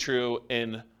especially true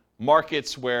in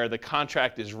markets where the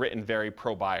contract is written very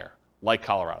pro-buyer, like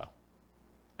Colorado,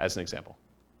 as an example.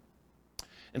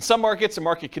 In some markets and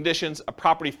market conditions, a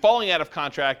property falling out of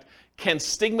contract can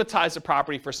stigmatize a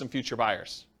property for some future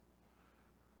buyers.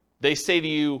 They say to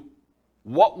you,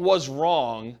 what was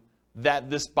wrong that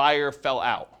this buyer fell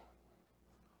out?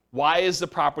 Why is the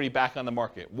property back on the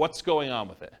market? What's going on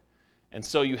with it? And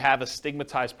so you have a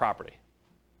stigmatized property.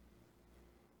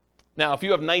 Now, if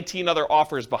you have 19 other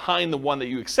offers behind the one that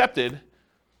you accepted,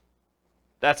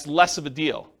 that's less of a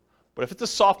deal. But if it's a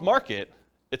soft market,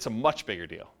 it's a much bigger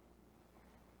deal.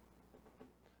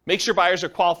 Make sure buyers are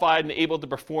qualified and able to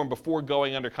perform before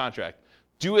going under contract.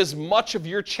 Do as much of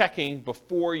your checking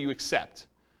before you accept.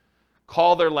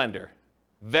 Call their lender.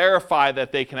 Verify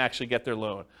that they can actually get their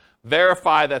loan.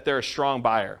 Verify that they're a strong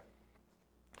buyer.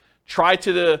 Try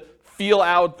to feel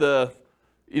out the,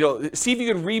 see if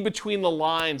you can read between the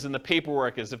lines in the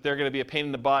paperwork as if they're going to be a pain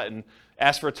in the butt and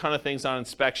ask for a ton of things on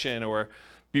inspection or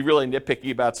be really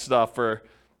nitpicky about stuff, or,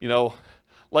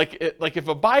 like if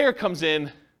a buyer comes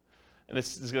in, and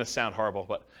this is going to sound horrible,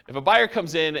 but if a buyer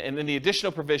comes in and in the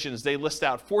additional provisions, they list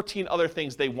out 14 other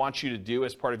things they want you to do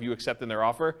as part of you accepting their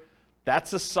offer,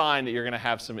 that's a sign that you're going to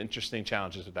have some interesting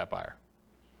challenges with that buyer,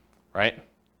 right?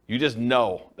 You just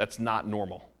know that's not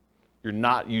normal. You're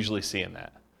not usually seeing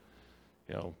that.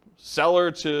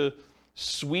 Seller to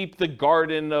sweep the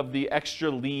garden of the extra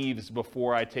leaves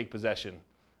before I take possession.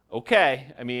 Okay,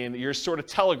 you're sort of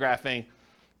telegraphing,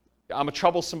 I'm a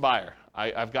troublesome buyer.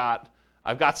 I've got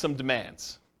some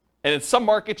demands. And in some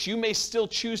markets, you may still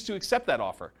choose to accept that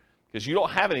offer because you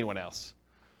don't have anyone else.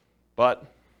 But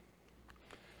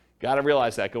got to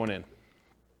realize that going in.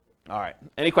 All right,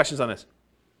 any questions on this?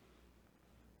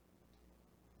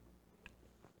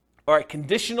 All right,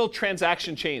 conditional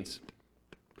transaction chains.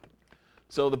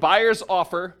 So the buyer's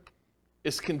offer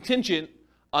is contingent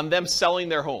on them selling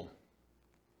their home.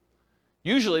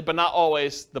 Usually, but not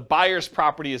always, the buyer's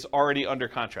property is already under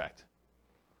contract.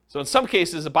 So in some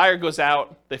cases, a buyer goes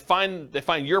out, they find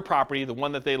your property, the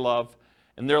one that they love,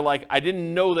 and they're like, I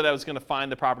didn't know that I was going to find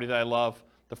the property that I love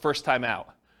the first time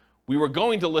out. We were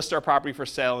going to list our property for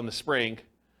sale in the spring,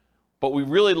 but we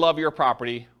really love your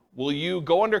property. Will you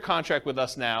go under contract with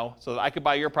us now so that I could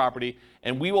buy your property,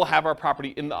 and we will have our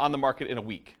property on the market in a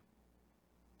week?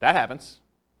 That happens.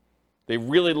 They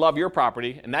really love your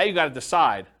property, and now you got to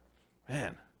decide,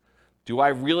 man, do I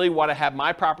really want to have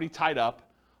my property tied up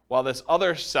while this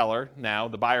other seller, now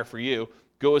the buyer for you,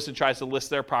 goes and tries to list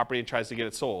their property and tries to get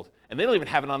it sold? And they don't even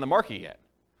have it on the market yet.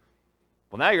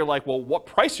 Well, now you're like, well, what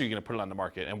price are you going to put it on the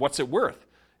market, and what's it worth?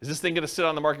 Is this thing going to sit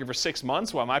on the market for 6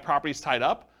 months while my property's tied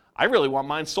up? I really want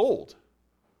mine sold.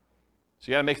 So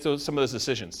you got to make some of those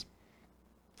decisions.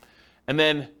 And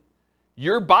then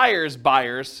your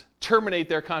buyers terminate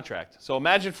their contract. So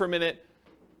imagine for a minute,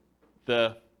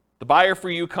 the buyer for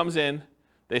you comes in.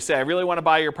 They say, I really want to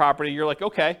buy your property. You're like,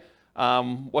 okay,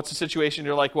 what's the situation?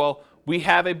 You're like, well, we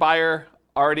have a buyer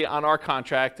already on our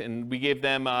contract, and we gave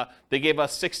them, they gave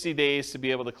us 60 days to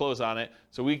be able to close on it.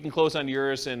 So we can close on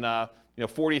yours in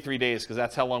 43 days because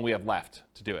that's how long we have left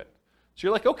to do it. So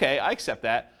you're like, okay, I accept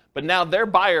that. But now their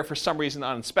buyer, for some reason,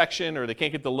 on inspection or they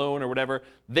can't get the loan or whatever,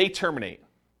 they terminate.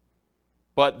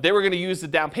 But they were going to use the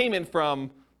down payment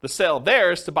from the sale of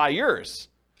theirs to buy yours.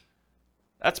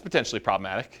 That's potentially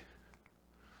problematic,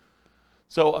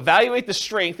 So evaluate the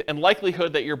strength and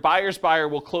likelihood that your buyer's buyer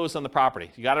will close on the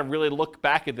property. You got to really look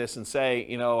back at this and say,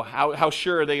 how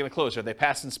sure are they going to close? Are they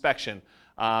past inspection?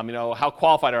 How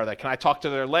qualified are they? Can I talk to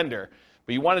their lender?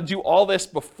 But you want to do all this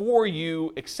before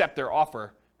you accept their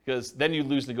offer, because then you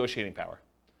lose negotiating power.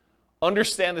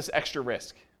 Understand this extra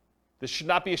risk. This should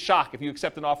not be a shock. If you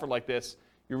accept an offer like this,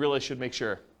 you really should make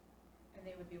sure. And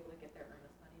they would be able to get their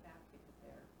earnest money back because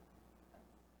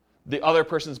they're... The other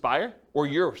person's buyer or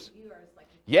yours? Yours, like...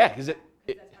 Yeah, because that's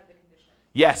part of the condition.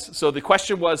 Yes. So the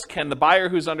question was, can the buyer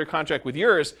who's under contract with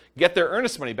yours get their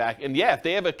earnest money back? And yeah, if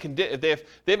they have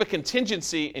a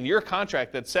contingency in your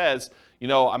contract that says,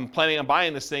 I'm planning on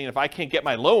buying this thing, and if I can't get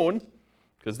my loan,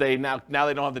 because they now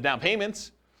they don't have the down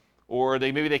payments, or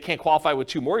maybe they can't qualify with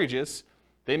 2 mortgages,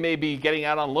 they may be getting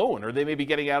out on loan, or they may be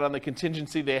getting out on the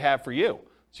contingency they have for you.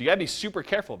 So you got to be super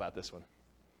careful about this one.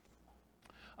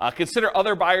 Consider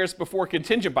other buyers before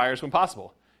contingent buyers when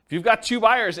possible. If you've got 2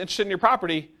 buyers interested in your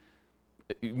property,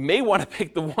 you may want to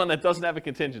pick the one that doesn't have a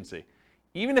contingency,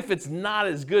 even if it's not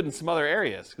as good in some other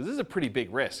areas, because this is a pretty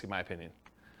big risk, in my opinion.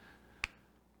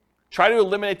 Try to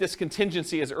eliminate this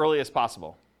contingency as early as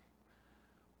possible.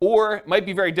 Or it might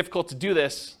be very difficult to do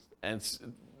this, and it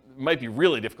might be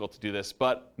really difficult to do this,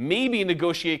 but maybe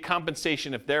negotiate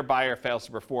compensation if their buyer fails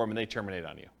to perform and they terminate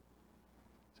on you.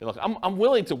 Say, look, I'm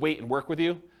willing to wait and work with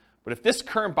you, but if this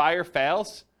current buyer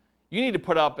fails, you need to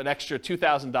put up an extra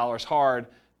 $2,000 hard,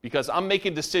 because I'm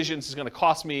making decisions it's going to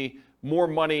cost me more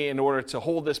money in order to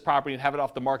hold this property and have it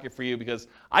off the market for you, because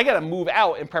I got to move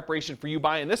out in preparation for you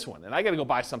buying this one, and I got to go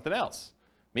buy something else.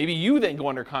 Maybe you then go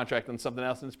under contract on something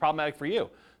else, and it's problematic for you.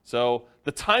 So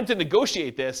the time to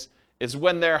negotiate this is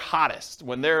when they're hottest,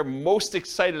 when they're most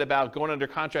excited about going under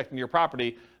contract in your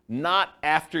property, not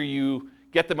after you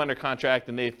get them under contract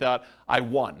and they thought, I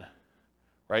won,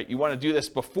 right? You want to do this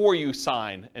before you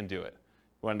sign and do it.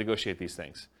 You want to negotiate these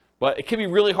things. But it can be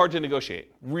really hard to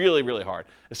negotiate, really, really hard,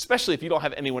 especially if you don't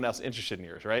have anyone else interested in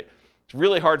yours, right? It's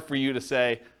really hard for you to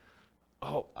say,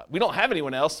 oh, we don't have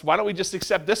anyone else. Why don't we just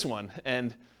accept this one?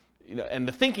 And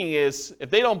the thinking is, if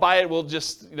they don't buy it, we'll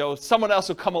just, someone else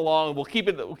will come along. We'll keep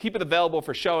it available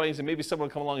for showings, and maybe someone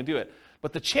will come along and do it.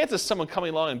 But the chance of someone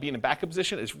coming along and being in a backup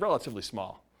position is relatively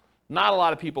small. Not a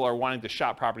lot of people are wanting to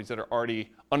shop properties that are already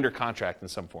under contract in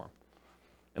some form,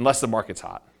 unless the market's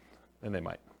hot, then they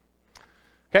might.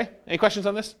 Okay, any questions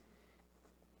on this?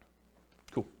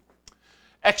 Cool.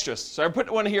 Extras. So I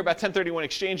put one here about 1031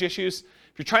 exchange issues.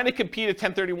 If you're trying to compete a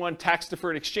 1031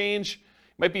 tax-deferred exchange,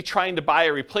 you might be trying to buy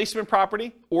a replacement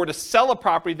property or to sell a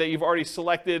property that you've already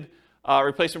selected a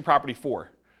replacement property for.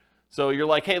 So you're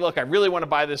like, hey, look, I really want to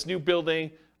buy this new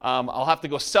building. I'll have to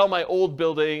go sell my old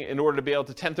building in order to be able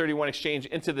to 1031 exchange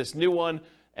into this new one,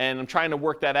 and I'm trying to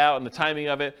work that out and the timing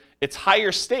of it. It's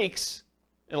higher stakes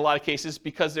in a lot of cases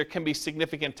because there can be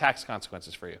significant tax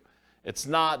consequences for you. It's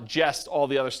not just all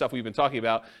the other stuff we've been talking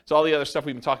about. It's all the other stuff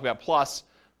we've been talking about, plus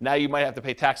now you might have to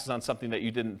pay taxes on something that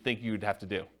you didn't think you'd have to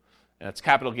do. And it's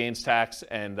capital gains tax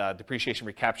and depreciation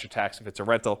recapture tax if it's a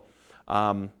rental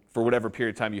for whatever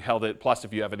period of time you held it, plus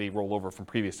if you have any rollover from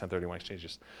previous 1031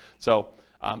 exchanges. So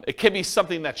it can be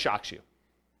something that shocks you.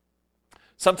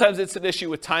 Sometimes it's an issue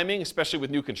with timing, especially with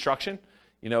new construction.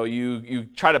 You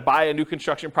try to buy a new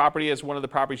construction property as one of the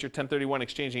properties you're 1031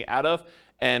 exchanging out of,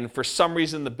 and for some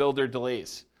reason the builder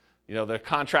delays. The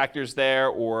contractor's there,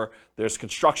 or there's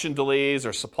construction delays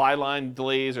or supply line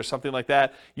delays or something like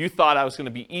that. You thought I was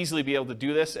going to easily be able to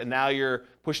do this, and now you're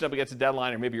pushing up against a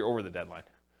deadline, or maybe you're over the deadline.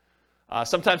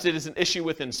 Sometimes it is an issue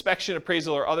with inspection,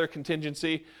 appraisal, or other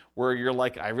contingency where you're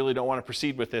like, I really don't want to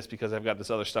proceed with this because I've got this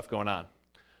other stuff going on.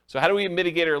 So how do we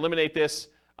mitigate or eliminate this?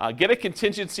 Get a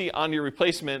contingency on your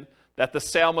replacement that the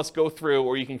sale must go through,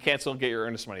 or you can cancel and get your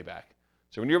earnest money back.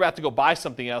 So when you're about to go buy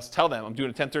something else, tell them, I'm doing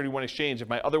a 1031 exchange. If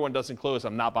my other one doesn't close,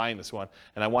 I'm not buying this one.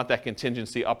 And I want that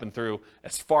contingency up and through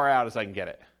as far out as I can get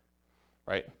it,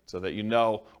 right? So that you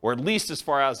know, or at least as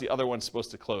far out as the other one's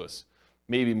supposed to close.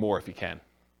 Maybe more if you can.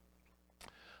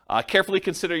 Carefully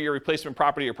consider your replacement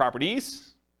property or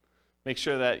properties. Make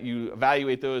sure that you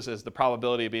evaluate those as the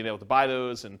probability of being able to buy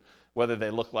those, and whether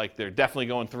they look like they're definitely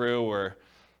going through, or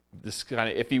this kind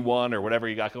of iffy one, or whatever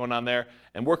you got going on there.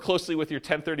 And work closely with your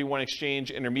 1031 exchange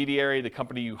intermediary, the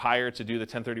company you hire to do the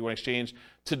 1031 exchange,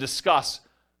 to discuss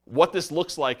what this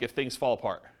looks like if things fall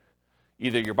apart.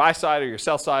 Either your buy side or your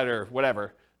sell side or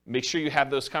whatever. Make sure you have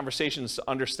those conversations to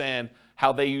understand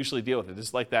how they usually deal with it. This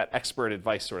is like that expert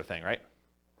advice sort of thing, right?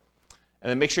 And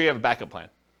then make sure you have a backup plan.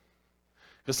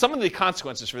 Because some of the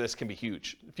consequences for this can be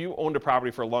huge. If you owned a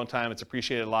property for a long time, it's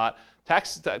appreciated a lot.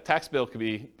 Tax bill could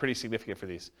be pretty significant for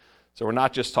these. So we're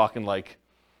not just talking like,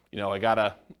 I got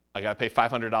a I got to pay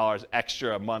 $500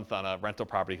 extra a month on a rental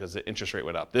property because the interest rate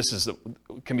went up. This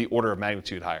can be order of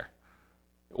magnitude higher.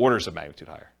 Orders of magnitude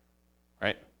higher,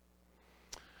 right?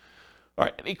 All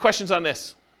right, any questions on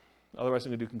this? Otherwise,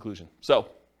 I'm going to do conclusion. So,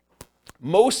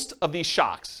 most of these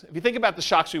shocks, if you think about the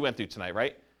shocks we went through tonight,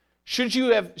 right? Should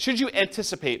you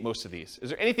anticipate most of these? Is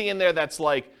there anything in there that's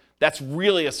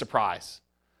really a surprise?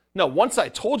 No, once I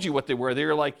told you what they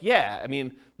were like, yeah, I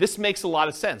mean, this makes a lot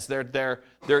of sense.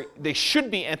 They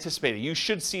should be anticipated. You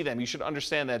should see them. You should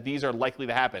understand that these are likely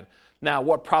to happen. Now,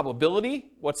 what probability?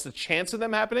 What's the chance of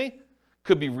them happening?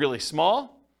 Could be really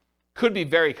small, could be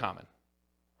very common,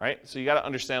 right? So you got to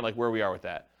understand like where we are with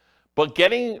that. But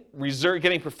getting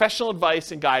professional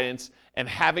advice and guidance and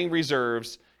having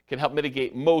reserves can help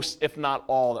mitigate most, if not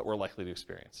all, that we're likely to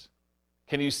experience.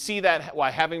 Can you see that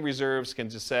why having reserves can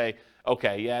just say,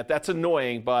 okay, yeah, that's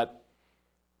annoying, but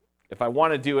if I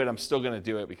want to do it, I'm still going to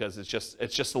do it because it's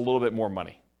just a little bit more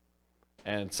money.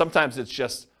 And sometimes it's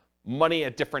just money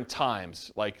at different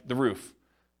times, like the roof.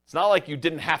 It's not like you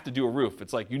didn't have to do a roof.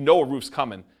 It's like a roof's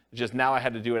coming. It's just now I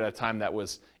had to do it at a time that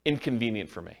was inconvenient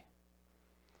for me.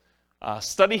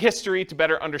 Study history to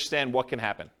better understand what can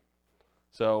happen.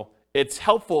 So it's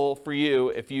helpful for you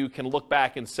if you can look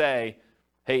back and say,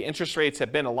 hey, interest rates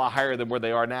have been a lot higher than where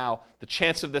they are now. The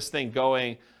chance of this thing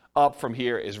going up from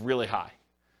here is really high.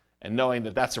 And knowing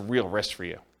that that's a real risk for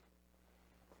you.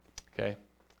 Okay.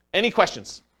 Any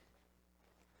questions?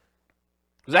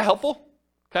 Was that helpful?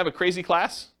 Kind of a crazy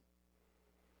class?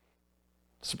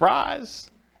 Surprise.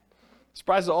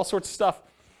 Surprise to all sorts of stuff.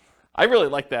 I really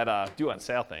like that due on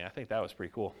sale thing. I think that was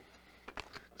pretty cool.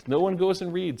 No one goes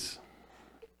and reads.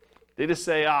 They just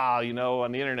say,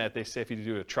 on the internet, they say if you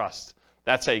do a trust,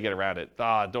 that's how you get around it.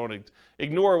 Don't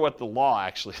ignore what the law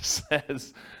actually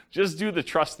says. Just do the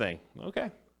trust thing. Okay.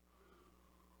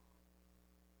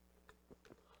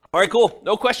 All right, cool.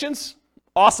 No questions?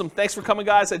 Awesome. Thanks for coming,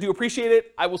 guys. I do appreciate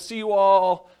it. I will see you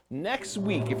all next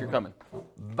week if you're coming.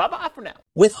 Bye-bye for now.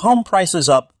 With home prices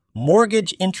up,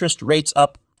 mortgage interest rates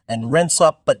up, and rents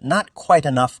up, but not quite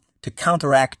enough to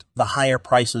counteract the higher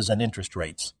prices and interest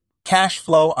rates, cash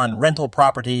flow on rental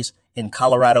properties in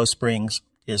Colorado Springs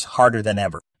is harder than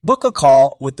ever. Book a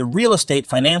call with the Real Estate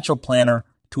Financial Planner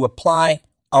to apply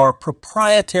our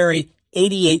proprietary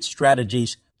 88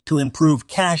 strategies to improve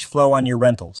cash flow on your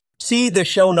rentals. See the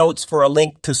show notes for a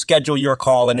link to schedule your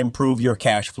call and improve your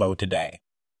cash flow today.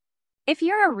 If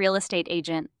you're a real estate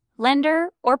agent, lender,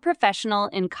 or professional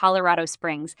in Colorado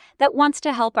Springs that wants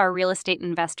to help our real estate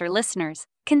investor listeners,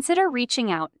 consider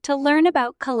reaching out to learn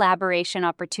about collaboration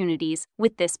opportunities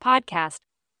with this podcast.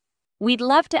 We'd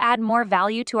love to add more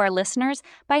value to our listeners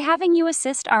by having you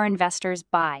assist our investors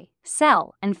buy,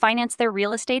 sell, and finance their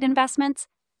real estate investments.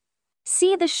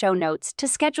 See the show notes to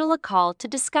schedule a call to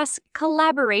discuss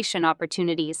collaboration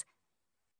opportunities